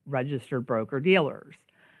of registered broker-dealers.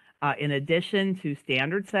 In addition to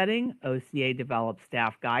standard setting, OCA develops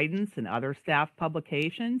staff guidance and other staff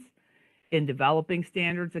publications. In developing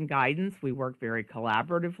standards and guidance, we work very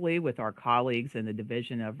collaboratively with our colleagues in the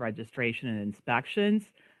Division of Registration and Inspections,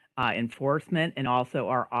 Enforcement, and also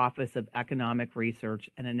our Office of Economic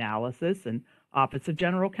Research and Analysis and Office of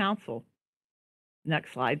General Counsel.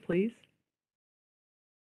 Next slide, please.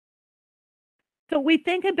 So we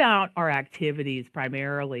think about our activities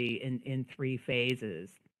primarily in three phases.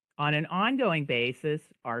 On an ongoing basis,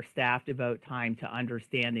 our staff devote time to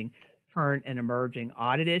understanding current and emerging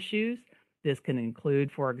audit issues. This can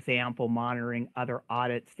include, for example, monitoring other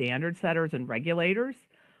audit standard setters and regulators,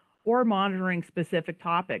 or monitoring specific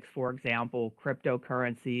topics, for example,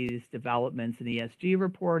 cryptocurrencies, developments in ESG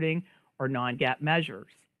reporting, or non-GAAP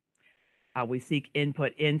measures. We seek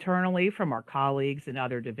input internally from our colleagues in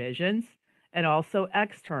other divisions, and also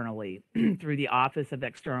externally through the Office of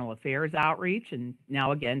External Affairs Outreach, and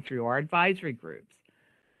now again through our advisory groups.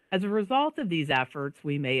 As a result of these efforts,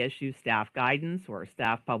 we may issue staff guidance or a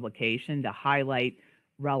staff publication to highlight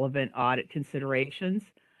relevant audit considerations.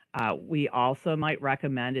 We also might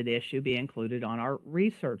recommend an issue be included on our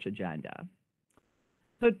research agenda.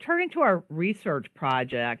 So turning to our research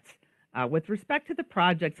projects, with respect to the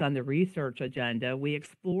projects on the research agenda, we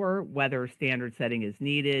explore whether standard setting is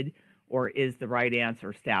needed, or is the right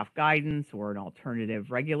answer staff guidance or an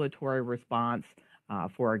alternative regulatory response,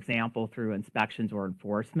 for example, through inspections or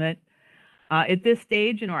enforcement. At this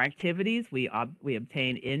stage in our activities, we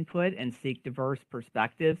obtain input and seek diverse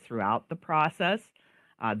perspectives throughout the process.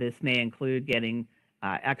 This may include getting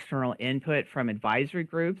external input from advisory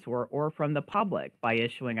groups or from the public by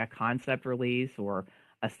issuing a concept release or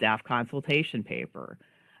a staff consultation paper.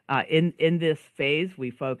 In this phase,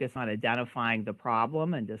 we focus on identifying the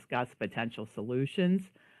problem and discuss potential solutions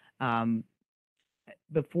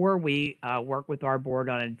before we work with our board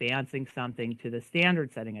on advancing something to the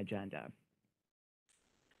standard setting agenda.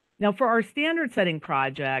 Now, for our standard setting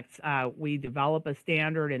projects, we develop a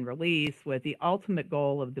standard and release with the ultimate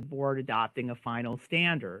goal of the board adopting a final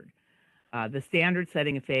standard. The standard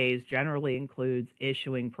setting phase generally includes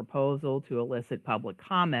issuing proposal to elicit public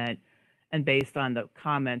comment, and based on the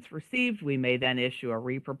comments received, we may then issue a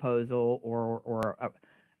reproposal or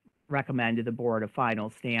recommend to the board a final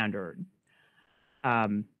standard.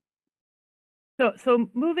 So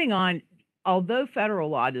moving on, Although federal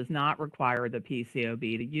law does not require the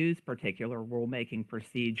PCAOB to use particular rulemaking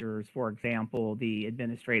procedures, for example, the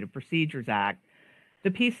Administrative Procedures Act, the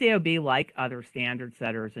PCAOB, like other standard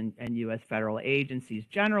setters and U.S. federal agencies,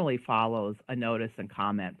 generally follows a notice and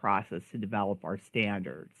comment process to develop our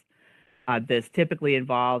standards. This typically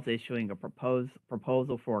involves issuing a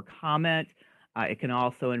proposal for comment. It can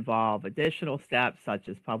also involve additional steps, such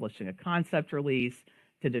as publishing a concept release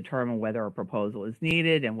to determine whether a proposal is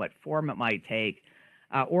needed and what form it might take,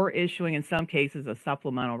 or issuing, in some cases, a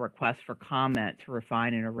supplemental request for comment to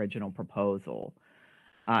refine an original proposal.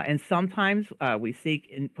 And sometimes we seek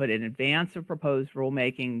input in advance of proposed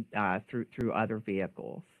rulemaking through other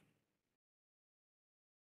vehicles.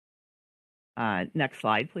 Next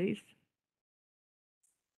slide, please.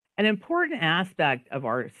 An important aspect of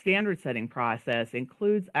our standard setting process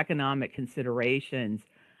includes economic considerations,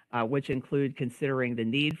 which include considering the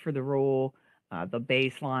need for the rule, the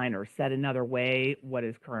baseline, or said another way, what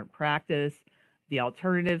is current practice, the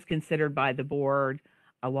alternatives considered by the board,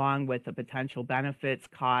 along with the potential benefits,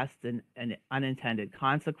 costs, and unintended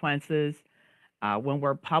consequences. When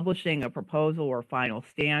we're publishing a proposal or final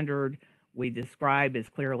standard, we describe as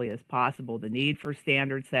clearly as possible the need for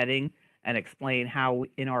standard setting and explain how,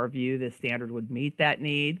 in our view, this standard would meet that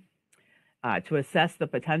need. To assess the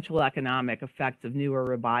potential economic effects of new or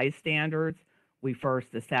revised standards, we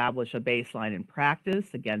first establish a baseline in practice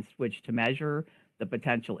against which to measure the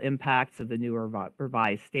potential impacts of the new or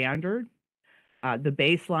revised standard. The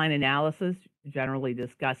baseline analysis generally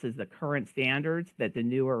discusses the current standards that the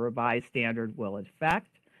new or revised standard will affect,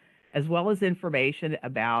 as well as information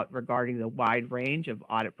regarding the wide range of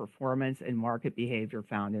audit performance and market behavior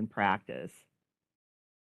found in practice.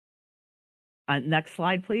 Next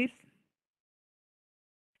slide, please.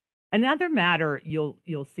 Another matter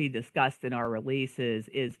you'll see discussed in our releases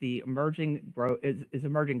is the emerging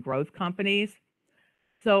growth companies.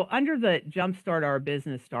 So under the Jumpstart Our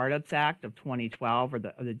Business Startups Act of 2012, or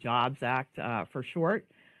the Jobs Act for short,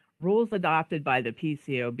 rules adopted by the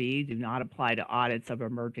PCAOB do not apply to audits of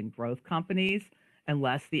emerging growth companies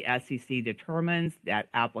unless the SEC determines that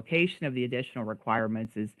application of the additional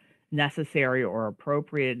requirements is necessary or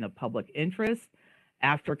appropriate in the public interest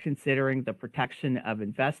after considering the protection of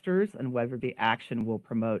investors and whether the action will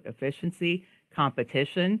promote efficiency,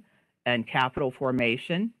 competition, and capital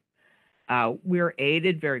formation. We're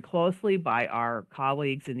aided very closely by our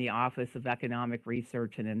colleagues in the Office of Economic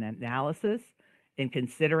Research and Analysis in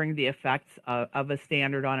considering the effects of a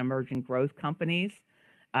standard on emerging growth companies.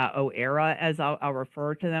 OERA, as I'll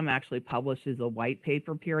refer to them, actually publishes a white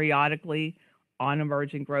paper periodically on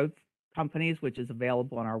emerging growth companies, which is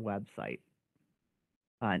available on our website.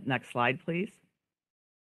 Next slide, please.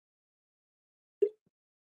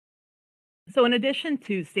 So in addition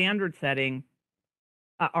to standard setting,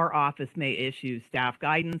 our office may issue staff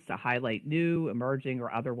guidance to highlight new, emerging,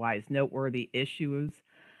 or otherwise noteworthy issues.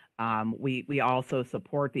 We also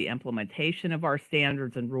support the implementation of our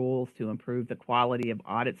standards and rules to improve the quality of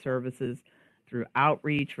audit services through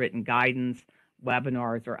outreach, written guidance,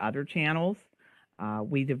 webinars, or other channels.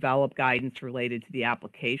 We develop guidance related to the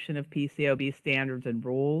application of PCAOB standards and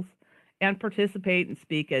rules, and participate and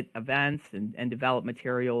speak at events and develop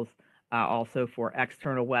materials also for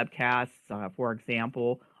external webcasts, for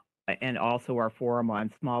example, and also our forum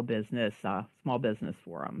on small business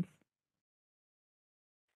forums.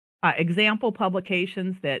 Example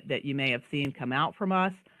publications that you may have seen come out from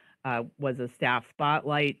us was a staff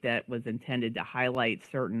spotlight that was intended to highlight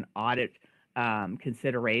certain audit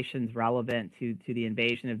considerations relevant to the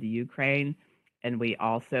invasion of the Ukraine, and we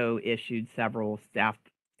also issued several staff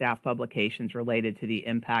publications related to the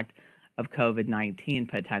impact of COVID-19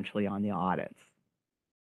 potentially on the audits.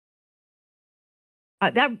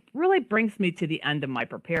 That really brings me to the end of my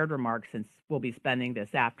prepared remarks, since we'll be spending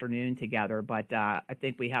this afternoon together, but I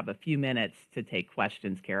think we have a few minutes to take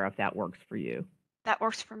questions, Kara, if that works for you. That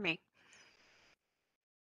works for me.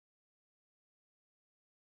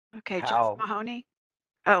 Okay, Hal. Jeff Mahoney.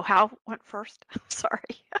 Oh, Hal went first. Sorry.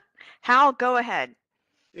 Hal, go ahead.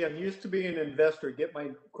 Yeah, I'm used to being an investor. Get my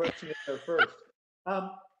question in there first.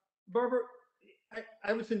 Barbara,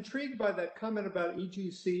 I was intrigued by that comment about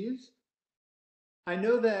EGCs. I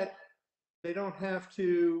know that they don't have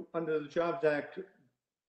to, under the Jobs Act,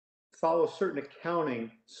 follow certain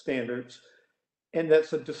accounting standards, and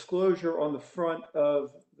that's a disclosure on the front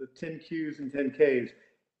of the 10Qs and 10Ks.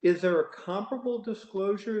 Is there a comparable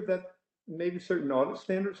disclosure that maybe certain audit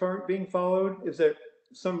standards aren't being followed? Is there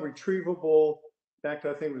some retrievable, back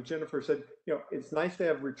to I think what Jennifer said, it's nice to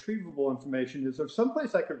have retrievable information. Is there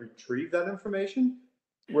someplace I could retrieve that information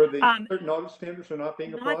where the certain audit standards are not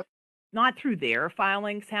being applied? not through their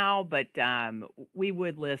filings, Hal, but we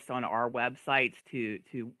would list on our websites to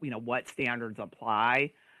what standards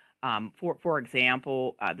apply. For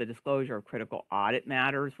example, the disclosure of critical audit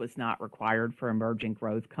matters was not required for emerging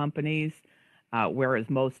growth companies, whereas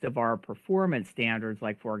most of our performance standards,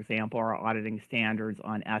 like for example, our auditing standards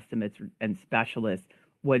on estimates and specialists,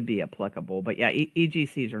 would be applicable. But yeah,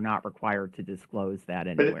 EGCs are not required to disclose that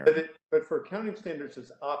anywhere. But for accounting standards,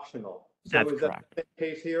 it's optional. So That's is correct. that the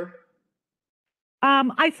case here?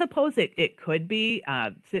 I suppose it could be,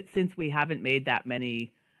 since we haven't made that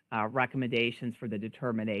many recommendations for the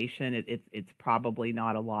determination. It's probably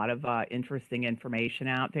not a lot of interesting information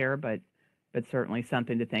out there, but certainly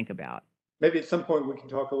something to think about. Maybe at some point we can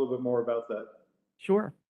talk a little bit more about that.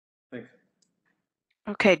 Sure. Thanks.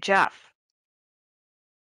 Okay, Jeff.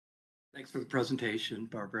 Thanks for the presentation,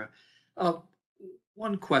 Barbara.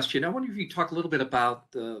 One question. I wonder if you could talk a little bit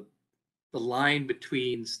about the line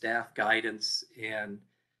between staff guidance and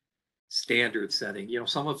standard setting.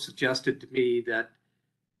 Some have suggested to me that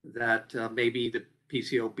maybe the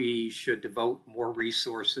PCAOB should devote more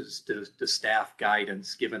resources to staff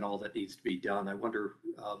guidance, given all that needs to be done. I wonder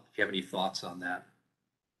if you have any thoughts on that.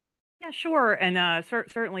 Yeah, sure. And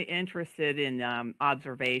certainly interested in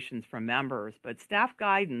observations from members, but staff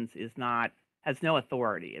guidance has no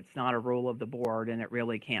authority. It's not a rule of the board, and it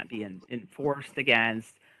really can't be enforced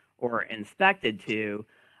against or inspected to.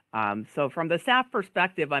 So from the staff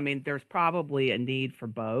perspective, I mean, there's probably a need for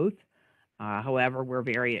both. However, we're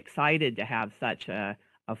very excited to have such a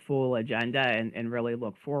full agenda and really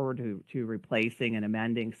look forward to replacing and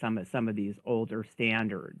amending some of these older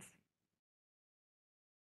standards.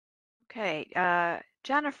 Okay,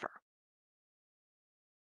 Jennifer.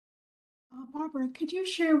 Barbara, could you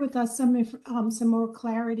share with us some more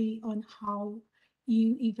clarity on how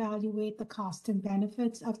you evaluate the cost and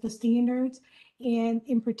benefits of the standards, and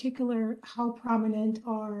in particular, how prominent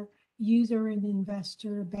are user and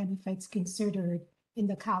investor benefits considered in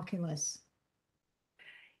the calculus?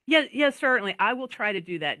 Yes, certainly. I will try to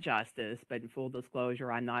do that justice, but in full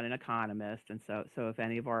disclosure, I'm not an economist, and so if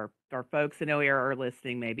any of our folks in OER are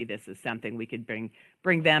listening, maybe this is something we could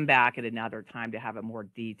bring them back at another time to have a more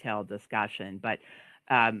detailed discussion. But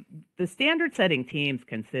the standard setting teams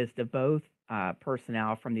consist of both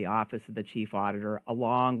personnel from the Office of the Chief Auditor,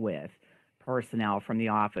 along with personnel from the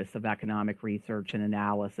Office of Economic Research and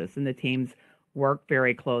Analysis, and the teams work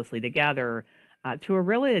very closely together to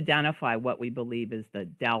really identify what we believe is the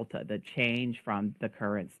delta, the change from the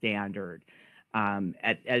current standard.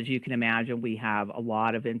 As you can imagine, we have a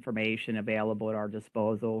lot of information available at our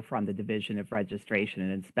disposal from the Division of Registration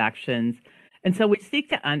and Inspections. And so we seek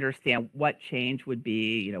to understand what change would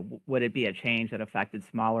be. Would it be a change that affected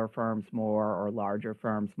smaller firms more or larger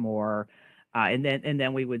firms more? And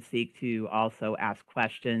then we would seek to also ask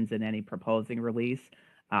questions in any proposing release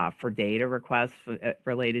for data requests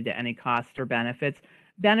related to any costs or benefits.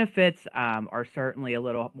 Benefits are certainly a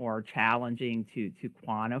little more challenging to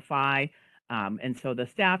quantify. And so the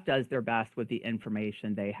staff does their best with the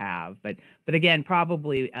information they have. But again,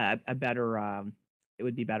 probably it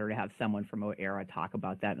would be better to have someone from OERA talk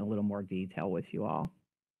about that in a little more detail with you all.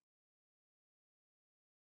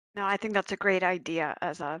 No, I think that's a great idea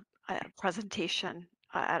as a presentation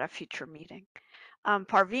at a future meeting.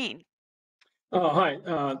 Parveen. Hi,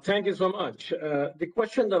 thank you so much. The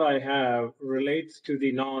question that I have relates to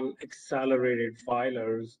the non-accelerated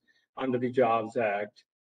filers under the Jobs Act.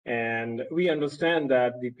 And we understand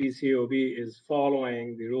that the PCAOB is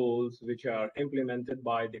following the rules which are implemented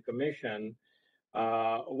by the Commission.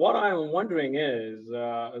 What I'm wondering is,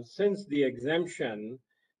 since the exemption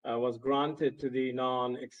was granted to the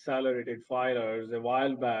non-accelerated filers a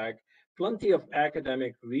while back, plenty of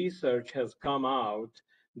academic research has come out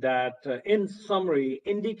that in summary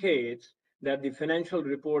indicates that the financial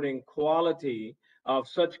reporting quality of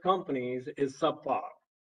such companies is subpar.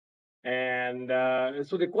 And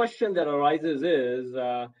so the question that arises is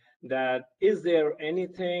that is there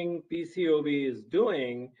anything PCAOB is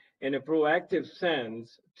doing in a proactive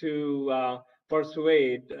sense to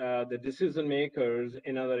persuade the decision makers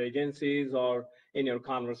in other agencies or in your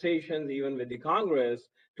conversations, even with the Congress,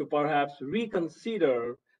 to perhaps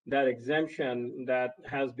reconsider that exemption that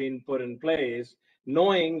has been put in place,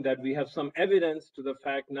 knowing that we have some evidence to the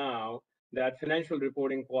fact now that financial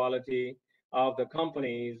reporting quality of the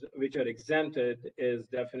companies which are exempted is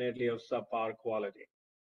definitely of subpar quality.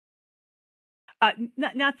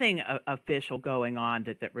 Nothing official going on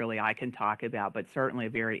that really I can talk about, but certainly a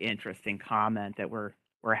very interesting comment that we're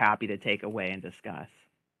happy to take away and discuss.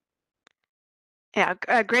 Yeah,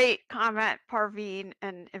 a great comment, Parveen,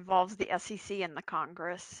 and involves the SEC and the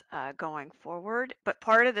Congress going forward. But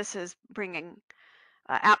part of this is bringing,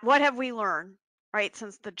 what have we learned, right,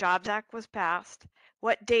 since the Jobs Act was passed?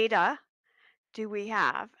 What data do we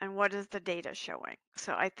have, and what is the data showing?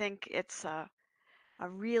 So I think it's a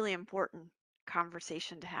really important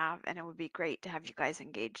conversation to have, and it would be great to have you guys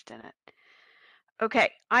engaged in it.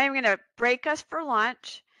 Okay, I am going to break us for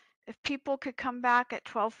lunch. If people could come back at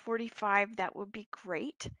 12:45, that would be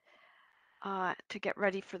great to get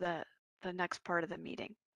ready for the next part of the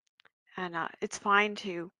meeting. And it's fine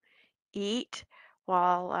to eat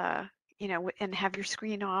while, you know, and have your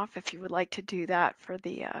screen off if you would like to do that for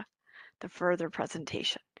the further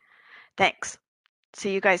presentation. Thanks.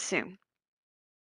 See you guys soon.